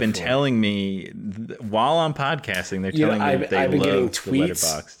 People have been telling me while I'm podcasting, they're telling me that they love getting tweets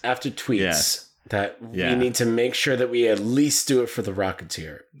the Letterboxd. After tweets that we need to make sure that we at least do it for the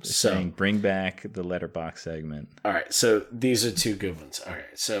Rocketeer. Saying bring back the Letterboxd segment. All right, so these are two good ones. All right,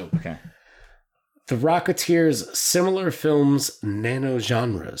 so the Rocketeer's similar films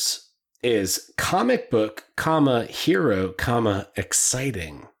nano-genres is comic book, hero,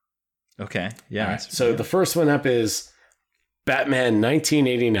 exciting. Okay, yeah. Right, so the first one up is Batman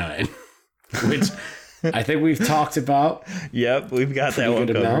 1989, which I think we've talked about. Yep, we've got that one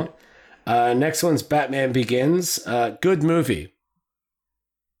covered. Next one's Batman Begins. Good movie.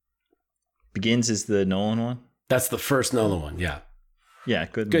 Begins is the Nolan one? That's the first Nolan one, yeah. Yeah,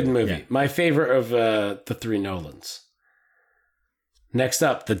 good movie. Yeah. My favorite of the three Nolans. Next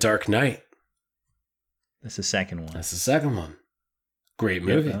up, The Dark Knight. That's the second one. Great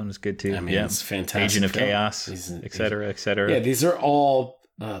movie. That one was good too. I mean, it's fantastic. Agent of Chaos, et cetera, et cetera. Yeah, these are all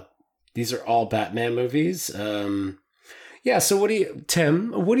Batman movies. So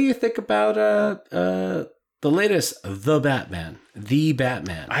Tim, what do you think about the latest The Batman?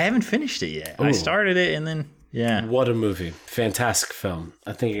 I haven't finished it yet. Ooh. I started it and then What a movie. Fantastic film.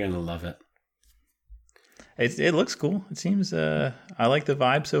 I think you're going to love it. It looks cool. It seems I like the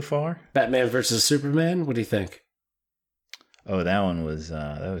vibe so far. Batman versus Superman, what do you think? Oh, that one was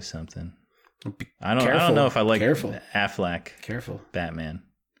something. I don't know if I like Affleck. Careful. Batman.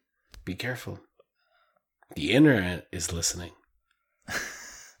 Be careful. The internet is listening.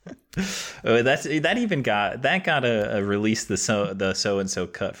 Oh, that got a release the so and so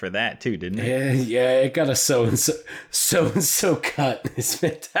cut for that too, didn't it? Yeah, it got a so and so cut. It's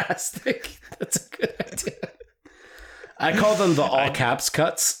fantastic. That's a good idea. I call them the all caps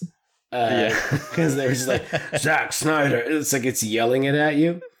cuts. Because they're just like Zack Snyder. It's like it's yelling it at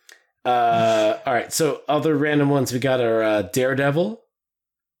you. All right, so other random ones we got are Daredevil.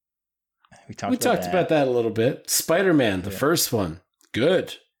 We talked about that a little bit. Spider-Man, the first one,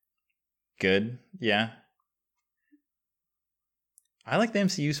 good. Yeah. I like the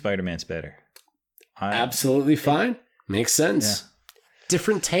MCU Spider-Man's better. Absolutely fine. Makes sense. Yeah.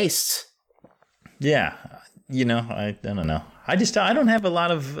 Different tastes. Yeah. I don't know. I don't have a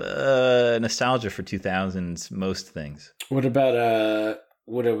lot of nostalgia for 2000s most things. What about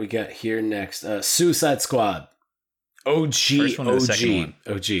what do we got here next? Suicide Squad. OG. First one or the second one?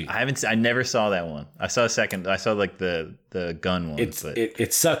 OG. I never saw that one. I saw a second. I saw like the gun one.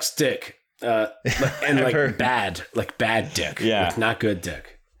 It sucks dick. And like bad dick. Yeah. Like not good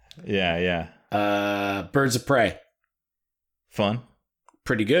dick. Yeah. Birds of Prey. Fun.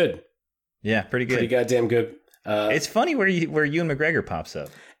 Pretty good. Yeah, pretty good. Pretty goddamn good. It's funny where Ewan McGregor pops up.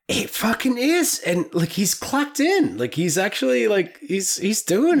 It fucking is, and like he's clocked in. Like he's actually like he's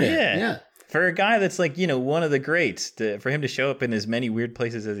doing it. Yeah. For a guy that's like one of the greats, for him to show up in as many weird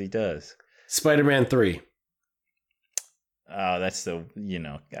places as he does. Spider-Man 3. Oh, that's the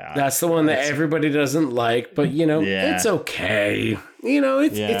that's the one that everybody doesn't like, but it's okay.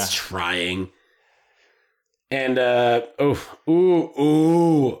 It's trying. And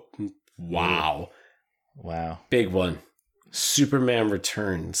Wow. Big one. Superman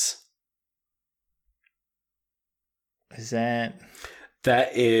Returns.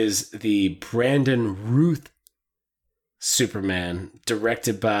 That is the Brandon Routh Superman,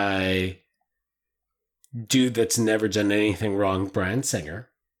 directed by dude that's never done anything wrong, Bryan Singer.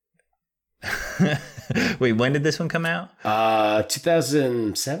 Wait, when did this one come out?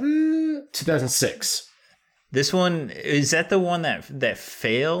 2007? 2006. This one, is that the one that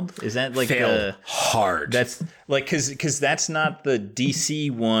failed? Is that like failed hard? That's like because that's not the DC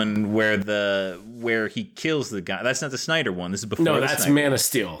one where he kills the guy. That's not the Snyder one. This is before. No, that's Snyder. Man of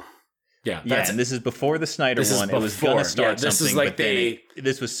Steel. Yeah, and this is before the Snyder one. It was gonna start this something, is like but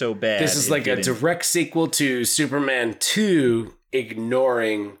this was so bad. This is like a direct sequel to Superman 2,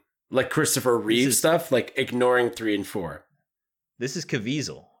 ignoring like Christopher Reeve stuff, like ignoring 3 and 4. This is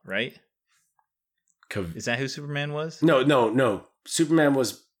Caviezel, right? Is that who Superman was? No. Superman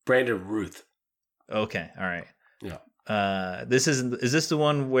was Brandon Routh. Okay, all right. Yeah. Is this the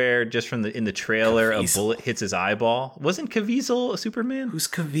one where just from in the trailer Caviezel. A bullet hits his eyeball? Wasn't Caviezel a Superman? Who's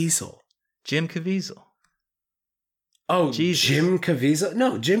Caviezel? Jim Caviezel. Oh, Jesus. Jim Caviezel?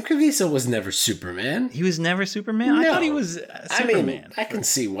 No, Jim Caviezel was never Superman. He was never Superman? No. I thought he was Superman. I can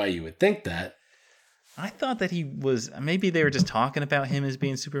see why you would think that. I thought that he was. Maybe they were just talking about him as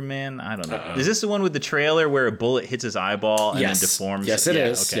being Superman. I don't know. Is this the one with the trailer where a bullet hits his eyeball and then deforms? Yes, it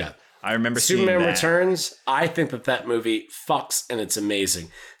is. Okay. Yeah. I remember Superman seeing that. Returns. I think that movie fucks and it's amazing.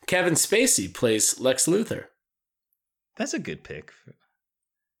 Kevin Spacey plays Lex Luthor. That's a good pick.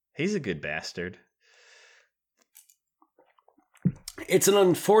 He's a good bastard. It's an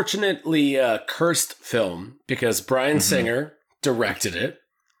unfortunately cursed film because Bryan Singer directed it.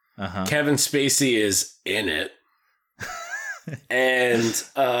 Kevin Spacey is in it. And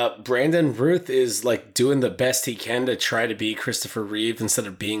Brandon Routh is like doing the best he can to try to be Christopher Reeve instead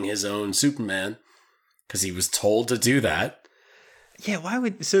of being his own Superman because he was told to do that. Yeah, why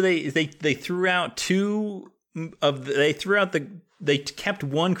would they threw out they kept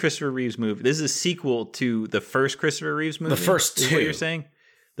one Christopher Reeves movie. This is a sequel to the first Christopher Reeves movie. The first two. Is what you're saying?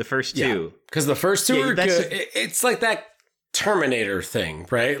 The first two. Because the first two are good. It's like that Terminator thing,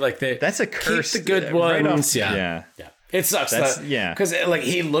 right? Like that's a curse. Keep the good ones. Right yeah. It sucks. Because like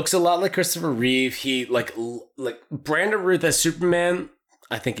he looks a lot like Christopher Reeve. He like Brandon Routh as Superman.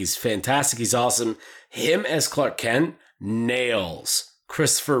 I think he's fantastic. He's awesome. Him as Clark Kent nails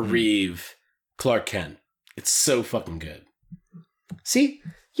Christopher Reeve Clark Kent. It's so fucking good. See?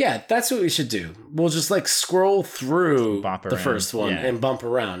 Yeah, that's what we should do. We'll just like scroll through the first one and bump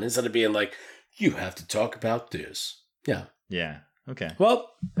around instead of being like, you have to talk about this. Yeah. Yeah. Okay. Well,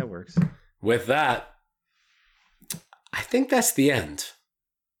 that works. With that, I think that's the end.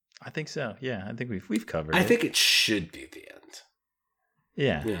 I think so. Yeah, I think we've covered I think it should be the end.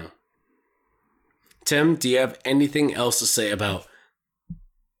 Yeah. Yeah. Tim, do you have anything else to say about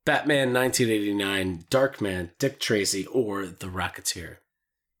Batman 1989, Darkman, Dick Tracy, or The Rocketeer?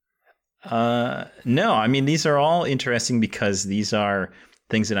 No, I mean, these are all interesting because these are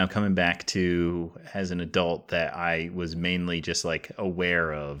things that I'm coming back to as an adult that I was mainly just like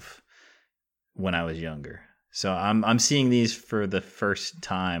aware of when I was younger. So I'm seeing these for the first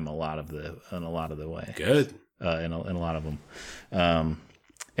time in a lot of the way. Good. In a lot of them.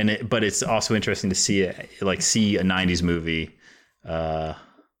 But it's also interesting to see a 90s movie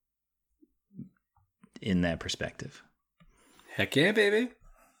in that perspective. Heck yeah, baby.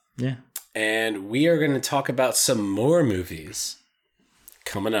 Yeah. And we are going to talk about some more movies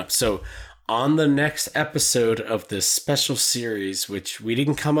coming up. So on the next episode of this special series, which we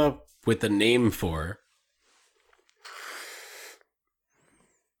didn't come up with a name for.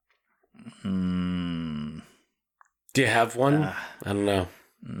 Do you have one? I don't know.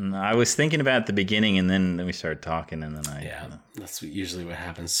 I was thinking about it at the beginning, and then we started talking, and then that's usually what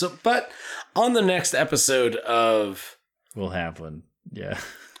happens. So, but on the next episode of, we'll have one. Yeah.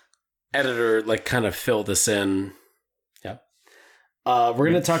 Editor, like, kind of fill this in. Yeah. We're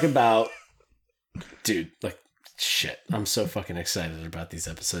going to talk about, dude, like, shit. I'm so fucking excited about these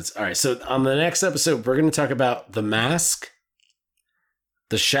episodes. All right. So on the next episode, we're going to talk about The Mask,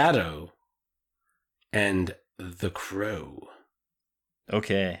 The Shadow, and The Crow.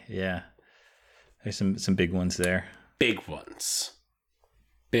 Okay. Yeah. There's some big ones there. Big ones.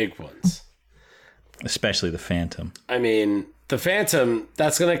 Big ones. Especially The Phantom. I mean, The Phantom,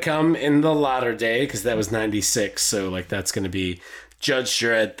 that's going to come in the latter day because that was 96. So, like, that's going to be Judge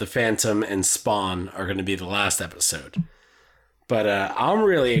Dredd, The Phantom, and Spawn are going to be the last episode. But I'm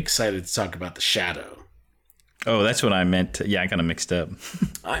really excited to talk about The Shadow. Oh, that's what I meant. Yeah, I got them mixed up.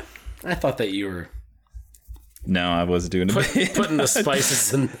 I thought that you were... No, I was doing putting the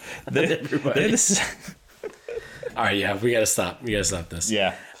spices in everybody. All right, yeah, we got to stop. We got to stop this.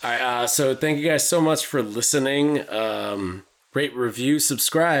 Yeah. All right, so thank you guys so much for listening. Rate, review,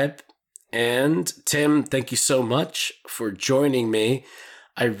 subscribe. And Tim, thank you so much for joining me.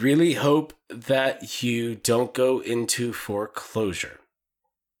 I really hope that you don't go into foreclosure.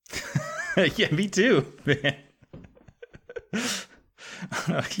 Yeah, me too, man.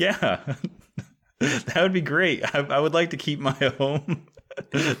 Yeah. That would be great. I would like to keep my home.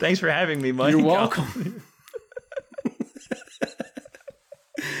 Thanks for having me, Mike. You're welcome.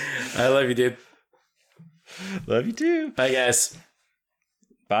 I love you, dude. Love you too. Bye, guys.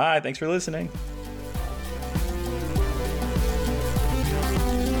 Bye. Thanks for listening.